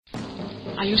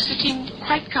Are you sitting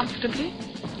quite comfortably?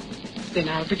 Then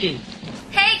I'll begin.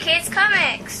 Hey Kids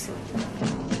Comics!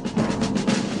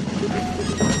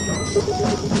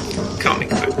 Comic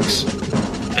books.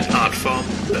 An art form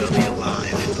barely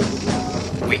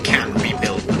alive. We can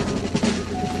rebuild them.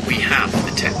 We have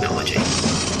the technology.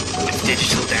 With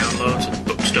digital downloads and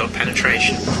bookstore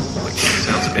penetration, which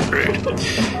sounds a bit rude,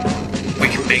 we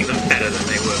can make them better than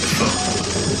they were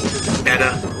before.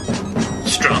 Better,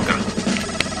 stronger,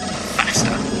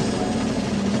 faster.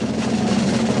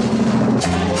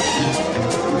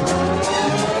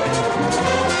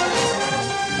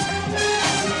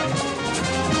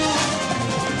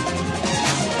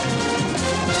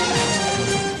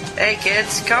 Hey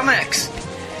Kids Comics!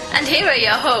 And here are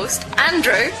your hosts,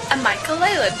 Andrew and Michael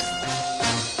Leyland.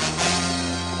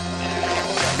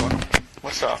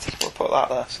 What's that? We'll put that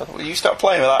there. So, will you stop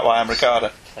playing with that while I'm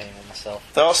recording? Playing with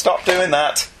myself. Don't stop doing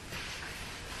that.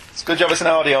 It's a good job it's an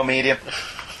audio medium.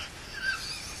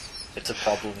 It's a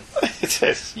problem. It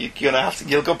is. You're gonna have to.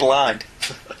 You'll go blind.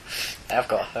 I've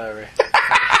got to hurry.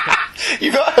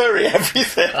 You've got to hurry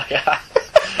everything. Oh, yeah.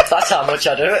 That's how much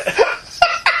I do it.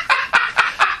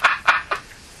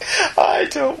 I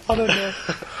don't want to know.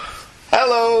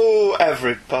 Hello,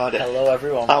 everybody. Hello,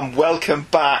 everyone. And welcome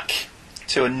back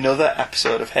to another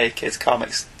episode of Hey Kids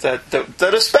Comics.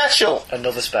 They're special.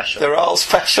 Another special. They're all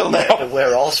special now.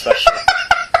 We're all special.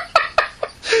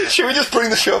 Should we just bring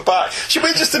the show back? Should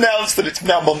we just announce that it's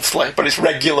now monthly, but it's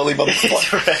regularly monthly?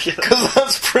 It's regular. Because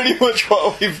that's pretty much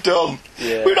what we've done.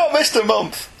 Yeah. We've not missed a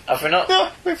month. Have we not? No,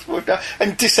 we've done.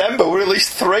 In December, we're at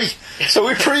least 3. So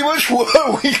we pretty much were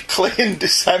weekly in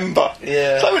December.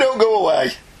 Yeah. So we don't go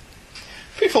away.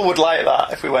 People would like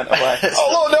that if we went away.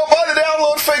 Although, don't buy the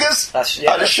download figures.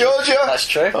 I just showed you. That's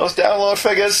true. Those download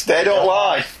figures, they don't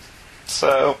lie.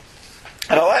 So,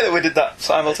 and I like that we did that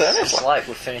simultaneously. It's like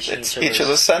we're finishing Each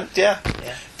other's scent, yeah.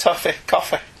 Toffee,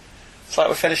 coffee. It's like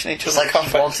we're finishing each other's like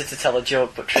coffee. you wanted to tell a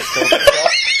joke, but tripped over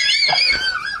yourself.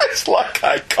 It's like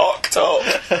I cocked up.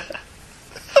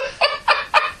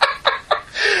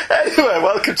 Anyway,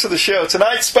 welcome to the show.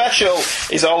 Tonight's special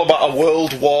is all about a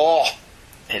world war.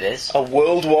 It is. A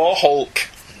World War Hulk.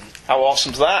 How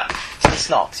awesome's that? It's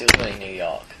not, 'cause it was only New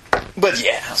York. But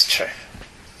yeah, that's true.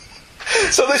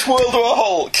 So this World War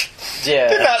Hulk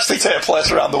didn't Yeah, actually take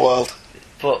place around the world.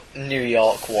 but New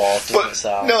York War doesn't But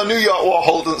sound... no, New York War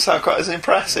Hulk doesn't sound quite as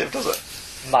impressive, does it?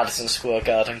 Madison Square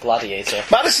Garden Gladiator.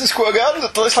 Madison Square Garden,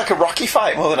 it's like a Rocky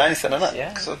fight more than anything, isn't it? Yeah.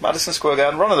 Because Madison Square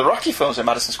Garden, one of the Rocky films in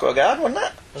Madison Square Garden, wasn't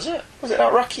it? Was it? Was it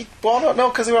not Rocky? Well, no,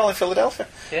 because they were all in Philadelphia.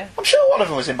 Yeah. I'm sure one of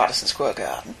them was in Madison Square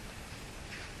Garden.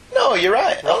 No, you're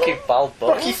right. Rocky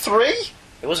Balboa? Rocky 3?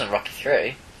 It wasn't Rocky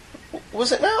 3.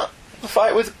 Was it not? The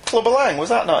fight with Clubber Lang, was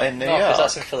that not in New No, York? because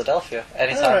that's in Philadelphia.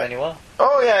 Anytime, Alright. anywhere.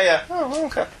 Oh, yeah. Oh,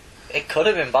 okay. It could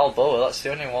have been Balboa, that's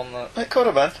the only one that... It could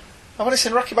have been. I've only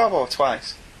seen Rocky Balboa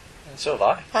twice. And so have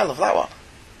I. I love that one.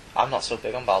 I'm not so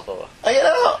big on Balboa. Oh, you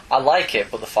know? I like it,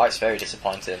 but the fight's very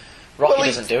disappointing. Rocky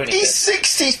doesn't do anything. He's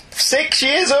 66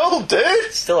 years old, dude.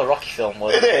 It's still a Rocky film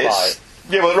with It a is. fight.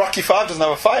 Yeah, well, Rocky 5 doesn't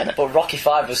have a fight in it. But Rocky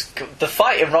 5 was... The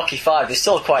fight in Rocky 5 is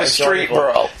still quite The street enjoyable.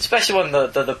 brawl. Especially when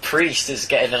the priest is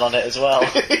getting in on it as well.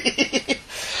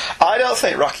 I don't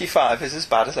think Rocky 5 is as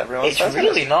bad as everyone It's says.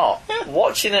 really not. Yeah.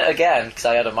 Watching it again, because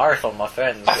I had a marathon with my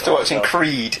friends. After watching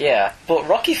Creed. Yeah, but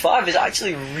Rocky 5 is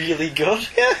actually really good.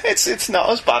 Yeah, it's not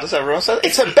as bad as everyone says.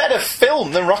 It's a better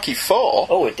film than Rocky 4.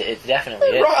 Oh, it definitely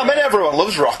is. I mean, everyone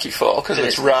loves Rocky 4 because It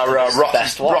it's is. rah rah It's the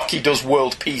best one. Rocky does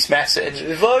world peace message.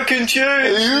 If I can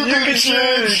change, You can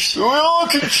change. We all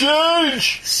can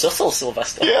change. Subtle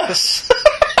Sylvester. Yes.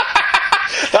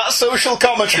 That social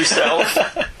commentary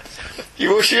stuff.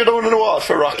 You should have won an award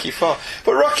for Rocky 4.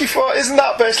 But Rocky 4, isn't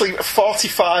that basically a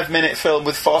 45-minute film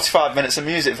with 45 minutes of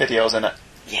music videos in it?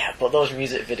 Yeah, but those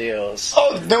music videos...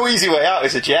 Oh, No Easy Way Out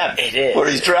is a gem. It is. Where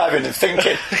he's driving and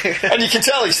thinking. And you can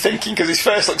tell he's thinking because his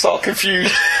face looks all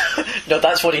confused. No,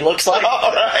 that's what he looks like.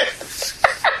 Alright.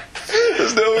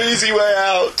 There's no easy way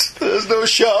out. There's no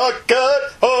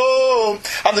shortcut home.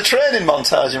 And the training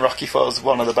montage in Rocky 4 is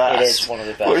one of the best. It is one of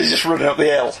the best. Where he's just running up the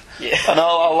hill. Yeah. And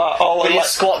all When he like,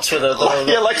 squats with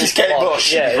like he's Kate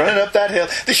Bush. Yeah, He's running up that hill.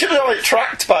 They should have had it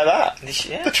tracked by that.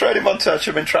 Yeah. The training montage should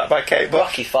have been tracked by Kate Bush.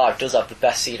 Rocky 5 does have the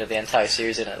best scene of the entire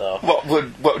series in it, though.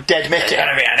 What Dead Mickey? There's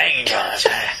gonna be an angel. It's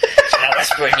gonna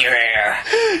whisper in your ear.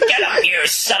 Get up, you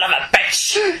son of a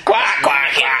bitch! Quack,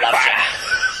 quack, he loves ya.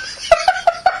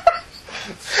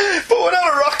 But we're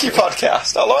not a Rocky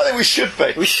podcast. I think we should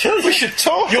be. We should. We should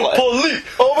totally. You're police.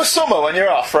 Over summer when you're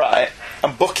off, right?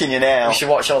 I'm booking you now. We should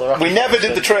watch all the Rocky We never films,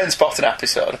 did the Train Spotting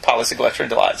episode of Palace of Glitter and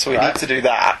Delight, so we Right. need to do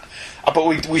that. But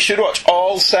we should watch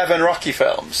all 7 Rocky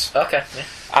films. Okay, yeah.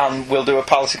 and we'll do a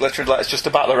Policy Glitter and Letters just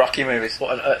about the Rocky movies.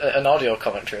 What, an audio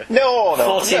commentary? No.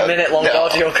 14-minute long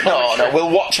audio commentary? No, we'll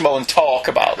watch them all and talk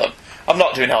about them. I'm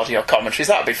not doing audio commentaries,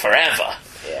 that'd be forever.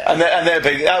 Yeah. And they're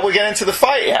big. We're getting into the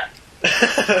fight yet?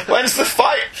 When's the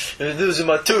fight? Those are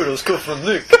my turtles, cut from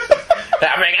Luke.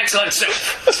 That make excellent soup.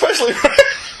 Especially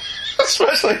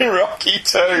in Rocky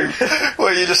 2,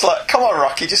 where you're just like, come on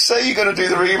Rocky, just say you're going to do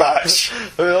the rematch.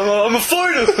 I'm a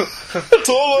fighter. That's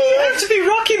all I am. To be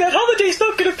Rocky, that holiday's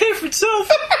not going to pay for itself.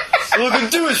 All I'm going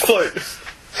to do is fight.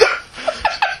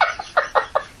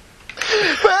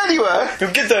 But anyway,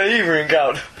 You'll get that earring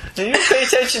out. You pay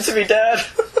attention to me, Dad.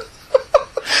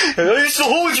 I used to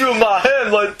hold you in my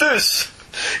hand like this.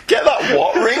 get that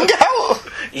what ring out?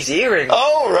 His earring.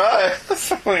 Oh, right. I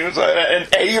thought it was like an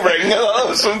A-ring. I thought that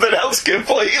was something else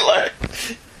completely.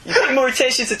 You pay more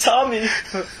attention to Tommy.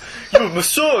 You're my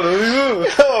son.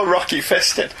 Oh, Rocky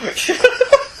fisting.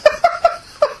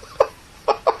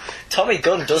 Tommy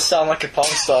Gunn does sound like a porn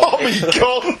star. Tommy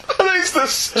Gunn. That's the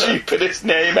stupidest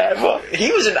name ever.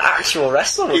 He was an actual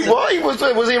wrestler, wasn't he?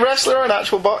 Was he a wrestler or an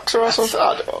actual boxer or something?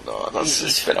 I don't know.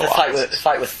 It's been a the while.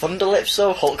 fight with Thunderlips,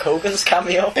 though, Hulk Hogan's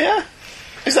cameo. Yeah.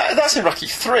 That's in Rocky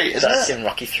 3, isn't That's it? in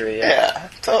Rocky 3, yeah. Yeah.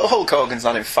 So Hulk Hogan's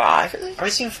not in 5, is he? Or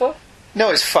is he in 4? No,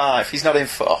 it's 5. He's not in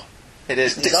 4. It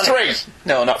is. He's It's not 3. in-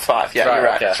 No, not 5. Yeah, Right, you're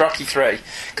right. okay. It's Rocky 3.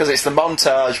 Because it's the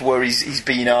montage where he's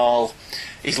been all...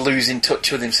 He's losing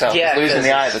touch with himself. Yeah, he's losing 'cause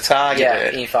the eye of the tiger. Yeah,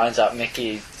 dude. he finds out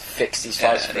Mickey fixed his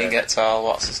Yeah, fights and for he him. gets all...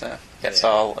 What's his name? Gets Yeah.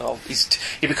 all...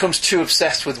 He becomes too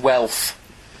obsessed with wealth.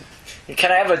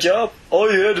 Can I have a job?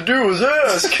 All you had to do was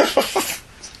ask.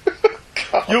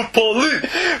 You're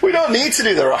Paulie. We don't need to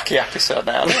do the Rocky episode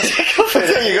now.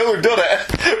 There you go, we've done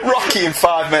it. Rocky in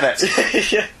 5 minutes.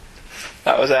 Yeah.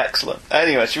 That was excellent.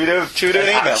 Anyway, should we do an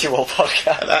email? Actual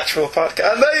podcast. An actual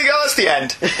podcast. And there you go, that's the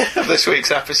end of this week's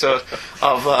episode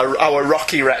of our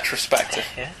Rocky retrospective.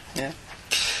 Yeah.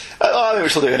 I think we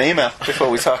shall do an email before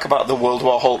we talk about the World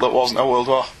War Hulk that wasn't a World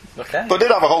War. Okay. But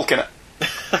did have a Hulk in it.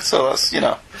 So that's, It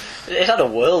had a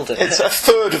world in it's it. a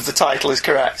third of the title is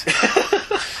correct.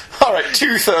 Alright,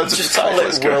 2/3 of Just the call title it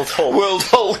is correct. World Hulk. World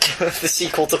Hulk. The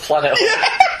sequel to Planet Hulk.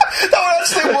 That would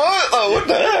actually work though,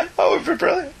 wouldn't it? That would be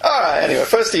brilliant. Alright, anyway,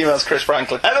 first email's Chris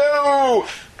Franklin. Hello,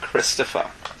 Christopher.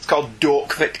 It's called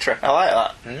Dork Victory. I like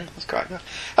that. That's quite good.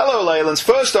 Hello, Leylands.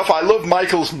 First off, I love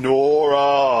Michael's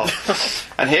Nora.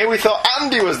 And here we thought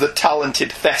Andy was the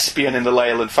talented thespian in the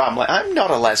Leyland family. I'm not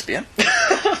a lesbian.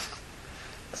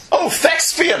 Oh,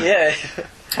 thespian! Yeah.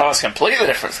 Oh, that's a completely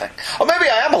different thing. Or maybe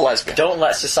I am a lesbian. Don't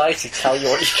let society tell you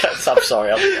what you can't. I'm sorry.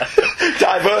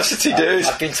 Diversity, dude.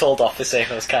 I've been told off for saying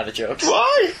those kind of jokes.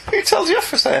 Why? Who tells you off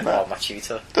for saying Oh, that? my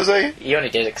tutor. Does he? He only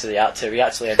did it because he had to. He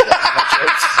actually ended up with my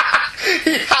jokes.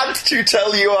 He had to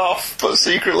tell you off, but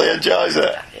secretly enjoys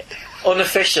it.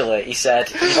 Unofficially, he said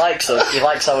he likes us, he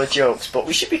likes our jokes, but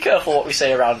we should be careful what we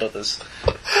say around others.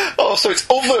 Oh, so it's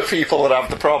other people that have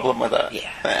the problem with it?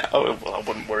 Yeah. Oh, well, I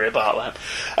wouldn't worry about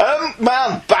them.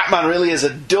 Man, Batman really is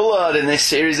a dullard in this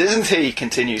series, isn't he?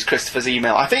 Continues Christopher's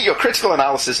email. I think your critical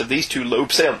analysis of these two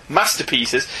low-sale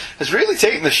masterpieces has really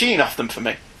taken the sheen off them for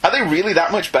me. Are they really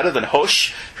that much better than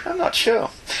Hush? I'm not sure.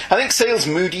 I think Sale's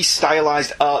moody,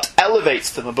 stylised art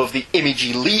elevates them above the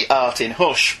imagey Lee art in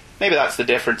Hush. Maybe that's the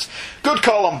difference. Good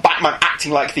call on Batman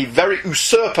acting like the very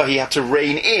usurper he had to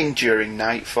rein in during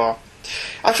Nightfall.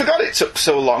 I forgot it took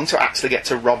so long to actually get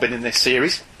to Robin in this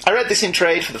series. I read this in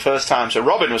trade for the first time, so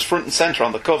Robin was front and centre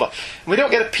on the cover, and we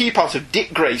don't get a peep out of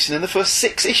Dick Grayson in the first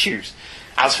 6 issues.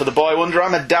 As for the Boy Wonder,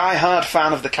 I'm a die-hard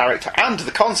fan of the character and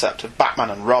the concept of Batman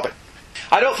and Robin.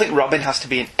 I don't think Robin has to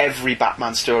be in every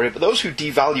Batman story, but those who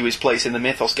devalue his place in the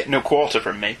mythos get no quarter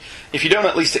from me. If you don't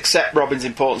at least accept Robin's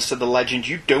importance to the legend,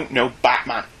 you don't know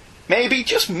Batman. Maybe,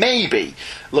 just maybe,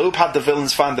 Loeb had the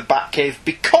villains find the Batcave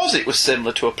because it was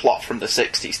similar to a plot from the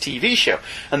 60s TV show,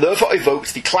 and therefore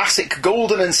evoked the classic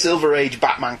Golden and Silver Age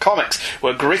Batman comics,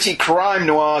 where gritty crime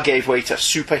noir gave way to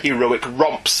superheroic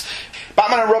romps.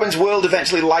 Batman and Robin's world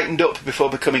eventually lightened up before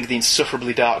becoming the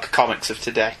insufferably dark comics of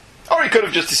today. Or he could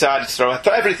have just decided to throw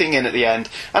everything in at the end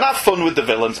and have fun with the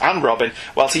villains and Robin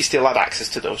whilst he still had access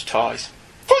to those toys.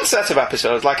 Fun set of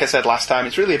episodes, like I said last time,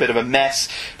 it's really a bit of a mess,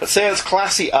 but Sale's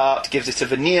classy art gives it a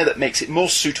veneer that makes it more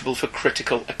suitable for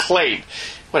critical acclaim,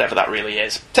 whatever that really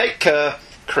is. Take care,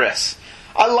 Chris.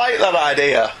 I like that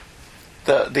idea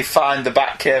that they find the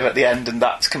Batcave at the end and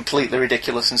that's completely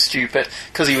ridiculous and stupid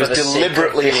because he was the sake of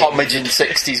deliberately being- homaging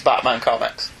 60s Batman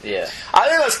comics. Yeah. I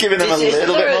think that's giving him a Isn't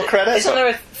little there bit more credit. Isn't but- there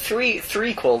a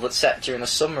threequel that's set during the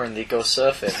summer and they go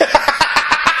surfing?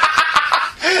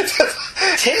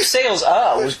 Tim Sale's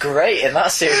art was great in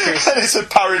that series. And it's a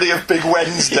parody of Big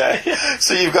Wednesday.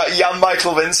 So you've got Jan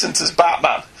Michael Vincent as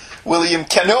Batman.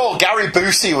 Gary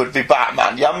Busey would be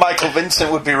Batman. Jan Michael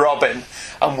Vincent would be Robin.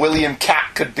 And William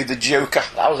Catt could be the Joker.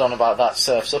 I was on about that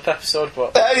Surf's Up episode,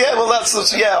 but...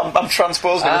 I'm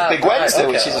transposing it with Big Wednesday,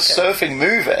 which is a surfing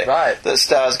movie that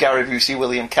stars Gary Busey,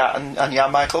 William Catt and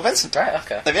Jan Michael Vincent. Right,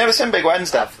 okay. Have you ever seen Big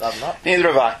Wednesday? I've not.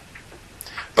 Neither have I.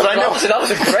 But I know that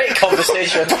was a great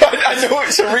conversation. But I know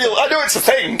it's a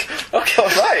thing. Okay,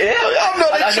 right, yeah.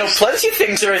 I know plenty of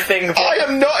things are a thing. But... I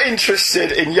am not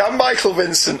interested in Jan Michael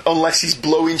Vincent unless he's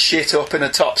blowing shit up in a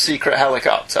top secret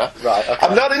helicopter. Right, okay.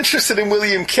 I'm not interested in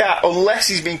William Catt unless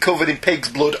he's been covered in pig's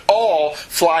blood or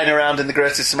flying around in the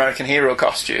Greatest American Hero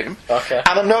costume. Okay.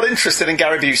 And I'm not interested in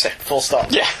Gary Busey. Full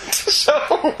stop. Yeah. So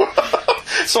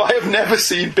I have never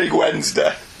seen Big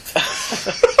Wednesday.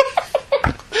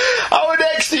 Our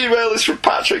next email is from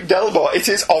Patrick Delmore. It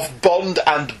is of Bond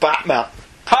and Batman.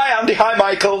 Hi Andy, hi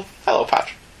Michael. Hello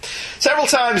Patrick. Several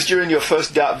times during your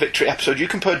first Dark Victory episode you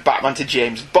compared Batman to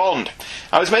James Bond.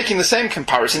 I was making the same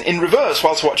comparison in reverse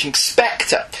whilst watching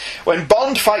Spectre. When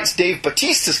Bond fights Dave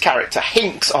Bautista's character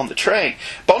Hinks on the train,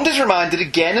 Bond is reminded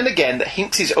again and again that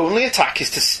Hinks' only attack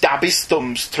is to stab his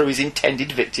thumbs through his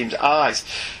intended victim's eyes.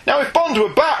 Now if Bond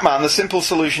were Batman, the simple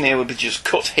solution here would be just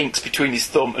cut Hinks between his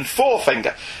thumb and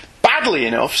forefinger. Badly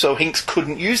enough, so Hinks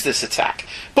couldn't use this attack.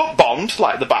 But Bond,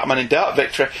 like the Batman in Dark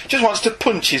Victory, just wants to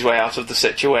punch his way out of the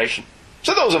situation.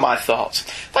 So those are my thoughts.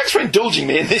 Thanks for indulging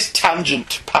me in this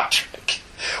tangent, Patrick.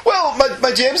 Well,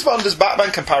 my James Bond as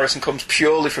Batman comparison comes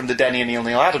purely from the Denny and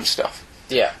Neil Adams stuff.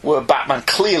 Yeah. Where Batman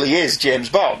clearly is James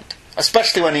Bond.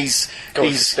 Especially when he's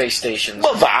going to space stations.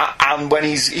 Well, that, and when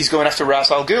he's going after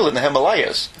Ra's al Ghul in the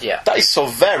Himalayas. Yeah. That is so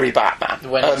very Batman.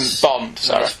 Bond,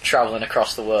 sorry. When he's travelling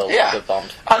across the world with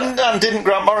Bond. And didn't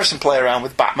Grant Morrison play around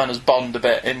with Batman as Bond a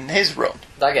bit in his run?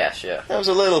 I guess, yeah. There was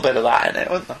a little bit of that in it,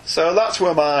 wasn't there? So that's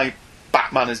where my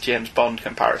Batman as James Bond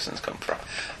comparisons come from.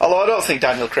 Although I don't think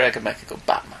Daniel Craig would make a good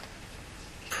Batman.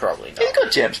 Probably not. He's a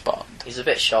good James Bond. He's a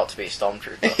bit short to be a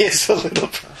stormtrooper. He is a little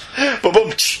bit.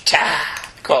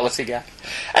 Quality guy.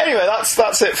 Anyway,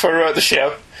 that's it for the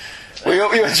show. We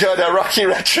hope you enjoyed our Rocky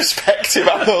retrospective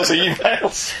and those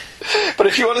emails. But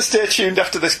if you want to stay tuned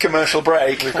after this commercial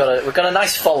break, we've got a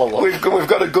nice follow-up. We've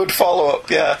got a good follow-up.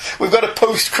 Yeah, we've got a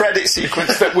post-credit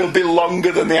sequence that will be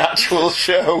longer than the actual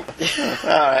show. All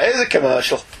right, here's a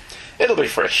commercial. It'll be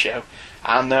for a show,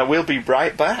 and we'll be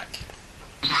right back.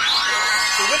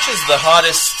 So, which is the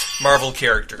hottest Marvel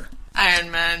character? Iron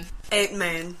Man.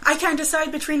 Ant-Man. I can't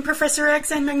decide between Professor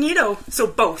X and Magneto, so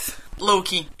both.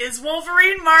 Loki. Is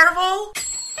Wolverine Marvel?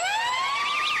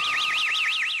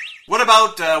 What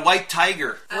about White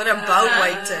Tiger? What about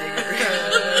White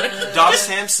Tiger? Doc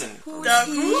Samson. Doc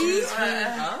who?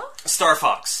 Star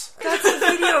Fox. That's a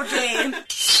video game.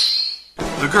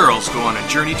 The girls go on a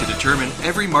journey to determine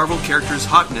every Marvel character's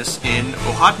hotness in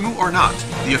Ohatmu or Not,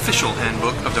 the official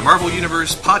handbook of the Marvel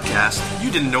Universe podcast you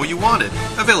didn't know you wanted.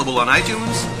 Available on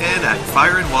iTunes and at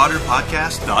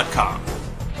fireandwaterpodcast.com.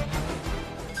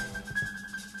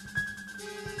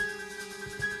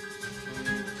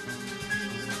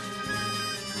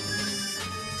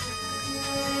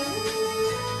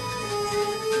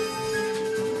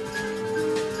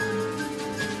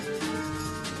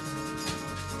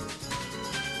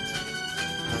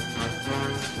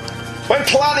 When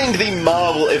planning the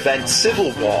Marvel event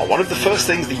Civil War, one of the first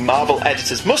things the Marvel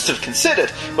editors must have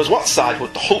considered was what side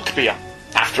would the Hulk be on.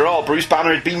 After all, Bruce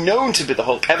Banner had been known to be the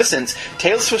Hulk ever since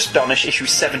Tales to Astonish issue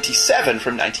 77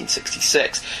 from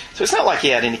 1966, so it's not like he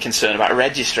had any concern about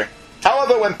registering.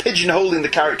 However, when pigeonholing the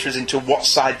characters into what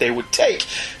side they would take,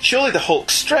 surely the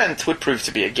Hulk's strength would prove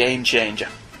to be a game changer.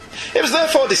 It was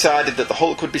therefore decided that the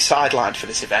Hulk would be sidelined for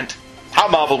this event. How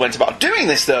Marvel went about doing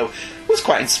this, though, was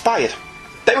quite inspired.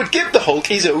 They would give the Hulk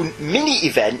his own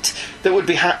mini-event that would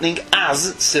be happening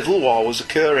as Civil War was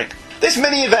occurring. This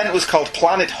mini-event was called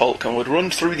Planet Hulk and would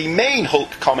run through the main Hulk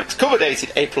comics cover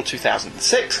dated April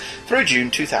 2006 through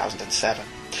June 2007.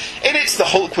 In it, the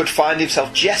Hulk would find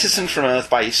himself jettisoned from Earth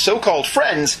by his so-called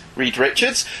friends, Reed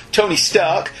Richards, Tony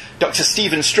Stark, Dr.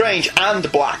 Stephen Strange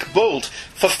and Black Bolt,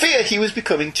 for fear he was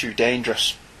becoming too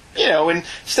dangerous. You know,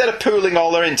 instead of pooling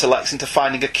all their intellects into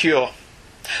finding a cure.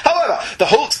 However, the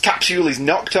Hulk's capsule is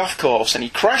knocked off course and he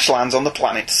crash lands on the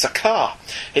planet Sakaar.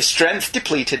 His strength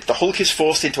depleted, the Hulk is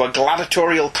forced into a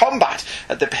gladiatorial combat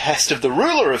at the behest of the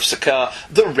ruler of Sakaar,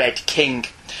 the Red King.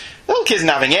 The Hulk isn't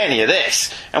having any of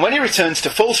this, and when he returns to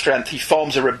full strength he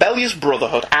forms a rebellious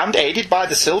brotherhood and, aided by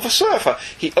the Silver Surfer,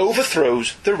 he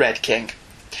overthrows the Red King.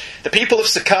 The people of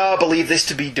Sakaar believe this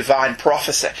to be divine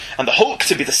prophecy, and the Hulk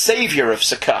to be the saviour of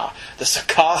Sakaar, the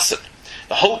Sakaarson.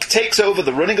 The Hulk takes over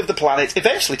the running of the planet,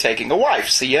 eventually taking a wife,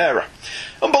 Sierra.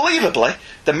 Unbelievably,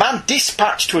 the man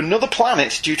dispatched to another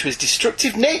planet due to his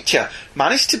destructive nature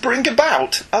managed to bring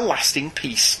about a lasting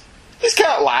peace. This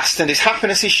can't last, and his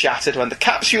happiness is shattered when the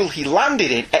capsule he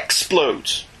landed in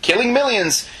explodes, killing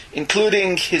millions,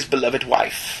 including his beloved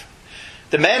wife.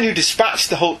 The men who dispatched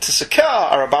the Hulk to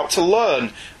Sakaar are about to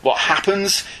learn what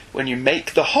happens when you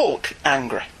make the Hulk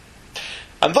angry.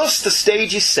 And thus the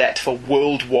stage is set for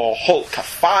World War Hulk, a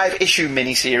 5-issue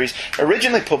miniseries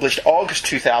originally published August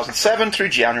 2007 through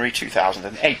January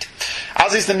 2008.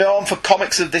 As is the norm for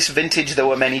comics of this vintage, there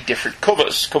were many different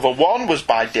covers. Cover 1 was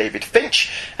by David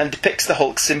Finch and depicts the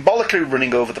Hulk symbolically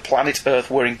running over the planet Earth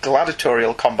wearing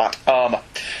gladiatorial combat armour.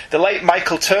 The late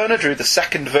Michael Turner drew the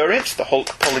second variant, the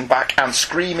Hulk pulling back and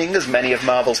screaming as many of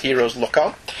Marvel's heroes look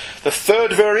on. The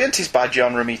third variant is by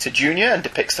John Romita Jr. and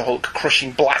depicts the Hulk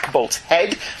crushing Black Bolt's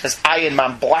head as Iron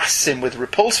Man blasts him with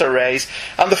repulsor rays,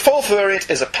 and the fourth variant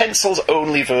is a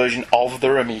pencils-only version of the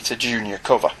Romita Jr.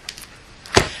 cover.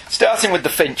 Starting with the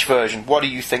Finch version, what do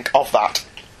you think of that?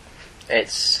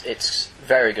 It's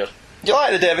very good. Do you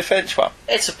like the David Finch one?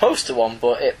 It's a poster one,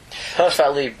 but it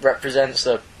perfectly represents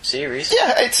the series.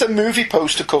 Yeah, it's a movie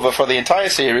poster cover for the entire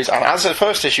series, and as a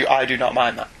first issue, I do not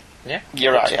mind that. Yeah,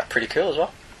 You're right, yeah. Pretty cool as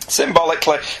well.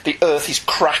 Symbolically, the Earth is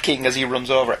cracking as he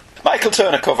runs over it. Michael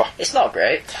Turner cover. It's not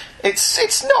great.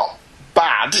 It's not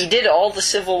bad. He did all the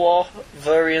Civil War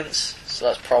variants, so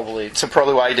that's probably... So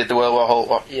probably why he did the World War Hulk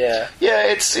one. Yeah. Yeah,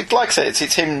 it's like I say,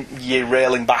 it's him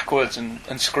railing backwards and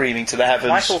screaming to the heavens.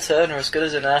 Michael Turner, as good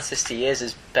as an artist he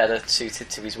is better suited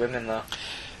to his women, though.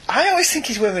 I always think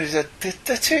his women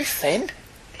they're too thin.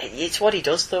 It's what he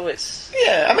does, though. It's...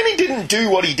 Yeah, I mean, he didn't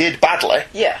do what he did badly.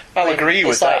 Yeah. I'll agree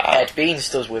with it's like that. Ed Beans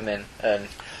does women, and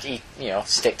he,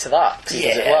 stick to that, because he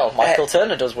does it well. Michael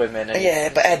Turner does women.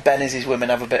 And but Ed Benez's women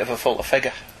have a bit of a fuller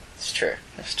figure. It's true.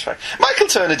 It's true. Michael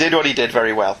Turner did what he did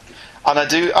very well. And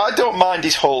I don't mind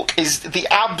his Hulk. The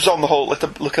abs on the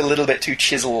Hulk look a little bit too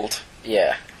chiselled.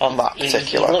 Yeah. On that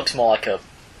particular. He looks more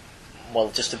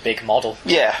like just a big model.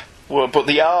 Yeah. Well, but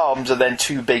the arms are then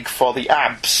too big for the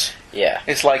abs. Yeah.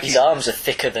 It's like his arms are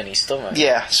thicker than his stomach.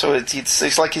 Yeah, so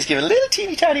it's like he's given a little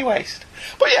teeny tiny waist.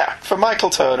 But yeah, for Michael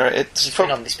Turner, it's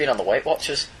been on the Weight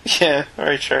Watchers. Yeah,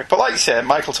 very true. But like you said,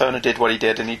 Michael Turner did what he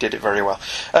did, and he did it very well.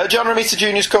 John Romita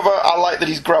Jr.'s cover, I like that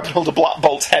he's grabbing hold of Black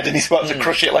Bolt's head and he's about to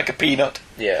crush it like a peanut.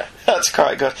 Yeah. That's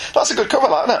quite good. That's a good cover,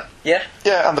 that, isn't it? Yeah.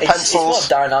 Yeah, and the pencils... It's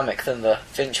more dynamic than the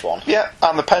Finch one. Yeah,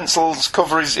 and the pencils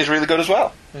cover is really good as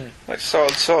well. So,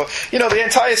 the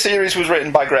entire series was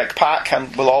written by Greg Pak,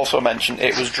 and we'll also mention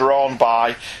it was drawn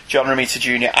by John Romita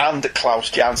Jr. and Klaus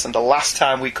Janson. The last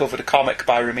time we covered a comic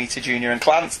by Romita Jr. and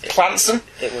Clanson...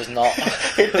 It was not...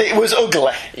 it was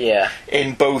ugly. Yeah.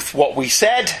 In both what we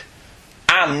said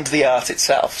and the art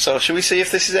itself. So shall we see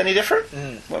if this is any different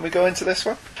when we go into this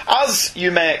one? As you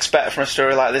may expect from a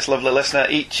story like this, lovely listener,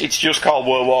 it's just called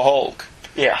World War Hulk.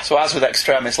 Yeah. So as with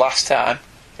Extremis last time,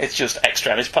 it's just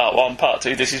Extremis Part 1, Part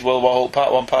 2. This is World War Hulk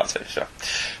Part 1, Part 2. So,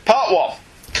 Part 1.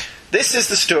 This is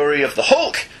the story of the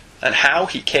Hulk and how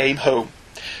he came home.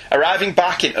 Arriving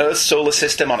back in Earth's solar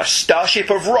system on a starship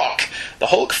of rock, the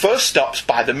Hulk first stops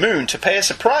by the moon to pay a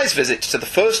surprise visit to the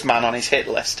first man on his hit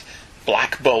list,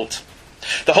 Black Bolt.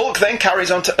 The Hulk then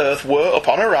carries on to Earth where,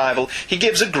 upon arrival, he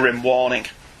gives a grim warning.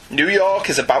 New York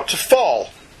is about to fall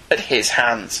at his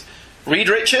hands. Reed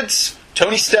Richards,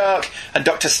 Tony Stark, and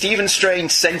Dr. Stephen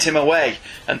Strange sent him away,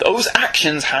 and those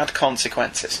actions had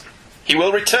consequences. He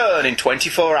will return in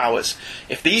 24 hours.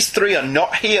 If these three are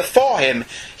not here for him,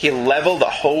 he'll level the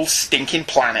whole stinking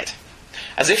planet.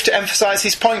 As if to emphasise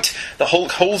his point, the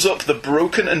Hulk holds up the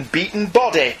broken and beaten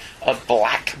body of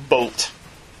Black Bolt.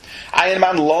 Iron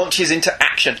Man launches into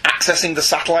action, accessing the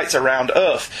satellites around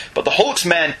Earth, but the Hulk's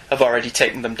men have already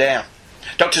taken them down.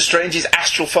 Doctor Strange's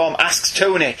astral form asks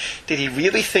Tony, did he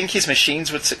really think his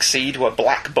machines would succeed where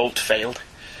Black Bolt failed?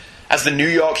 As the New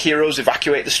York heroes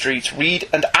evacuate the streets, Reed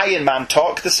and Iron Man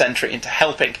talk the Sentry into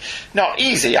helping. Not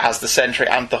easy, as the Sentry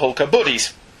and the Hulk are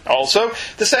buddies. Also,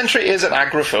 the Sentry is an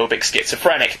agoraphobic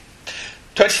schizophrenic.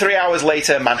 23 hours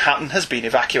later, Manhattan has been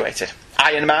evacuated.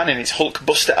 Iron Man in his Hulk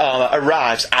Buster armour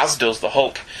arrives, as does the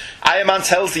Hulk. Iron Man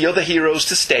tells the other heroes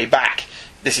to stay back.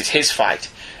 This is his fight.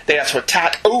 They are to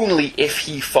attack only if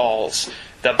he falls.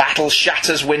 The battle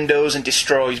shatters windows and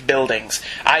destroys buildings.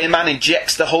 Iron Man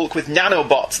injects the Hulk with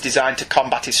nanobots designed to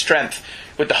combat his strength.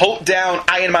 With the Hulk down,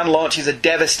 Iron Man launches a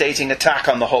devastating attack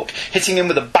on the Hulk, hitting him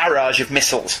with a barrage of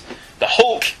missiles. The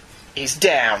Hulk is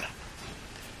down,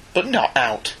 but not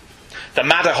out. The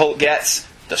madder Hulk gets,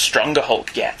 the stronger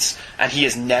Hulk gets, and he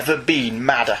has never been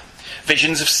madder.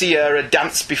 Visions of Sierra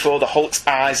dance before the Hulk's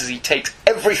eyes as he takes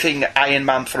everything that Iron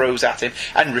Man throws at him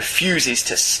and refuses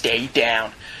to stay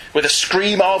down. With a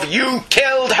scream of, "You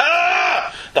killed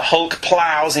her!" the Hulk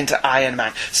plows into Iron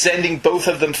Man, sending both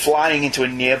of them flying into a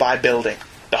nearby building.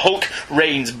 The Hulk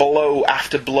rains blow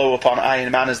after blow upon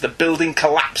Iron Man as the building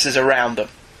collapses around them.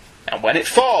 And when it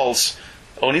falls,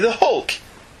 only the Hulk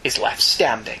is left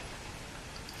standing.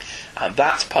 And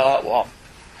that's part 1.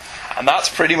 And that's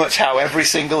pretty much how every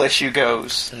single issue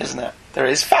goes, isn't it? There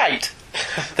is fight.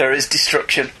 There is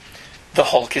destruction. The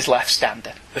Hulk is left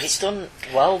standing. But it's done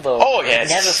well, though. Oh, yeah. It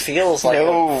never feels like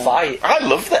a fight. I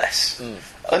love this.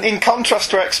 And in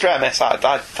contrast to Extremis,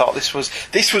 I thought this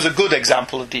was a good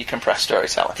example of decompressed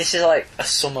storytelling. This is like a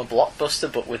summer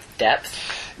blockbuster, but with depth.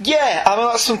 Yeah, I mean,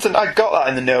 that's something... I got that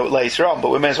in the note later on, but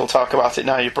we may as well talk about it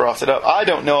now you brought it up. I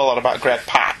don't know a lot about Greg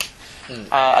Pak.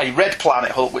 I read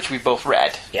Planet Hulk, which we both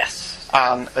read. Yes.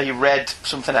 And I read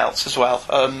something else as well.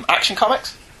 Action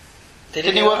Comics?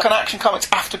 Didn't he work on Action Comics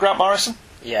after Grant Morrison?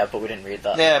 Yeah, but we didn't read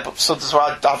that. Yeah, but so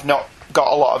I've not got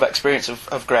a lot of experience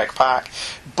of Greg Pak.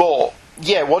 But,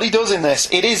 yeah, what he does in this,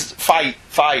 it is fight,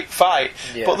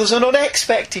 yeah. but there's an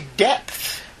unexpected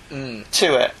depth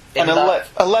to it. In And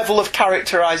a level of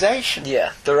characterisation.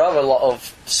 Yeah, there are a lot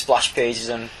of splash pages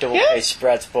and double-page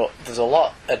spreads, but there's a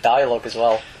lot of dialogue as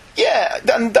well. Yeah,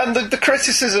 and the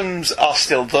criticisms are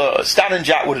still there. Stan and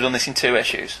Jack would have done this in 2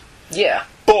 issues. Yeah.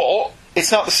 But it's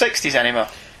not the 60s anymore,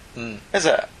 is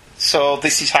it? So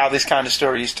this is how this kind of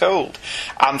story is told.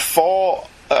 And for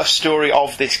a story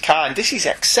of this kind, this is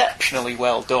exceptionally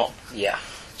well done. Yeah.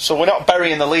 So we're not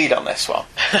burying the lead on this one.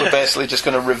 We're basically just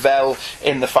going to revel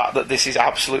in the fact that this is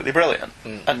absolutely brilliant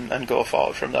and go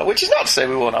forward from there. Which is not to say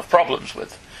we won't have problems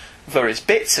with various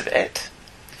bits of it.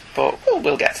 But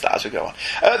we'll get to that as we go on.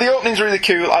 The opening's really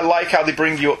cool. I like how they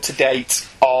bring you up to date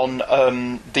on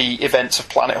the events of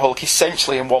Planet Hulk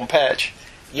essentially in 1 page.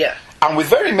 Yeah. And with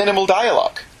very minimal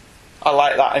dialogue. I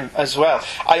like that as well.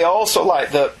 I also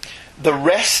like that the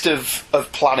rest of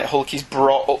Planet Hulk is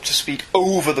brought up to speed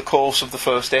over the course of the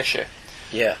first issue.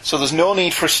 Yeah. So there's no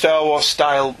need for a Star Wars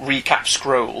style recap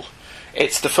scroll.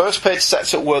 It's the first page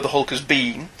sets up where the Hulk has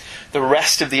been. The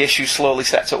rest of the issue slowly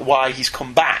sets up why he's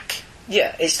come back.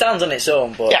 Yeah, it stands on its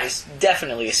own, but it's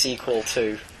definitely a sequel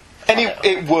to And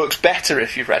it works better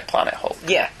if you've read Planet Hulk.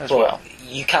 Yeah, as well.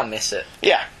 You can miss it.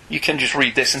 Yeah, you can just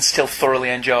read this and still thoroughly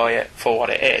enjoy it for what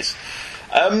it is.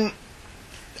 I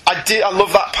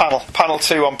love that panel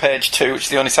 2 on page 2, which is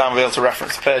the only time I'll be able to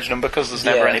reference the page number because there's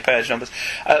never any page numbers.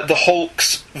 The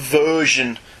Hulk's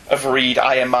version of Reed,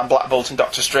 Iron Man, Black Bolt and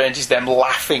Doctor Strange is them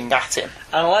laughing at him.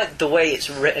 And I like the way it's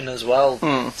written as well,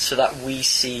 so that we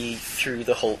see through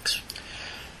the Hulk's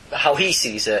how he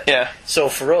sees it. Yeah. So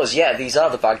for us, these are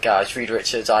the bad guys, Reed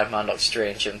Richards, Iron Man, Doctor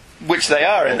Strange, and which they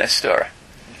are in this story,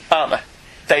 aren't they?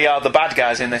 They are the bad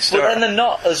guys in this story. But then they're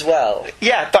not as well.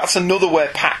 Yeah, that's another way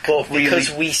Pak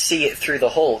because we see it through the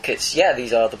Hulk, it's,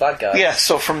 these are the bad guys. Yeah,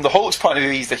 so from the Hulk's point of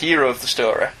view, he's the hero of the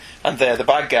story, and they're the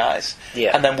bad guys.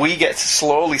 Yeah. And then we get to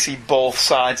slowly see both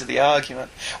sides of the argument.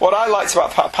 What I liked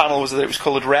about that panel was that it was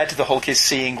coloured red. The Hulk is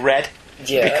seeing red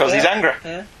because he's angry.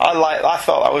 Yeah. I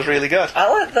thought that was really good. I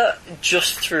like that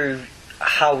just through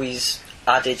how he's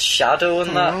added shadow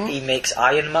and that, he makes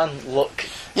Iron Man look...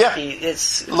 Yeah,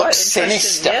 it's looks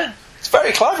sinister. Yeah. It's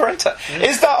very clever, isn't it?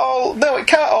 Is that all? No, it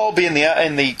can't all be in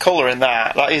the colour in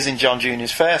that. That is in John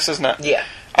Jr.'s face, isn't it? Yeah.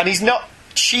 And he's not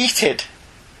cheated,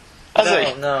 has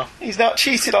he? No. He's not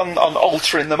cheated on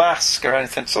altering the mask or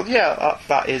anything. So yeah,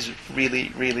 that is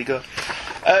really, really good.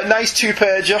 Nice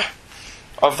 2-pager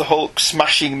of the Hulk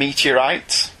smashing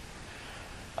meteorites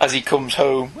as he comes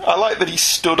home. I like that he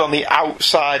stood on the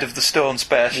outside of the stone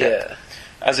spaceship. Yeah.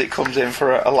 As it comes in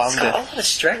for a landing. It's got a lot of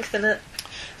strength in it.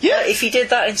 Yeah. If he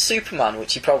did that in Superman,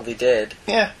 which he probably did,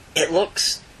 it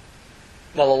looks,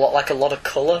 a lot of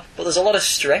colour, but there's a lot of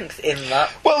strength in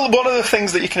that. Well, one of the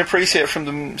things that you can appreciate from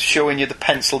them showing you the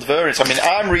penciled variants, I mean,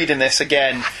 I'm reading this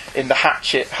again in the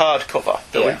Hatchet hardcover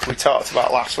that we talked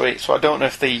about last week, so I don't know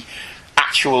if the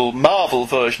actual Marvel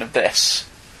version of this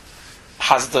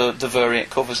has the variant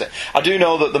covers it. I do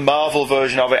know that the Marvel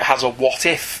version of it has a what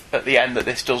if at the end that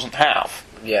this doesn't have.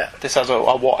 Yeah. This has a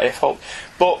what if.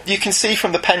 But you can see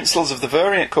from the pencils of the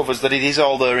variant covers that it is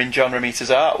all there in John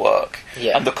Romita's artwork.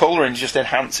 Yeah. And the colouring's just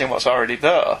enhancing what's already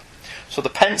there. So the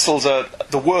pencils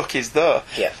the work is there.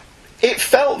 Yeah. It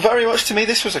felt very much to me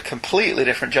this was a completely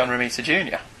different John Romita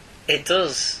Jr. It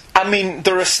does. I mean,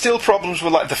 there are still problems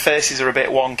with, the faces are a bit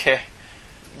wonky.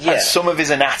 Yeah. And some of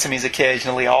his anatomy's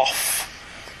occasionally off.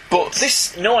 But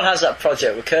this... No one has that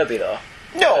project with Kirby, though.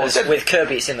 No, Whereas with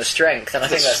Kirby, it's in the strength, and I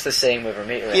think that's the same with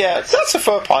Ramita. Yeah, that's a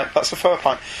fair point.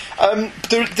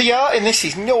 The art in this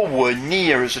is nowhere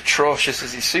near as atrocious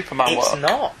as his Superman work. It's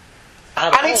not.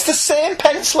 And it's the same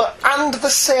penciler and the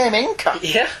same inker.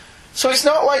 Yeah. So it's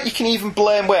not like you can even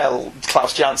blame, well,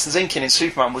 Klaus Janssen's inking in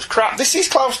Superman was crap. This is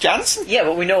Klaus Janssen. Yeah,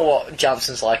 but we know what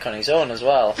Jansen's like on his own as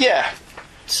well. Yeah.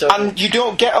 So And you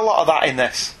don't get a lot of that in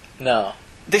this. no.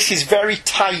 This is very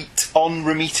tight on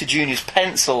Romita Jr.'s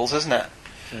pencils, isn't it?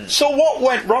 So what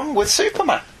went wrong with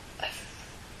Superman?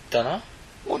 Don't know.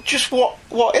 Well, just what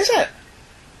is it?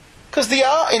 Because the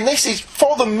art in this is,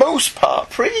 for the most part,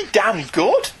 pretty damn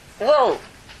good. Well,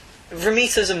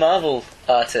 Romita's a Marvel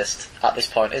artist at this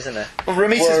point, isn't he? Well,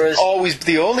 Romita's Whereas- always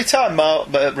the only time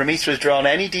Romita has drawn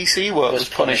any DC work was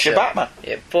Punisher Batman.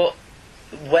 Yeah, but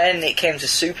when it came to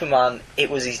Superman, it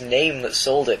was his name that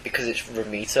sold it because it's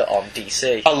Romita on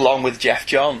DC. Along with Jeff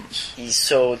Johns.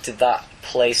 So did that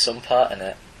play some part in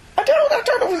it? I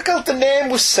don't know because the name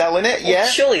was selling it, yeah. Well,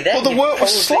 surely then. But the you'd work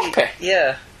was probably- sloppy.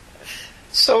 Yeah.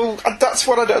 So that's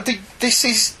what I do. This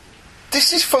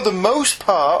is for the most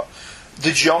part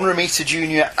the John Romita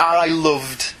Jr. I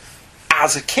loved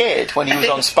as a kid when he was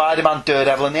on Spider-Man,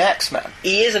 Daredevil and the X-Men.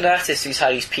 He is an artist who's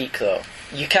had his peak, though.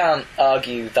 You can't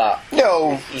argue that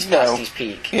he's past his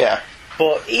peak. Yeah.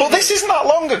 But this isn't that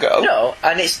long ago. No,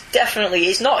 and it's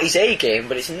not his A game,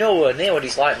 but it's nowhere near what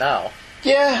he's like now.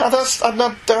 Yeah,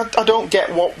 I don't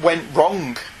get what went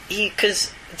wrong.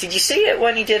 Because did you see it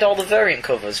when he did all the variant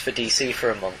covers for DC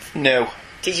for a month? No.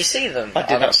 Did you see them? I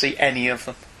did not see any of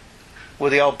them. Were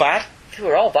they all bad? They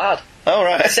were all bad. Oh,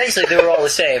 right. Essentially, they were all the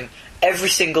same. Every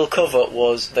single cover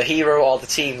was the hero or the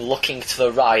team looking to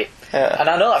the right. Yeah. And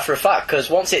I know that for a fact, because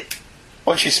once you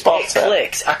spot it,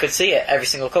 clicked, I could see it. Every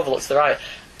single cover looked to the right.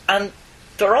 And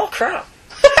they're all crap.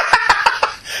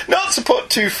 Not to put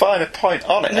too fine a point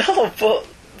on it. No, but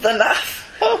they're naff.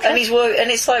 Okay.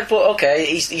 And it's like, but okay,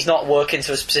 he's not working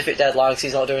to a specific deadline because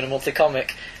he's not doing a monthly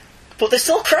comic. But they're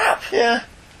still crap. Yeah.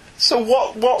 So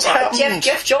what's happened?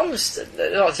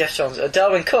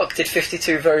 Darwin Cook did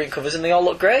 52 variant covers and they all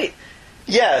look great.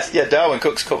 Yeah, Darwin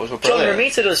Cook's covers were brilliant. John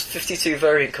Romita does 52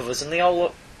 variant covers and they all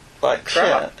look like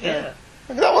crap. Shit. Yeah.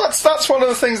 Well, that's one of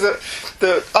the things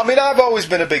that I mean, I've always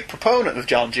been a big proponent of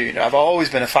John Jr. I've always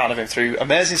been a fan of him through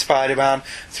Amazing Spider-Man,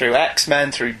 through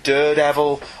X-Men, through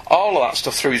Daredevil, all of that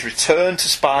stuff, through his return to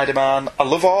Spider-Man. I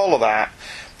love all of that.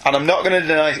 And I'm not going to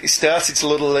deny it started to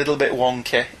look a little bit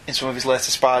wonky in some of his later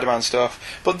Spider-Man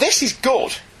stuff. But this is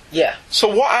good. Yeah.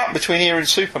 So what happened between here and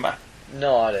Superman?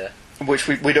 No idea. Which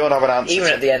we don't have an answer Even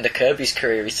to. at the end of Kirby's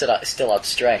career, he still had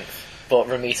strength. But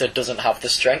Romita doesn't have the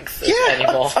strength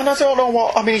anymore. And I don't know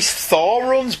what... I mean, his Thor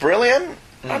run's brilliant.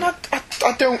 And I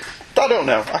don't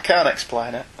know. I can't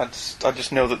explain it. I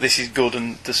just know that this is good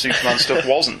and the Superman stuff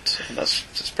wasn't. And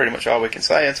that's pretty much all we can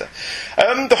say, isn't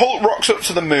it? The Hulk rocks up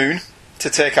to the moon to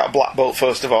take out Black Bolt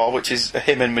first of all, which is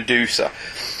him and Medusa.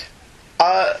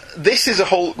 This is a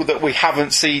Hulk that we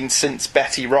haven't seen since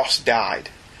Betty Ross died.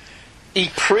 He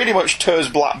pretty much tears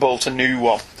Black Bolt a new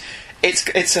one.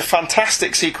 It's a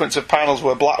fantastic sequence of panels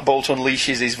where Black Bolt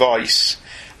unleashes his voice,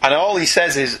 and all he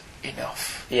says is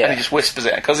enough. Yeah. And he just whispers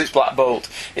it, because it's Black Bolt.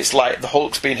 It's like the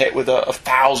Hulk's been hit with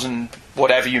 1,000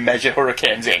 whatever you measure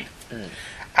hurricanes in,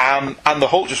 and the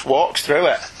Hulk just walks through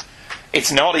it.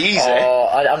 It's not easy. Oh,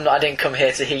 I didn't come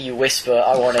here to hear you whisper.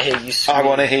 I want to hear you scream. I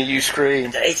want to hear you scream.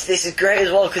 This is great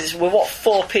as well because we're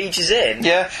 4 pages in.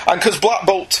 Yeah, and because Black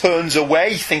Bolt turns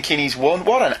away thinking he's won.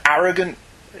 What an arrogant...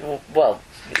 Well,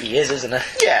 he is, isn't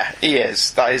he? Yeah, he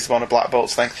is. That is one of Black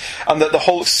Bolt's things. And that the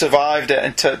Hulk survived it.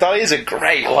 And that is a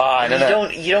great line,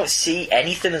 isn't it? You don't see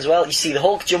anything as well. You see the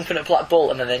Hulk jumping at Black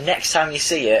Bolt, and then the next time you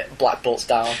see it, Black Bolt's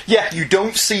down. Yeah, you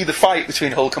don't see the fight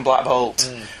between Hulk and Black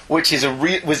Bolt, which is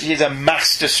a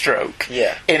masterstroke.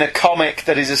 Yeah. In a comic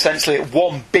that is essentially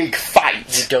one big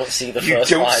fight. You don't see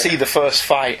the first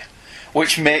fight.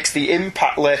 Which makes the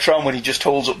impact later on when he just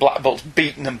holds up Black Bolt's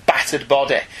beaten and battered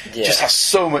body just has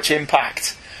so much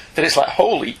impact that it's like,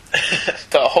 holy,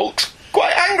 the Hulk's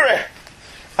quite angry.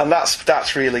 And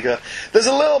that's really good. There's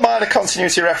a little minor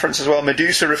continuity reference as well.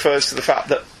 Medusa refers to the fact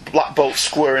that Black Bolt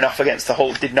squaring off against the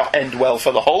Hulk did not end well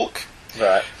for the Hulk.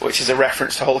 Right. Which is a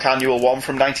reference to Hulk Annual 1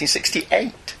 from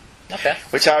 1968. Okay.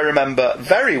 Which I remember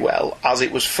very well as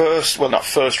it was not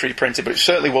first reprinted, but it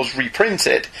certainly was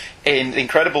reprinted in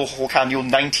Incredible Hulk Annual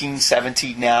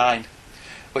 1979,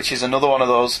 which is another one of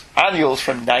those annuals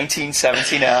from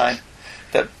 1979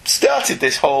 that started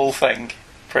this whole thing,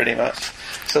 pretty much.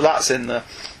 So that's in there.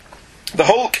 The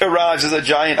Hulk arrives as a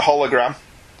giant hologram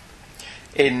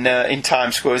in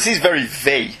Times Square. This is very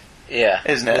V. Yeah.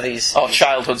 Isn't With it? Or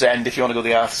childhood's end, if you want to go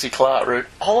the Arthur C. Clarke route.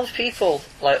 All of people,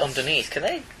 like, underneath, can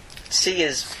they see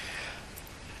his...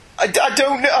 I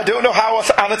don't know how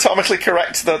anatomically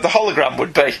correct the hologram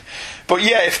would be. But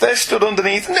yeah, if they're stood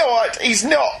underneath... No, he's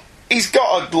not. He's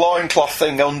got a loincloth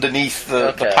thing underneath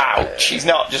the pouch. He's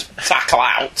not just tackle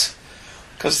out.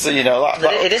 Because, you know...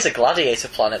 It is a gladiator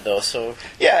planet, though, so...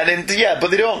 Yeah,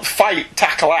 but they don't fight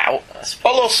tackle out.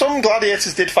 Although some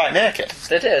gladiators did fight naked.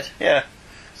 They did? Yeah.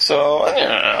 So,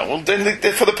 well,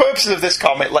 for the purposes of this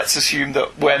comic, let's assume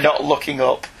that we're not looking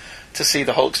up to see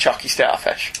the Hulk's chalky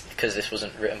starfish. Because this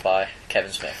wasn't written by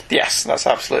Kevin Smith. Yes, that's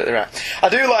absolutely right. I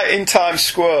do like in Times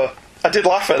Square, I did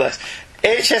laugh at this,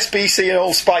 HSBC and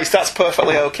Old Spice, that's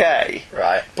perfectly okay.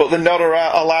 Right. But they're not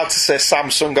allowed to say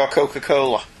Samsung or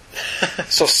Coca-Cola.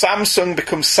 So Samsung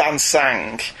becomes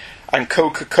Sansang, and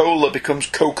Coca-Cola becomes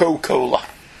Coca-Cola.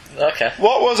 Okay.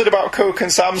 What was it about Coke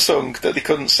and Samsung that they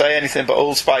couldn't say anything, but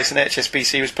Old Spice and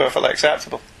HSBC was perfectly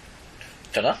acceptable?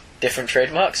 Don't know. Different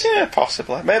trademarks? Yeah,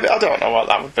 possibly. Maybe. I don't know what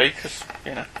that would be, because,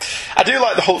 you know. I do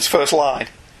like the Hulk's first line.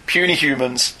 Puny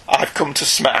humans, I've come to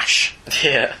smash.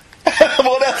 Yeah.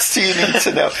 What else do you need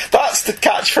to know? That's the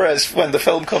catchphrase when the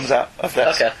film comes out of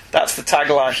this. Okay. That's the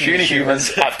tagline. Puny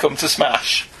humans, I've come to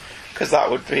smash. Because that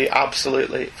would be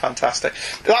absolutely fantastic.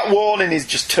 That warning is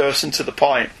just terse and to the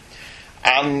point.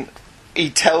 And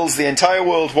he tells the entire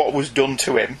world what was done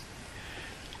to him.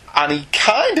 And he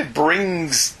kind of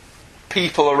brings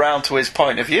people around to his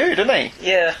point of view, doesn't he?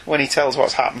 Yeah. When he tells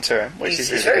what's happened to him. Which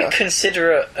He's is really very good.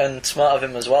 considerate and smart of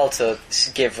him as well to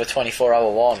give a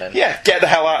 24-hour warning. Yeah, get the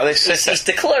hell out of this city. He's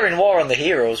declaring war on the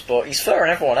heroes, but he's fair on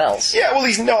everyone else. Yeah, well,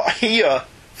 he's not here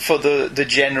for the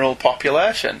general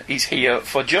population. He's here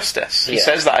for justice. He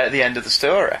says that at the end of the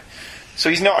story. So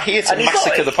he's not here to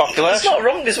massacre the population. He's not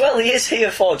wrong as well. He is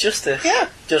here for justice. Yeah.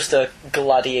 Just a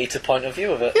gladiator point of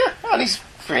view of it. Yeah, and he's,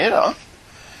 you know...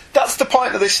 That's the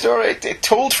point of this story. It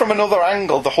told from another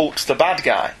angle the Hulk's the bad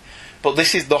guy. But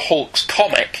this is the Hulk's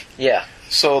comic. Yeah.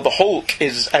 So the Hulk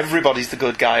is... Everybody's the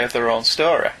good guy of their own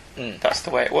story. Mm. That's the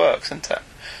way it works, isn't it?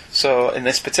 So in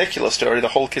this particular story, the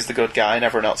Hulk is the good guy and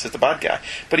everyone else is the bad guy.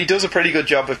 But he does a pretty good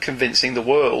job of convincing the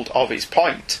world of his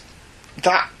point.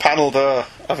 That panel there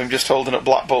of him just holding up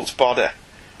Black Bolt's body.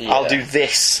 Yeah. I'll do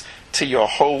this to your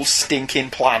whole stinking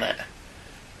planet.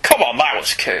 Come on, that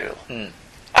was cool. Mm.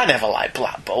 I never liked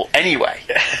Black Bolt anyway.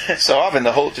 So having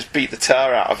the Hulk just beat the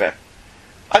tar out of him.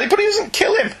 But he doesn't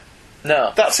kill him.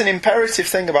 No. That's an imperative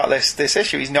thing about this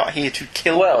issue. He's not here to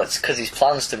kill him. Well, it's because he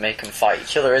plans to make them fight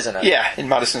each other, isn't it? Yeah, in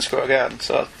Madison Square Garden.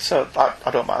 So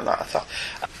I don't mind that at all.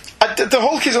 The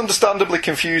Hulk is understandably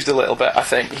confused a little bit, I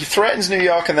think. He threatens New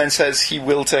York and then says he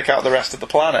will take out the rest of the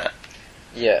planet.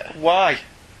 Yeah. Why?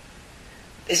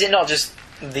 Is it not just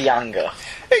the anger?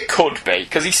 It could be,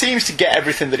 because he seems to get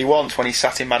everything that he wants when he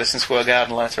sat in Madison Square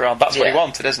Garden later on. That's what he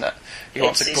wanted, isn't it? He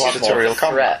wants a gladiatorial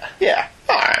combat. Yeah,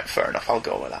 alright, fair enough, I'll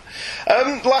go with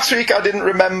that. Last week I didn't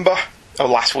remember... Oh,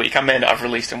 last week, I may not have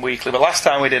released them weekly, but last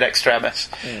time we did Extremis,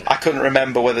 I couldn't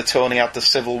remember whether Tony had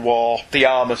the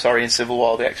armour in Civil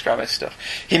War, the Extremis stuff.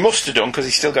 He must have done, because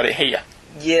he's still got it here.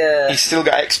 Yeah. He's still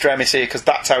got Extremis here, because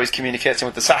that's how he's communicating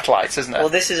with the satellites, isn't it? Well,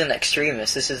 this isn't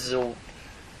Extremis, this is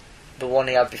the one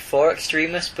he had before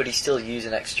Extremis, but he's still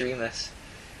using Extremis.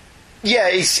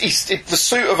 Yeah, the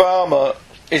suit of armour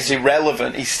is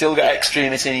irrelevant. He's still got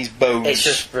Extremis in his bones. It's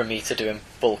just Romita doing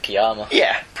bulky armour.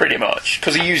 Yeah, pretty much.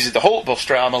 Because he uses the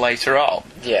Hulkbuster armour later on.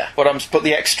 Yeah. But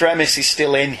the Extremis is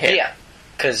still in here. Yeah,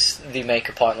 because they make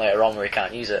a point later on where he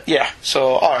can't use it. Yeah,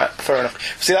 so, alright, fair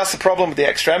enough. See, that's the problem with the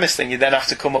Extremis thing. You then have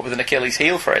to come up with an Achilles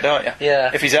heel for it, don't you?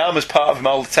 Yeah. If his armour's part of him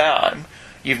all the time...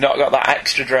 You've not got that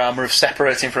extra drama of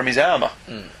separating from his armour.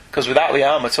 Because without the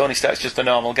armour, Tony Stark's just a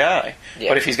normal guy. Yeah.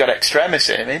 But if he's got Extremis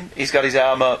in him, he's got his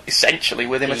armour essentially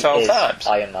with him at all times.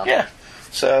 Iron Man. Yeah.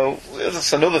 So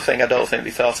that's another thing I don't think they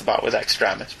thought about with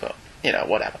Extremis, but, you know,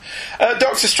 whatever.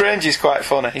 Doctor Strange is quite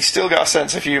funny. He's still got a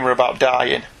sense of humour about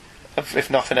dying,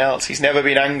 if nothing else. He's never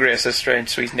been angrier, says Strange,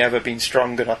 so he's never been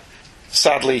strong enough.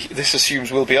 Sadly, this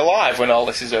assumes we'll be alive when all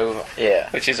this is over. Yeah.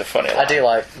 Which is a funny line. I do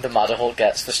like the madder Hulk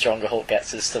gets, the stronger Hulk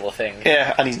gets is still a thing.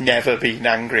 Yeah, and he's never been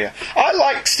angrier. I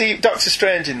like Doctor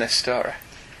Strange in this story.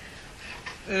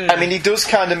 I mean, he does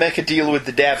kind of make a deal with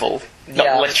the devil.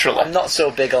 Not literally. I'm not so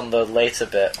big on the later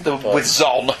bit. With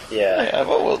Zon. Yeah.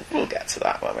 Well, we'll get to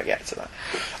that when we get to that.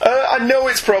 I know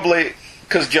it's probably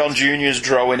because John Jr.'s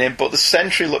drawing him, but the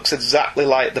Sentry looks exactly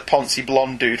like the Ponzi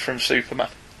blonde dude from Superman.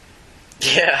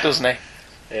 Yeah. Doesn't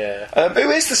he? Yeah. Who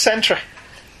is the Sentry?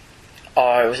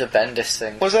 Oh, it was a Bendis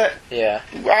thing. Was it? Yeah.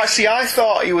 I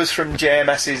thought he was from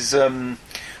JMS's,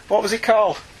 what was it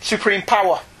called? Supreme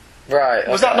Power. Right.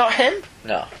 Was that not him?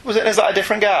 No. Is that a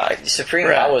different guy? Supreme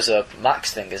Right. Power's a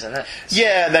Max thing, isn't it?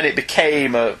 Yeah, and then it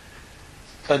became a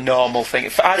normal thing. I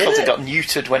thought Did it it? got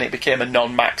neutered when it became a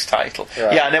non-Max title.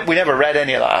 Right. Yeah, and we never read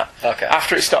any of that. Okay.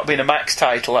 After it stopped being a Max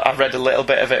title, I read a little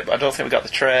bit of it, but I don't think we got the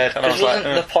trade. And I was Because like,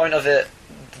 wasn't the point of it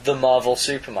the Marvel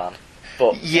Superman?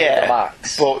 But with the yeah,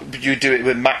 Max. but you do it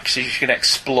with Max, so you can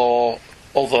explore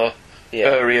other Yeah.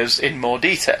 areas in more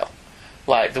detail.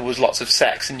 Like there was lots of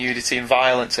sex and nudity and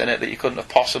violence in it that you couldn't have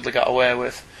possibly got away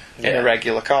with in Yeah. a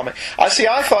regular comic. I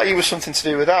thought he was something to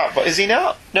do with that, but is he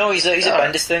not? No, he's a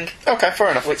Alright. Bendis thing, Okay, fair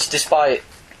enough. which, despite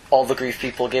all the grief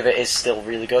people give it, is still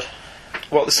really good.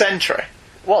 What, the Sentry?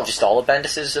 Well, just all of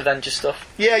Bendis' Avengers stuff.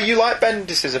 Yeah, you like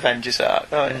Bendis' Avengers art,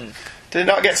 don't you? Did it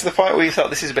not get to the point where you thought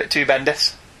this is a bit too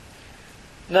Bendis?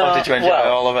 No, Or did you enjoy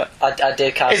all of it? I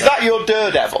did kind Is of. that your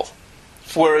Daredevil?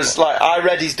 Whereas, like, I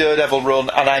read his Daredevil run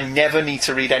and I never need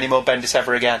to read any more Bendis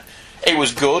ever again. It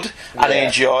was good and I Yeah.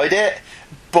 enjoyed it,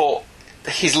 but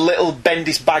his little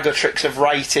Bendis bag of tricks of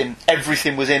writing,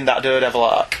 everything was in that Daredevil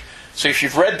arc. So if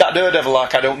you've read that Daredevil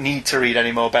arc, I don't need to read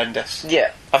any more Bendis.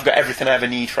 Yeah, I've got everything I ever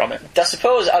need from it. I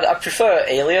suppose I prefer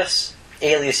Alias.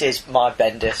 Alias is my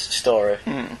Bendis story,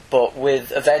 but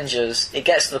with Avengers, it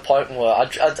gets to the point where I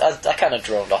kind of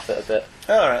droned off it a bit.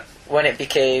 Alright. When it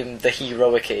became the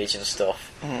heroic age and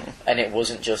stuff, and it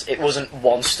wasn't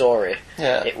one story.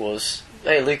 Yeah. It was,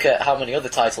 hey, look at how many other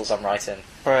titles I'm writing.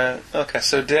 Right, okay,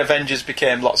 so the Avengers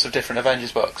became lots of different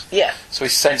Avengers books. Yeah, So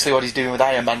essentially what he's doing with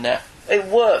Iron Man now. it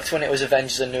worked when it was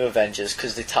Avengers and New Avengers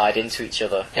because they tied into each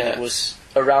other, and Yeah. it was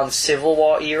around Civil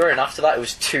War era, and after that it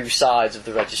was two sides of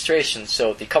the registration,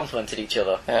 so they complemented each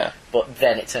other. Yeah. But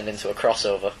then it turned into a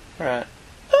crossover. Right.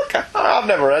 Okay. I've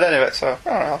never read any of it, so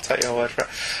alright, I'll take your word for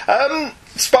it.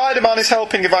 Spider-Man is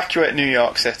helping evacuate New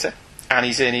York City, and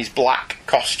he's in his black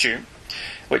costume,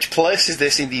 which places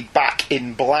this in the Back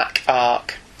in Black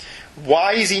arc.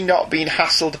 Why is he not being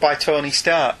hassled by Tony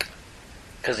Stark?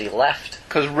 Because he left.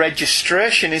 Because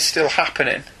registration is still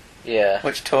happening, Yeah.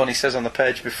 which Tony says on the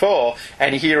page before.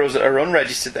 Any heroes that are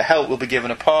unregistered that help will be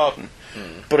given a pardon.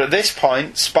 But at this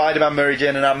point, Spider-Man, Mary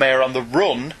Jane and Aunt May are on the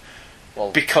run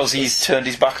Well, because he's turned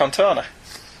his back on Tony.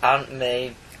 Aunt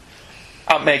May.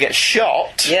 Aunt May gets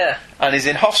shot Yeah. and is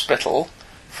in hospital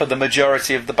for the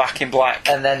majority of the Back in Black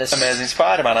And then Amazing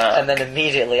Spider-Man arc. And then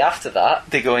immediately after that,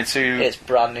 They go into it's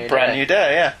Brand New Brand Day. New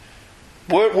Day, yeah.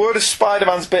 Where does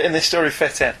Spider-Man's bit in this story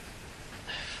fit in?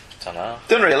 Don't know.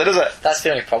 Doesn't really, does it? That's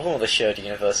the only problem with the shared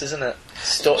universe, isn't it?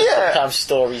 Yeah. Sometimes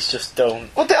stories just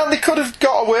don't. Well, and they could have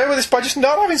got away with this by just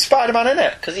not having Spider-Man in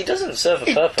it. Because he doesn't serve a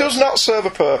It purpose. does not serve a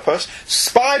purpose.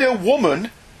 Spider-Woman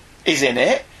is in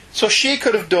it, so she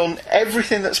could have done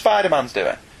everything that Spider-Man's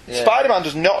doing. Yeah. Spider-Man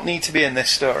does not need to be in this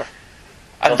story.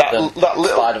 And Other that than little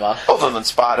Spider-Man. other than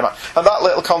Spider-Man, and that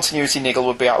little continuity niggle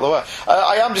would be out of the way.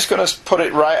 I am just going to put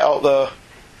it right out there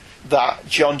that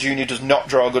John Jr. does not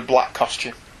draw a good black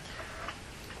costume.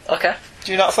 Okay.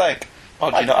 Do you not think?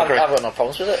 Or do you not agree? I've got no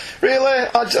problems with it. Really?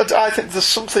 I think there's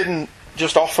something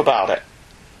just off about it.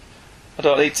 I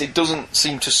don't. It doesn't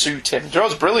seem to suit him. He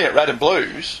draws brilliant red and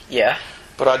blues, Yeah.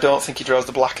 but I don't think he draws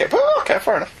the black. But okay,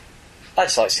 fair enough. I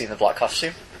just like seeing the black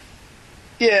costume.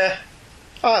 Yeah,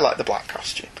 I like the black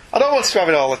costume. I don't want to have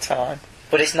it all the time,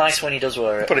 But it's nice when he does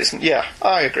wear it. but it's yeah.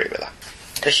 I agree with that.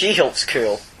 The She-Hulk's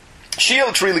cool. She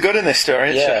looks really good in this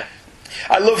story, isn't Yeah. she?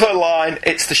 I love her line,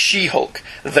 it's the She-Hulk.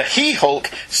 The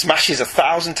He-Hulk smashes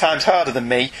 1,000 times harder than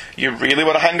me. You really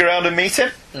want to hang around and meet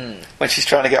him? When she's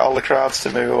trying to get all the crowds to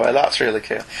move away. That's really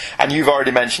cool. And you've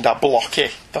already mentioned how blocky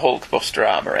the Hulkbuster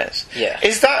armour is. Yeah.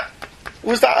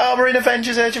 Was that armour in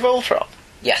Avengers Age of Ultron?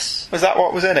 Yes. Was that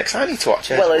what was in it? 'Cause I need to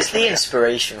watch Age Well, of it's Ultron the again.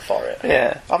 inspiration for it.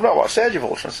 Yeah, I've not watched Age of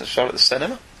Ultron since I saw it at the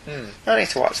cinema. I need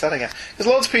to watch that again. Because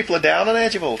loads of people are down on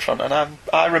Age of Ultron, and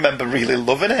I remember really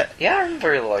loving it. Yeah, I remember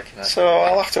really liking it. So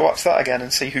I'll have to watch that again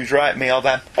and see who's right, me or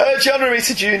them. John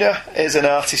Romita Jr. is an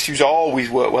artist who's always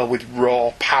worked well with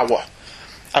raw power.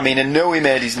 I mean, I know he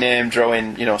made his name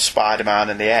drawing, Spider-Man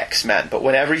and the X-Men, but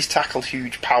whenever he's tackled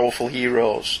huge, powerful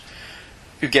heroes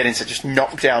who get into just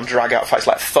knock-down, drag-out fights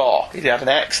like Thor, he had an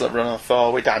excellent run on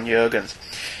Thor with Dan Jurgens.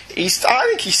 I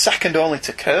think he's second only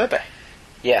to Kirby.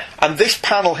 Yeah. And this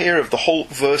panel here of the Hulk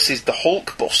versus the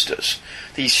Hulkbusters,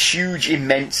 these huge,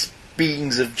 immense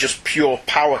beings of just pure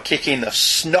power kicking the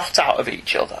snot out of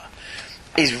each other,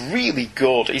 is really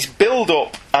good. His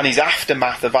build-up and his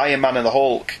aftermath of Iron Man and the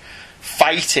Hulk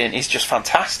fighting is just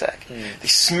fantastic. They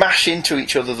smash into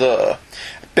each other there.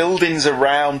 Buildings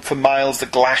around for miles, the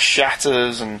glass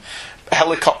shatters, and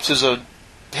helicopters are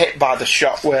hit by the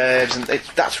shockwaves, and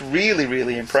that's really,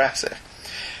 really impressive.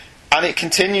 And it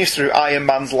continues through Iron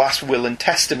Man's last will and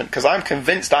testament, because I'm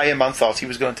convinced Iron Man thought he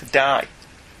was going to die.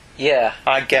 Yeah.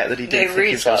 I get that he didn't It think he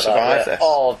was reads going like to survive that, this.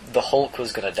 Oh, the Hulk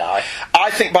was going to die. I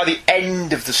think by the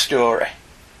end of the story,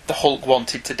 the Hulk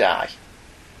wanted to die.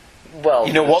 Well,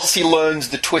 You know, once he learns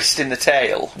the twist in the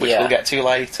tail, which Yeah. we'll get to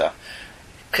later.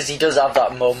 because he does have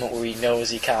that moment where he knows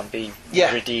he can't be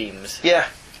Yeah. redeemed. Yeah,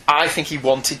 I think he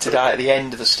wanted to die at the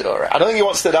end of the story. I don't think he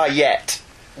wants to die yet.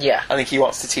 Yeah. I think he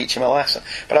wants to teach him a lesson.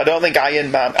 But I don't think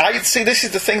Iron Man... see, this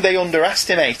is the thing, they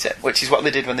underestimate it, which is what they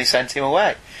did when they sent him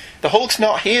away. The Hulk's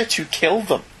not here to kill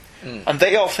them. And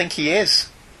they all think he is.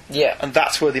 Yeah. And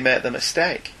that's where they make the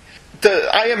mistake. The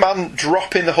Iron Man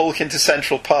dropping the Hulk into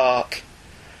Central Park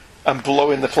and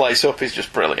blowing the place up is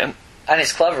just brilliant. And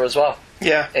it's clever as well.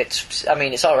 Yeah. It's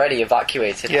already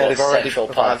evacuated. Yeah, but they've already Central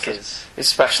Park provided. is... It's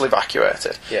special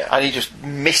evacuated. Yeah. And he just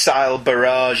missile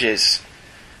barrages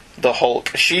the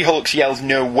Hulk. She-Hulk yells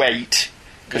no wait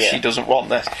because Yeah. she doesn't want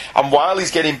this. And while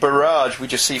he's getting barraged, we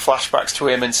just see flashbacks to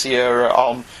him and Sierra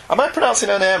on... Am I pronouncing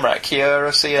her name right?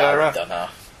 Kiera? Sierra? I don't know.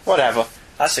 Whatever.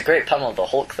 That's a great panel of the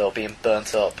Hulk, though, being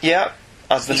burnt up. Yeah,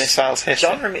 as the He's- missiles hit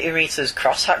John him. Romita's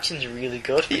cross-hatching's really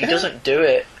good, but Yeah. he doesn't do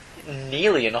it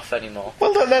nearly enough anymore.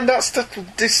 Well, then that's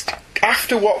this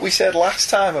after what we said last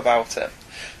time about him,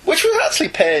 which was actually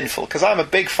painful because I'm a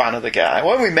big fan of the guy.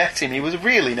 When we met him, he was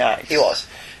really nice. He was.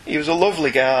 He was a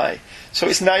lovely guy. So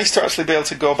it's nice to actually be able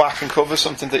to go back and cover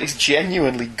something that is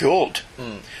genuinely good,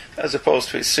 as opposed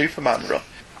to his Superman run.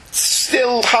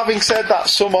 Still, having said that,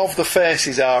 some of the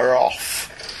faces are off.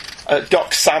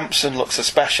 Doc Samson looks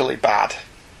especially bad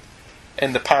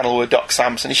in the panel with Doc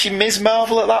Samson. Is she Ms.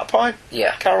 Marvel at that point?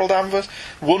 Yeah. Carol Danvers,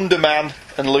 Wonder Man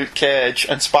and Luke Cage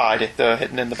and Spidey, they're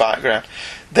hidden in the background.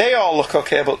 They all look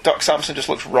okay, but Doc Samson just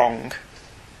looks wrong.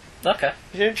 Okay.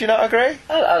 Do you not agree?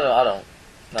 I don't.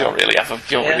 No. Don't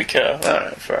really care.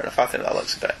 Alright, fair enough. I think that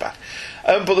looks a bit bad.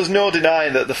 But there's no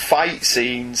denying that the fight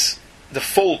scenes, the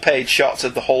full page shots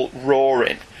of the Hulk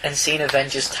roaring. And seeing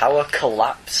Avengers Tower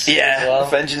collapse. Yeah, As well.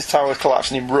 Vengeance Tower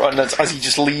collapsing him run as he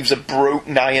just leaves a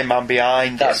broken Iron Man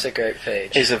behind That's him. a great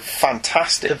page. Is a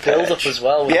fantastic The build-up page. as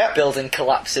well, with Yeah. the building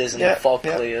collapses and the fog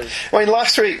clears. I mean,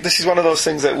 last week, this is one of those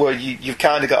things that where you've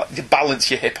kind of got to balance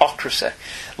your hypocrisy.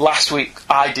 Last week,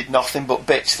 I did nothing but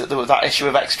bitch that there was that issue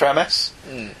of Extremis,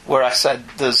 where I said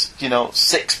there's,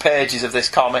 6 pages of this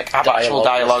comic have actual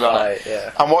dialogue on it. Yeah.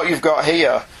 And what you've got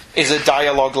here is a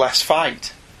dialogue-less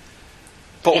fight.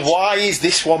 But why is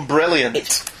this one brilliant?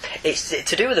 It's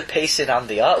to do with the pacing and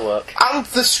the artwork. And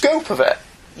the scope of it.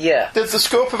 Yeah. The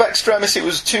scope of Extremis, it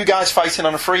was 2 guys fighting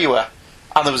on a freeway,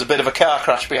 and there was a bit of a car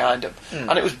crash behind them.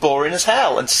 And it was boring as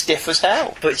hell, and stiff as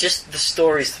hell. But just the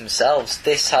stories themselves,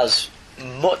 this has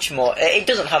much more... It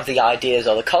doesn't have the ideas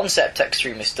or the concept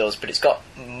Extremis does, but it's got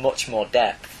much more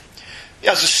depth.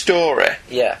 As a story.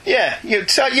 Yeah. Yeah, you're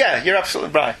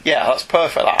absolutely right. Yeah, that's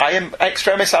perfect.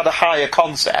 Extremis had a higher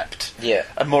concept, Yeah.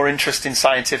 a more interesting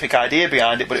scientific idea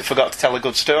behind it, but it forgot to tell a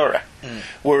good story.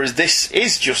 Whereas this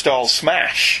is just all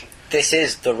smash. This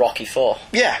is the Rocky IV.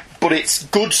 Yeah, but it's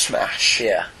good smash.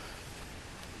 Yeah.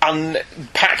 And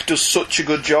Pac does such a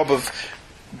good job of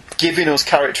giving us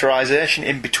characterisation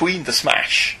in between the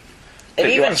smash. And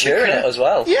that you even actually during care. it as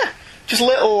well. Yeah. Just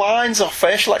little lines or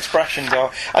facial expressions,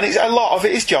 and a lot of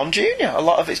it is John Jr. A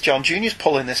lot of it's John Jr.'s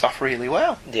pulling this off really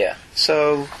well. Yeah.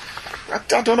 So, I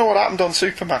don't know what happened on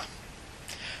Superman.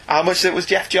 How much of it was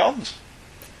Jeff Johns?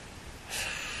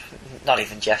 Not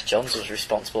even Jeff Johns was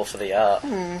responsible for the art.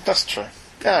 That's true.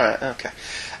 Alright, okay.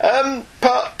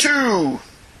 Part 2.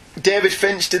 David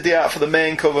Finch did the art for the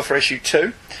main cover for issue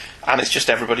 2. And it's just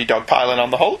everybody dogpiling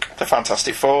on the Hulk, the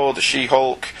Fantastic Four, the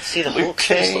She-Hulk, See, the Luke Hulk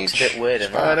Cage, face looks a bit weird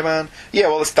in that. Spider-Man. Yeah,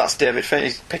 well, that's David Finch.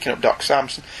 He's picking up Doc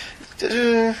Samson. I don't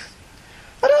know.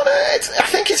 I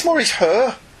think it's more his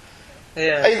hair.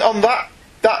 Yeah. On that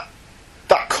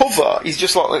cover, he's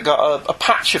just like got a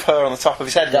patch of hair on the top of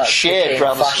his head and That's shaved became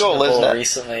around the skull, isn't it?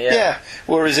 recently, yeah. Yeah.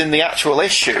 Whereas in the actual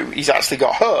issue, he's actually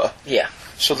got hair. Yeah.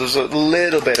 So there's a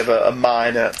little bit of a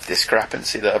minor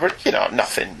discrepancy there, but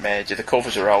nothing major. The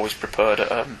covers are always prepared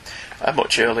at a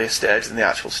much earlier stage than the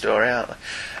actual story, aren't they?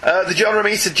 The John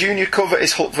Romita Jr. cover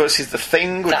is Hulk vs. The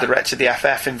Thing, with the Wretched the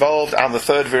FF involved, and the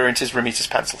third variant is Romita's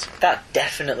pencils. That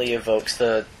definitely evokes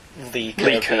the Lee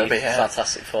Kirby yeah.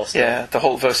 Fantastic Four stuff. Yeah, the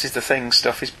Hulk vs. The Thing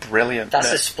stuff is brilliant. That's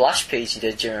isn't a splash page you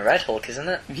did during Red Hulk, isn't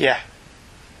it? it? Yeah.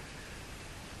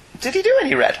 Did he do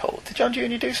any Red Hulk? Did John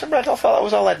Jr. do some Red Hulk? I thought that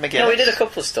was all Ed McGuinness. No, he did a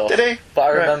couple of stuff. Did he? But I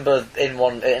Right. remember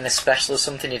in a special or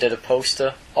something, he did a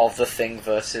poster of the Thing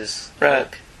versus Right.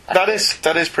 Hulk.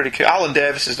 That is pretty cool. Alan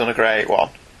Davis has done a great one.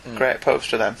 Great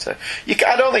poster of them too.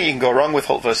 I don't think you can go wrong with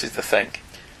Hulk versus The Thing.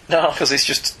 No. Because it's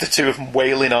just the two of them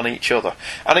wailing on each other.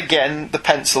 And again, the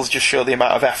pencils just show the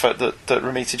amount of effort that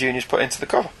Romita Jr.'s put into the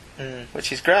cover.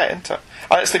 which is great, isn't it?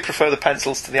 I actually prefer the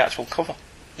pencils to the actual cover.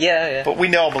 Yeah. But we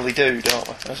normally do, don't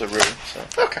we, as a rule. So.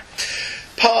 Okay.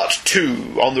 Part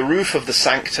 2. On the roof of the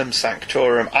Sanctum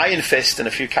Sanctorum, Iron Fist and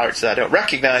a few characters I don't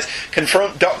recognise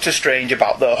confront Doctor Strange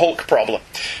about the Hulk problem.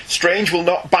 Strange will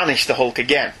not banish the Hulk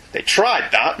again. They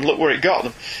tried that, and look where it got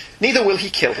them. Neither will he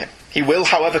kill him. He will,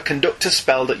 however, conduct a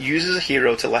spell that uses a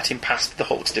hero to let him past the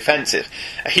Hulk's defensive.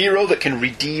 A hero that can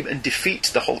redeem and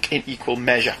defeat the Hulk in equal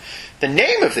measure. The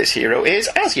name of this hero is,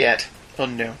 as yet,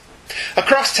 unknown.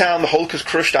 Across town, the Hulk has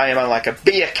crushed Iron Man like a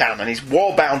beer can, and his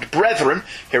war-bound brethren,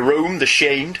 Hiram the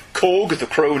Shamed, Korg the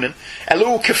Cronin,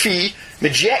 Elo Kafi,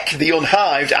 Majek the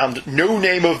Unhived, and No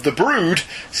Name of the Brood,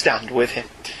 stand with him.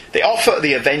 They offer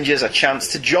the Avengers a chance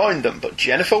to join them, but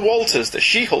Jennifer Walters, the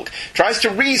She-Hulk, tries to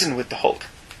reason with the Hulk.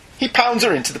 He pounds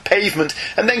her into the pavement,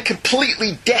 and then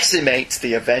completely decimates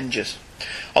the Avengers.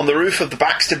 On the roof of the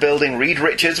Baxter Building, Reed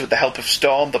Richards, with the help of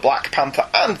Storm, the Black Panther,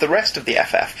 and the rest of the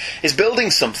FF, is building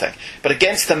something, but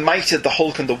against the might of the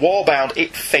Hulk and the Warbound,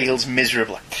 it fails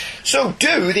miserably. So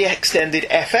do the extended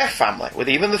FF family, with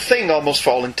even the Thing almost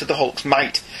falling to the Hulk's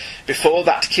might. Before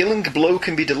that killing blow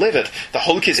can be delivered, the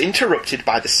Hulk is interrupted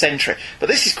by the Sentry, but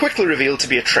this is quickly revealed to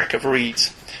be a trick of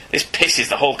Reed's. This pisses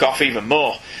the Hulk off even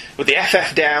more. With the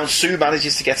FF down, Sue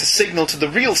manages to get a signal to the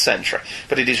real Sentry,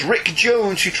 but it is Rick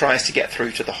Jones who tries to get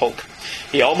through to the Hulk.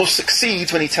 He almost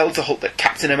succeeds when he tells the Hulk that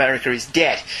Captain America is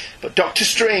dead, but Doctor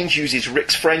Strange uses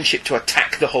Rick's friendship to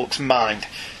attack the Hulk's mind.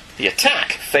 The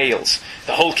attack fails.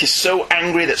 The Hulk is so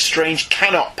angry that Strange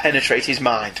cannot penetrate his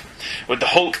mind. With the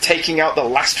Hulk taking out the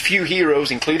last few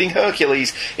heroes, including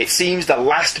Hercules, it seems the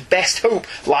last best hope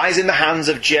lies in the hands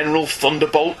of General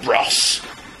Thunderbolt Ross.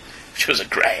 Which was a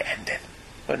great ending,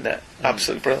 wasn't it?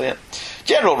 Absolutely brilliant.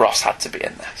 General Ross had to be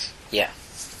in this. Yeah.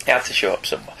 He had to show up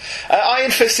somewhere. Iron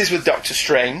Fist is with Doctor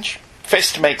Strange.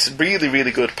 Fist makes a really,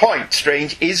 really good point.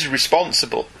 Strange is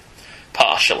responsible,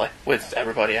 partially, with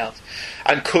everybody else,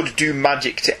 and could do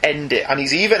magic to end it. And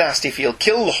he's even asked if he'll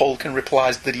kill the Hulk and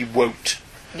replies that he won't.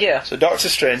 Yeah. So Doctor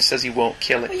Strange says he won't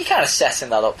kill him. Well, you're kind of setting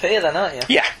that up here then, aren't you?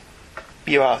 Yeah.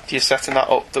 You are. You're setting that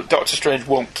up. That Doctor Strange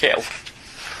won't kill.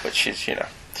 Which is, you know...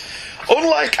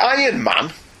 Unlike Iron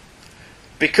Man,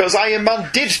 because Iron Man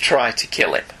did try to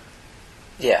kill him.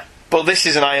 Yeah. But this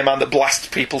is an Iron Man that blasts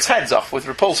people's heads off with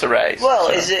repulsor rays. Well,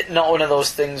 so. Is it not one of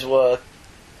those things where,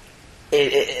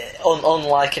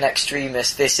 unlike an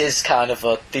extremist, this is kind of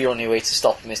the only way to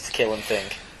stop him is to kill him thing?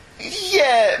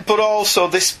 Yeah, but also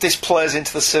this plays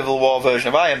into the Civil War version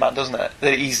of Iron Man, doesn't it?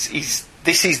 That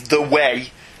this is the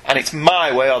way, and it's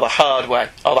my way or the hard way,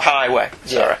 or the highway,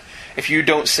 sorry. Yeah. If you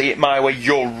don't see it my way,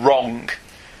 you're wrong.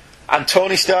 And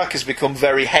Tony Stark has become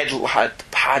very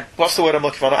what's the word I'm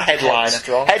looking for? Not headliner.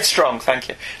 Headstrong, thank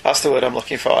you. That's the word I'm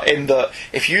looking for. In that,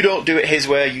 if you don't do it his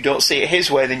way, you don't see it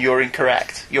his way, then you're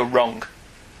incorrect. You're wrong.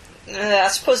 I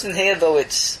suppose in here, though,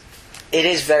 it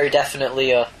is very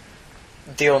definitely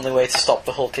the only way to stop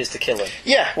the Hulk is to kill him.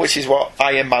 Yeah, which is what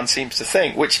Iron Man seems to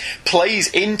think, which plays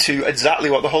into exactly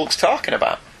what the Hulk's talking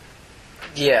about.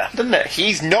 Yeah. Doesn't it?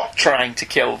 He's not trying to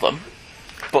kill them,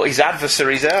 but his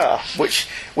adversaries are,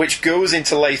 which goes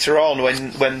into later on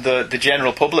when the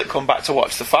general public come back to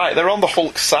watch the fight. They're on the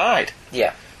Hulk's side.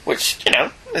 Yeah. Which, you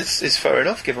know, is fair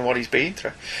enough given what he's been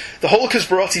through. The Hulk has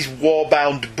brought his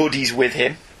war-bound buddies with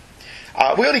him.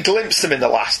 We only glimpsed them in the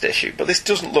last issue, but this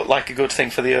doesn't look like a good thing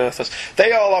for the Earthers.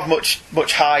 They all have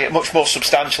much more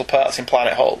substantial parts in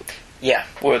Planet Hulk. Yeah.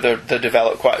 Where they're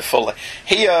developed quite fully.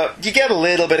 Here, you get a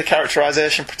little bit of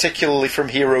characterisation, particularly from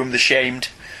Hiram the Shamed,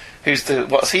 he's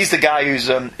the guy who's,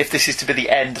 if this is to be the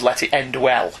end, let it end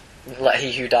well. Let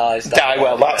he who dies die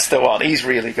well, that's the one. He's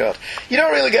really good. You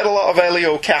don't really get a lot of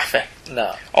Elio Caffey.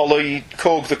 No. Although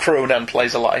Korg the Cronan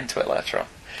plays a lot into it later on.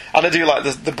 And I do like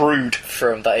the Brood.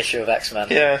 From that issue of X-Men.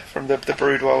 Yeah, from the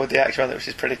Brood one with the X-Men, which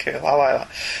is pretty cool. I like that.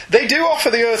 They do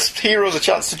offer the Earth's heroes a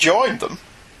chance to join them.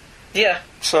 Yeah.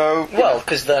 So... Well,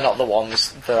 because they're not the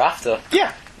ones they're after.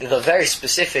 Yeah. They're very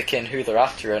specific in who they're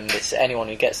after, and it's anyone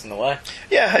who gets in the way.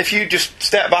 Yeah, if you just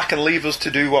step back and leave us to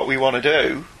do what we want to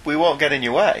do, we won't get in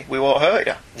your way. We won't hurt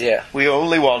you. Yeah. We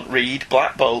only want Reed,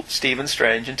 Black Bolt, Stephen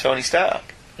Strange and Tony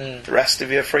Stark. The rest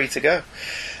of you are free to go.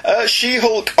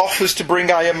 She-Hulk offers to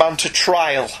bring Iron Man to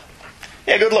trial.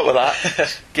 Yeah, good luck with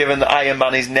that. Given that Iron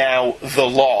Man is now the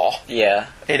law. Yeah.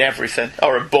 In everything,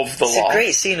 or above the law. It's a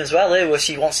great scene as well, where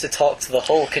she wants to talk to the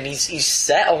Hulk, and he's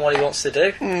set on what he wants to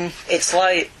do. It's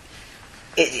like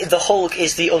the Hulk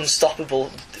is the unstoppable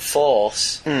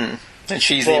force, and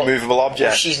she's the immovable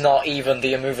object. She's not even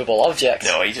the immovable object.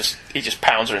 No, he just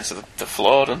pounds her into the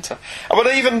floor, doesn't he?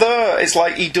 But even there, it's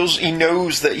like he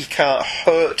knows that he can't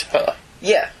hurt her.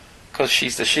 Yeah, because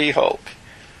she's the She-Hulk.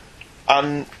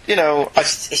 And,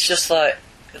 It's just like,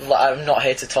 I'm not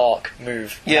here to talk,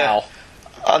 move now.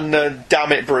 And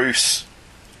damn it, Bruce.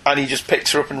 And he just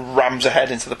picks her up and rams her head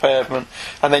into the pavement.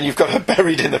 And then you've got her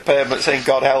buried in the pavement saying,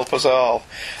 God help us all.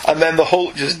 And then the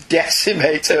Hulk just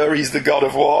decimates her. He's the God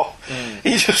of War.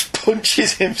 He just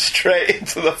punches him straight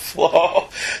into the floor.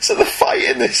 So the fight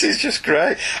in this is just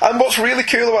great. And what's really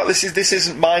cool about this is this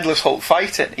isn't mindless Hulk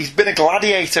fighting. He's been a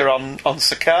gladiator on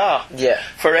Sakaar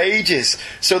for ages.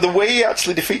 So the way he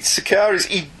actually defeats Sakaar is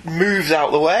he moves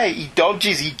out the way. He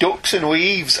dodges, he ducks and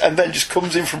weaves, and then just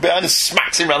comes in from behind and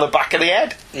smacks him around the back of the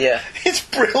head. Yeah. It's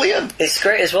brilliant. It's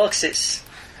great as well because it's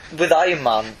with Iron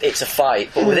Man it's a fight,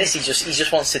 but with this he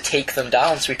just wants to take them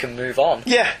down so he can move on.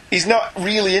 Yeah, he's not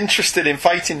really interested in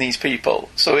fighting these people,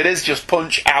 so it is just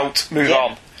punch out, move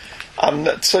on.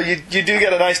 And so you do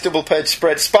get a nice double page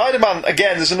spread. Spider-Man,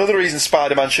 again, there's another reason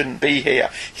Spider-Man shouldn't be here.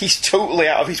 He's totally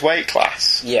out of his weight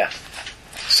class. Yeah.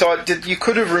 So you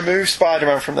could have removed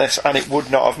Spider-Man from this and it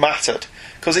would not have mattered,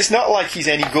 because it's not like he's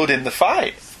any good in the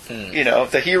fight. The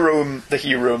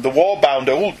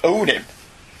Warbound own him,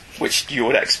 which you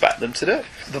would expect them to do.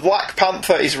 The Black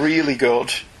Panther is really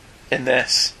good in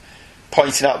this,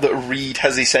 pointing out that Reed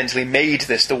has essentially made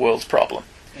this the world's problem.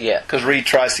 Yeah. Because Reed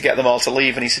tries to get them all to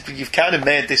leave, and he said, you've kind of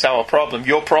made this our problem.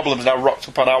 Your problem's now rocked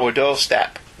up on our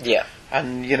doorstep. Yeah.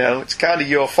 And, it's kind of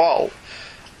your fault.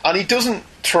 And he doesn't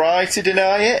try to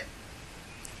deny it.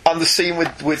 And the scene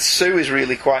with Sue is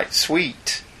really quite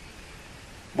sweet,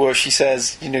 where she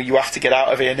says, you have to get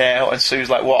out of here now, and Sue's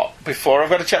like, what, before I've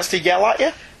got a chance to yell at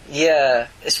you? Yeah,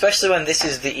 especially when this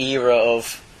is the era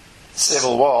of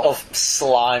Civil War. Of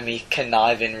slimy,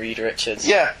 conniving Reed Richards.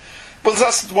 Yeah. Well,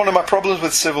 that's one of my problems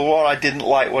with Civil War. I didn't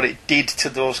like what it did to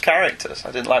those characters.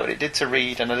 I didn't like what it did to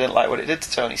Reed, and I didn't like what it did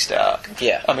to Tony Stark.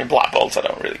 Yeah. I mean, Black Bolt I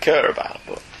don't really care about,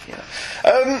 but...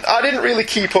 I didn't really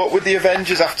keep up with the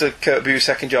Avengers after Kurt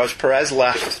Busiek and George Perez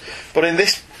left, but in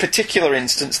this particular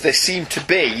instance they seem to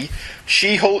be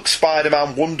She-Hulk,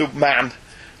 Spider-Man, Wonder Man,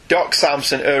 Doc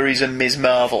Samson, Ares and Ms.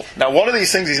 Marvel. Now one of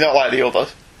these things is not like the other,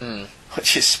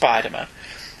 which is Spider-Man,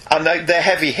 and they're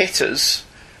heavy hitters,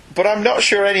 but I'm not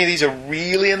sure any of these are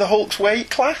really in the Hulk's weight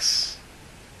class.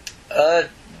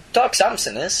 Doc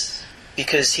Samson is,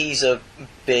 because he's a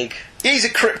big... He's a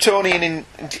Kryptonian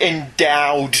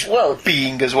endowed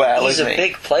being as well, isn't he? He's a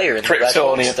big player in the Red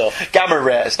Hulk stuff. Gamma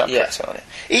rays, not Kryptonian.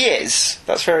 He is.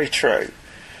 That's very true.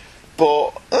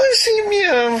 But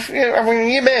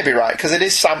you may be right, because it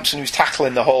is Samson who's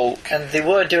tackling the Hulk. And they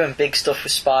were doing big stuff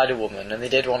with Spider-Woman, and they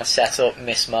did want to set up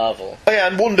Miss Marvel. Oh yeah,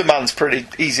 and Wonder Man's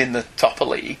he's in the top of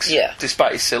leagues,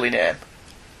 despite his silly name.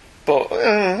 But,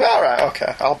 alright,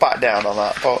 okay, I'll back down on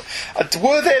that. But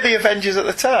were they the Avengers at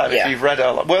the time? Yeah. If you've read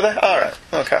all that. Were they? Alright,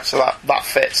 okay, so that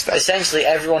fits then. Essentially,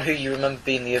 everyone who you remember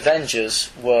being the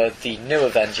Avengers were the new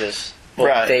Avengers.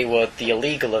 But they were the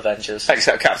illegal Avengers.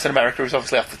 Except Captain America was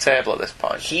obviously off the table at this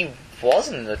point. He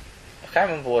wasn't. I can't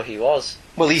remember where he was.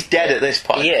 Well, he's dead at this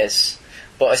point. He is.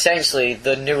 But essentially,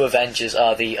 the new Avengers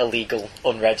are the illegal,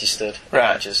 unregistered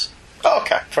Avengers. Oh,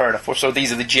 okay, fair enough. So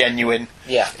these are the genuine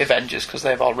Avengers, because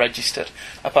they've all registered,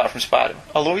 apart from Spider-Man.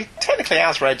 Although he technically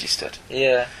has registered.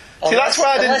 Yeah. See, that's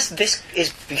why unless this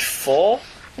is before.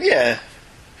 Yeah.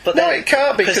 But no, it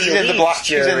can't be, because he's in the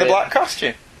black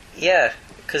costume. Yeah,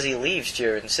 because he leaves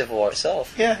during Civil War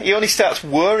itself. Yeah, he only starts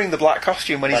wearing the black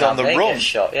costume when he's on the run.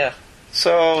 Shot, yeah.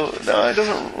 So, no, it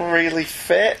doesn't really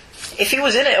fit. If he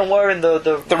was in it and wearing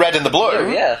the red and the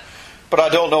blue, yeah. But I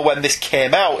don't know when this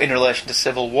came out in relation to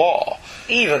Civil War.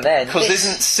 Even then, because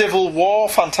isn't Civil War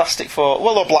Fantastic Four?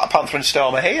 Well, Black Panther and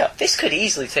Storm are here. This could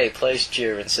easily take place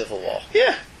during Civil War.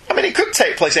 Yeah, I mean, it could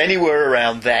take place anywhere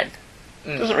around then.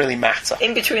 It doesn't really matter.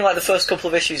 In between, the first couple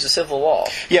of issues of Civil War.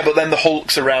 Yeah, but then the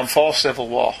Hulk's around for Civil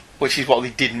War, which is what they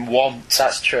didn't want.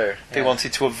 That's true. They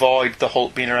wanted to avoid the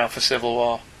Hulk being around for Civil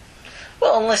War.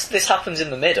 Well, unless this happens in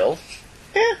the middle.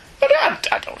 Yeah, but I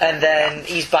don't know. And then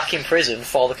he's back in prison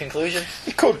for the conclusion.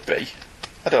 He could be.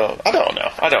 I don't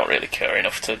know. I don't really care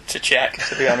enough to check,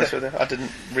 to be honest with you. I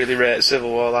didn't really rate Civil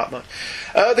War that much.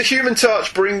 The Human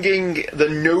Torch bringing the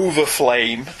Nova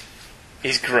Flame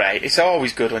is great. It's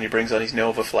always good when he brings on his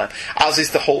Nova Flame. As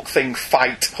is the Hulk Thing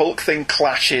fight. Hulk Thing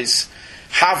clashes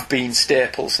have been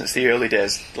staples since the early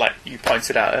days, like you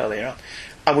pointed out earlier on.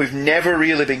 And we've never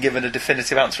really been given a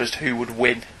definitive answer as to who would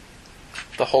win.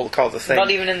 The Hulk or the Thing. Not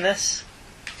even in this?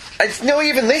 No,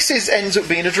 even this ends up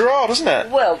being a draw, doesn't it?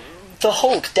 Well, the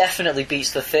Hulk definitely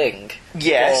beats the Thing.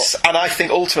 Yes, and I think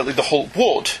ultimately the Hulk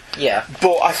would. Yeah.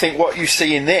 But I think what you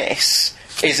see in this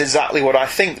is exactly what I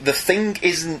think. The Thing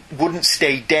wouldn't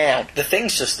stay down. The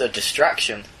Thing's just a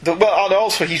distraction. And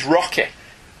also he's Rocky.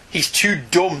 He's too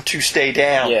dumb to stay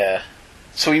down. Yeah.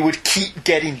 So he would keep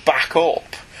getting back up.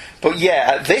 But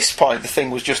yeah, at this point, the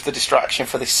thing was just the distraction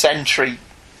for this Sentry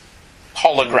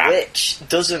hologram. Which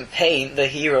doesn't paint the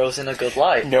heroes in a good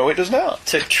light. No, it does not.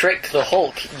 To trick the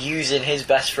Hulk using his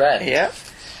best friend. Yeah.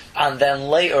 And then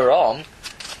later on,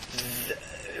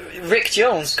 Rick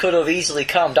Jones could have easily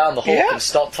calmed down the Hulk Yeah. and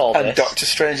stopped all this. And Doctor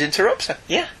Strange interrupts him.